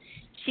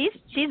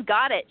she's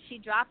got it. She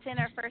dropped in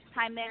her first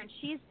time there, and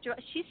she's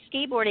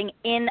skateboarding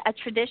in a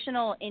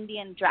traditional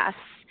Indian dress,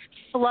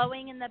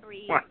 flowing in the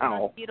breeze. Wow. The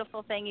most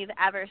beautiful thing you've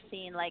ever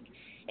seen. Like,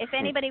 if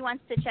anybody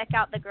wants to check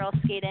out the Girls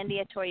Skate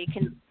India tour, you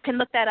can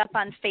look that up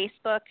on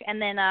Facebook,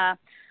 and then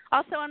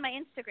also on my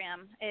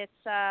Instagram.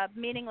 It's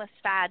Meaningless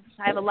Fads.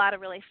 I have a lot of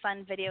really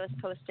fun videos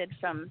posted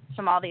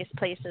from all these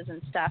places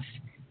and stuff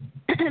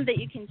that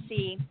you can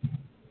see.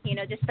 You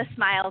know, just the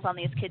smiles on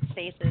these kids'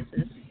 faces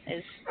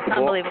is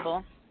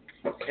unbelievable.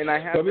 And I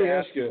have to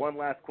ask you one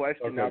last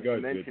question. Okay, now that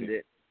you mentioned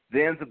it,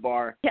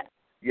 Zanzibar. Yeah.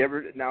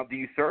 Do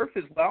you surf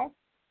as well?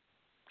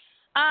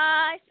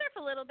 I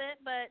surf a little bit,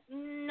 but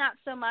not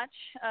so much.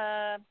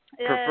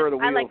 Prefer the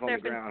wheels on the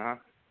ground, huh?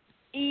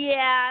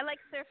 Yeah, I like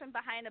surfing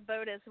behind a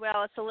boat as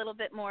well. It's a little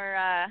bit more,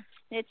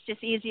 it's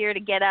just easier to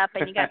get up,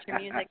 and you got your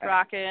music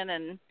rocking,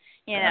 and,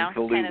 you know,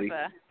 absolutely. Kind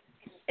of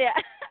yeah.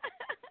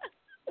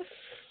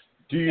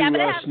 Do you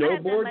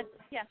snowboard?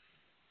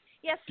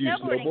 Yeah,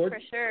 snowboarding for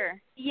sure.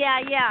 Yeah.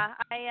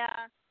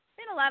 I've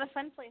been a lot of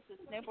fun places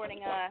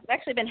snowboarding. I've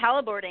actually been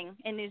heliboarding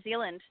in New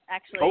Zealand,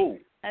 actually. Oh.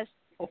 That's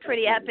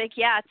pretty epic.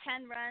 Yeah,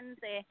 10 runs.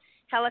 A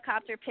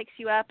helicopter picks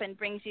you up and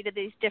brings you to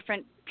these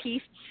different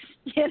pistes,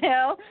 you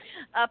know,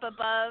 up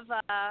above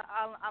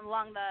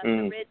along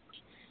the ridge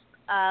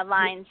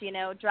lines, you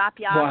know, drop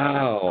you off.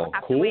 Wow, you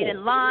have to wait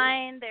in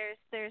line.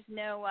 There's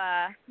no,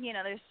 you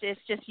know,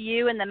 it's just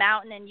you and the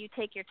mountain, and you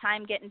take your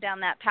time getting down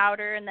that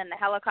powder, and then the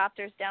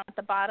helicopter's down at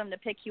the bottom to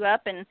pick you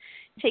up and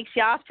takes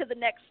you off to the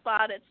next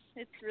spot.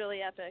 It's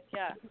really epic.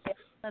 Yeah.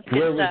 That's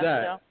Where was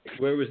that?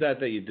 So, where was that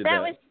you did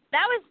that?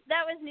 That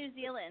was New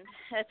Zealand.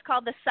 It's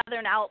called the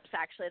Southern Alps,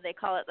 actually. They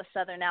call it the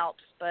Southern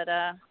Alps. But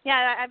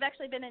yeah, I've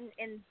actually been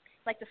in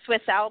like the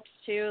Swiss Alps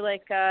too,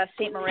 like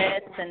St.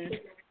 Moritz and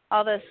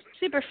all those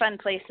super fun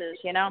places,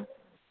 you know.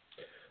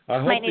 I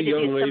hope the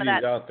young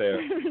ladies out there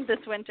this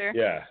winter.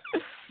 Yeah.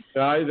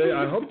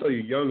 I hope the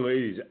young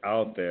ladies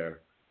out there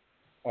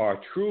are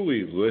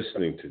truly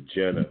listening to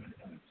Jenna.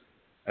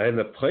 and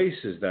the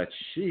places that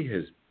she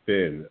has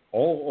been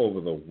all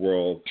over the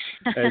world.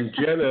 And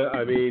Jenna,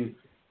 I mean,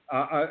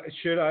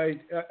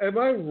 am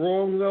I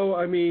wrong though?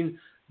 I mean,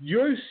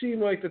 you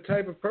seem like the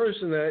type of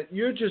person that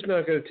you're just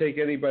not going to take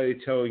anybody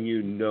telling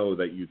you no,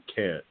 that you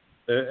can't.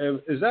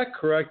 Is that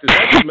correct? Is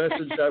that the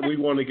message that we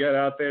want to get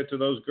out there to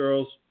those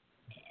girls?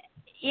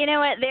 You know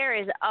what? There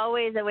is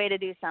always a way to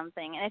do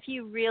something. And if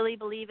you really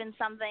believe in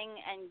something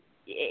and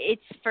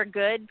it's for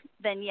good,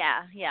 then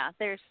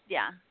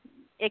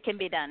it can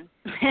be done.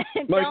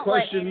 Don't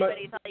let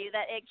anybody tell you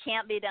that it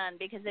can't be done,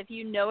 because if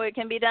you know it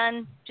can be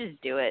done, just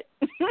do it.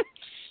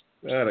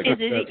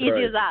 It's as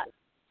easy as that.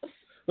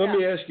 Let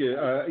me ask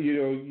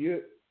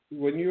you,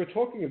 when you were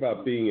talking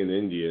about being in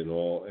India and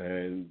all,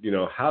 and,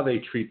 how they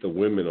treat the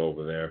women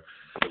over there,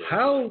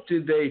 how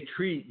did they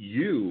treat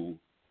you?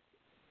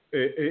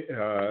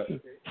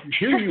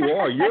 Here you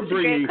are. You're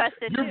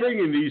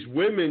bringing these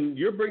women.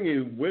 You're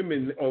bringing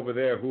women over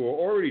there who are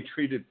already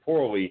treated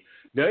poorly.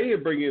 Now you're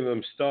bringing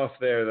them stuff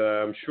there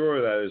that I'm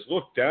sure that is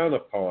looked down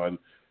upon.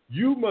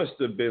 You must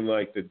have been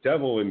like the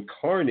devil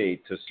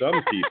incarnate to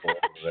some people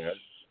over there.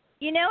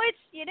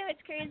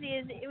 It's crazy.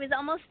 It was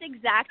almost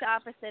exact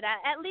opposite.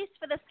 At least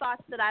for the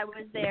spots that I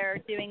was there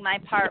doing my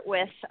part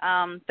with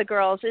the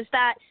girls, is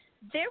that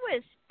there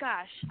was,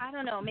 I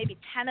don't know, maybe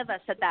 10 of us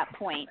at that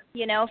point,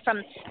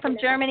 from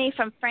Germany,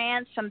 from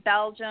France, from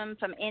Belgium,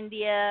 from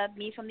India,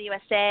 me from the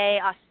USA,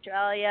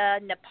 Australia,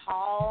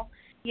 Nepal,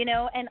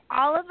 and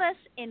all of us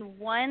in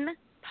one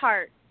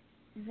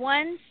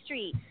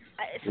street.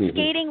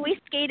 Skating, we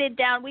skated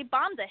down, we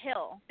bombed a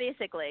hill,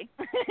 basically,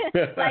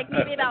 like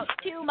maybe about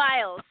 2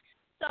 miles.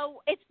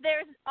 So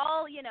there's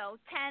all,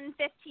 10,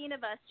 15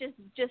 of us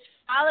just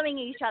following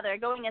each other,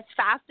 going as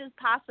fast as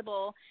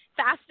possible,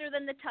 faster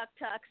than the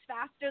tuk-tuks,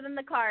 faster than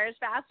the cars,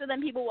 faster than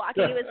people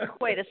walking. It was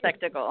quite a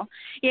spectacle,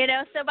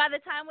 So by the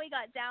time we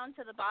got down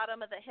to the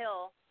bottom of the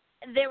hill,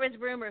 there was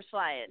rumors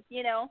flying,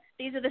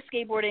 these are the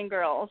skateboarding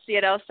girls,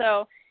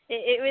 So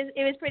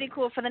it was pretty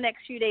cool for the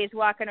next few days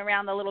walking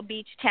around the little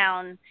beach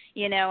town,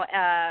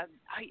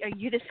 are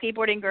you the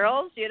skateboarding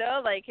girls? It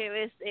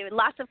was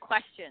lots of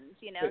questions,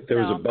 There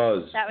was a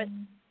buzz. That was,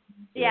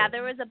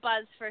 there was a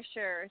buzz for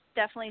sure.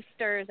 Definitely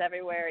stirs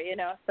everywhere,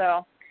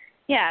 So,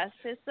 yes,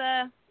 it's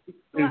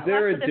Is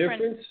there a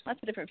difference? Lots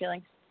of different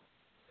feelings.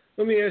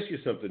 Let me ask you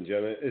something,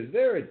 Jenna. Is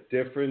there a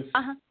difference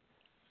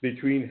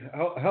between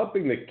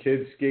helping the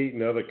kids skate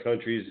in other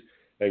countries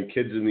and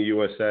kids in the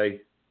USA?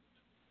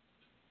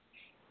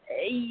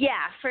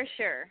 Yeah, for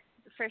sure.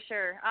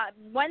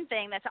 One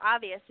thing that's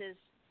obvious is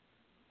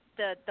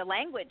the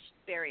language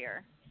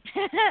barrier.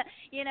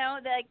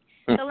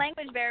 The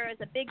language barrier is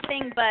a big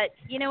thing, but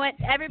you know what?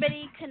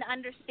 Everybody can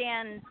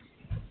understand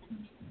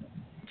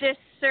just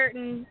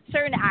certain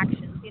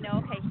actions.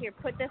 Okay, here,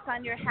 put this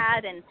on your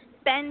head and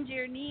bend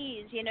your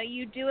knees.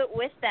 You do it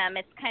with them.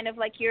 It's kind of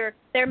like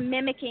they're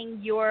mimicking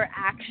your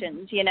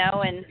actions.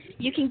 And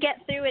you can get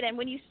through it. And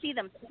when you see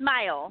them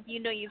smile,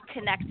 you've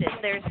connected.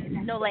 There's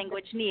no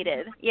language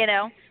needed.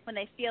 When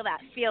they feel that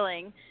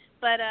feeling.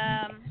 But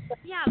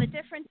the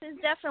difference is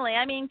definitely.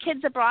 I mean,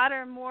 kids abroad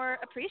are more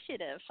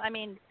appreciative. I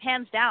mean,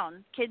 hands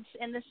down. Kids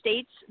in the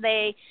States,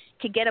 they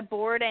could get a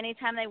board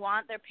anytime they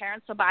want. Their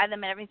parents will buy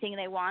them everything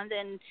they want,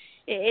 and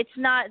it's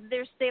not.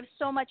 They have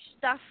so much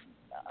stuff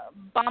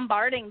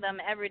bombarding them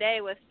every day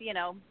with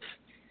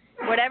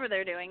whatever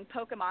they're doing,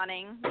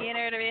 Pokemoning. You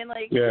know what I mean?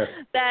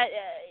 That.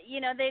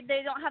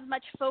 They don't have as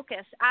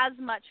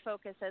much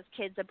focus as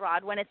kids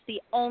abroad. When it's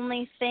the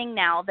only thing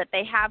now that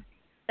they have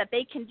that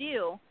they can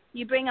do.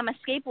 You bring them a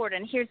skateboard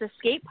and here's a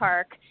skate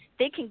park,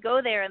 they can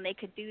go there and they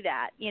could do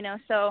that,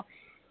 So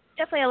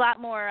definitely a lot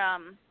more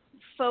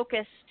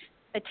focused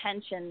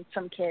attention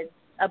from kids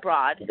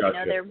abroad.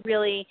 Gotcha. They're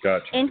really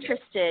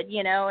interested,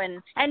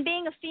 and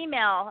being a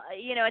female,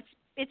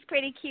 it's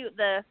pretty cute.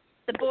 The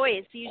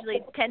boys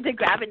usually tend to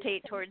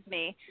gravitate towards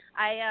me.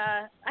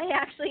 I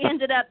actually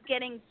ended up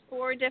getting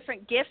 4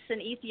 different gifts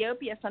in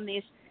Ethiopia from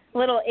these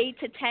little 8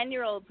 to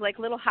 10-year-olds, like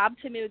little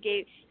Habtamu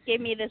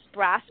gave me this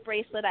brass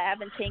bracelet. I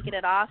haven't taken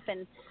it off,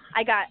 and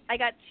I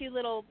got 2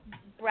 little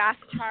brass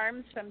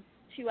charms from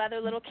 2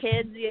 other little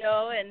kids,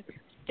 and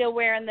still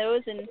wearing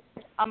those. And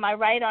on my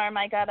right arm,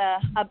 I got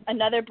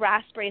another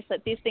brass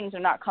bracelet. These things are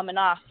not coming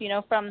off,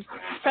 from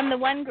the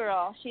one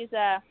girl. She's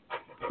the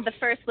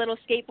first little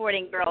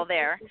skateboarding girl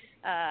there.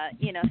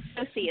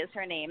 Sophie is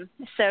her name.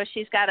 So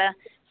she's got a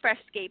fresh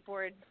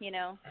skateboard.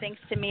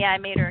 Thanks to me, I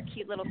made her a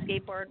cute little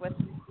skateboard with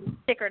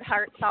stickered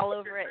hearts all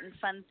over it and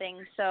fun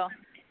things. So,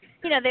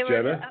 they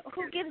were,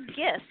 who gives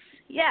gifts?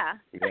 Yeah.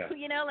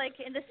 Like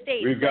in the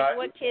States,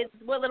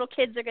 what little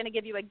kids are going to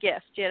give you a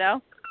gift,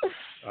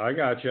 I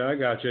got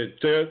you.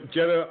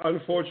 Jenna,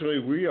 unfortunately,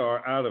 we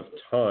are out of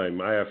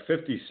time. I have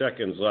 50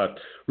 seconds left.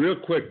 Real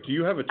quick, do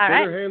you have a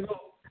Twitter handle?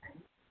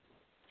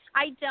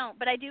 I don't,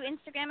 but I do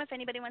Instagram if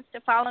anybody wants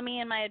to follow me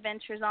and my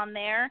adventures on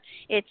there.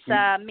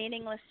 It's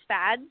Meaningless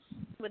Fads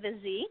with a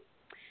Z.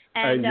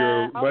 And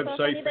your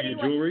website for your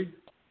jewelry?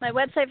 My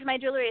website for my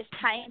jewelry is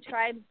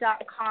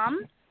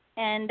tinytribes.com.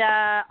 And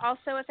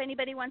also, if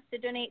anybody wants to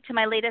donate to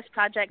my latest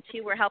project,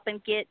 too, we're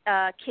helping get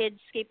kids'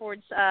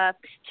 skateboards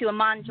to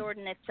Amon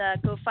Jordan. It's a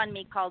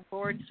GoFundMe called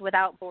Boards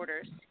Without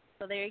Borders.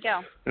 So there you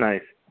go.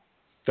 Nice.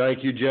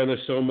 Thank you, Jenna,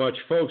 so much.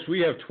 Folks, we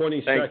have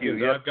 20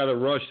 seconds. Yep. I've got to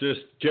rush this.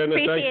 Jenna,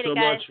 Appreciate thanks so it,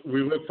 guys. much.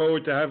 We look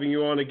forward to having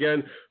you on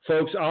again.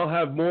 Folks, I'll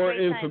have more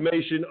Great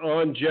information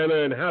on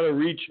Jenna and how to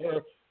reach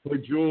her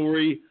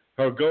jewelry,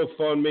 her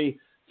GoFundMe.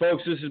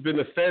 Folks, this has been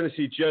the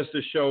Fantasy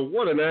Jester Show.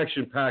 What an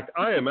action-packed.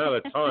 I am out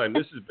of time.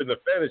 This has been the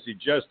Fantasy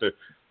Jester.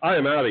 I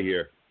am out of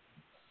here.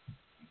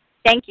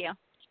 Thank you.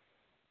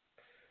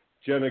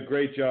 Jenna,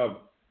 great job.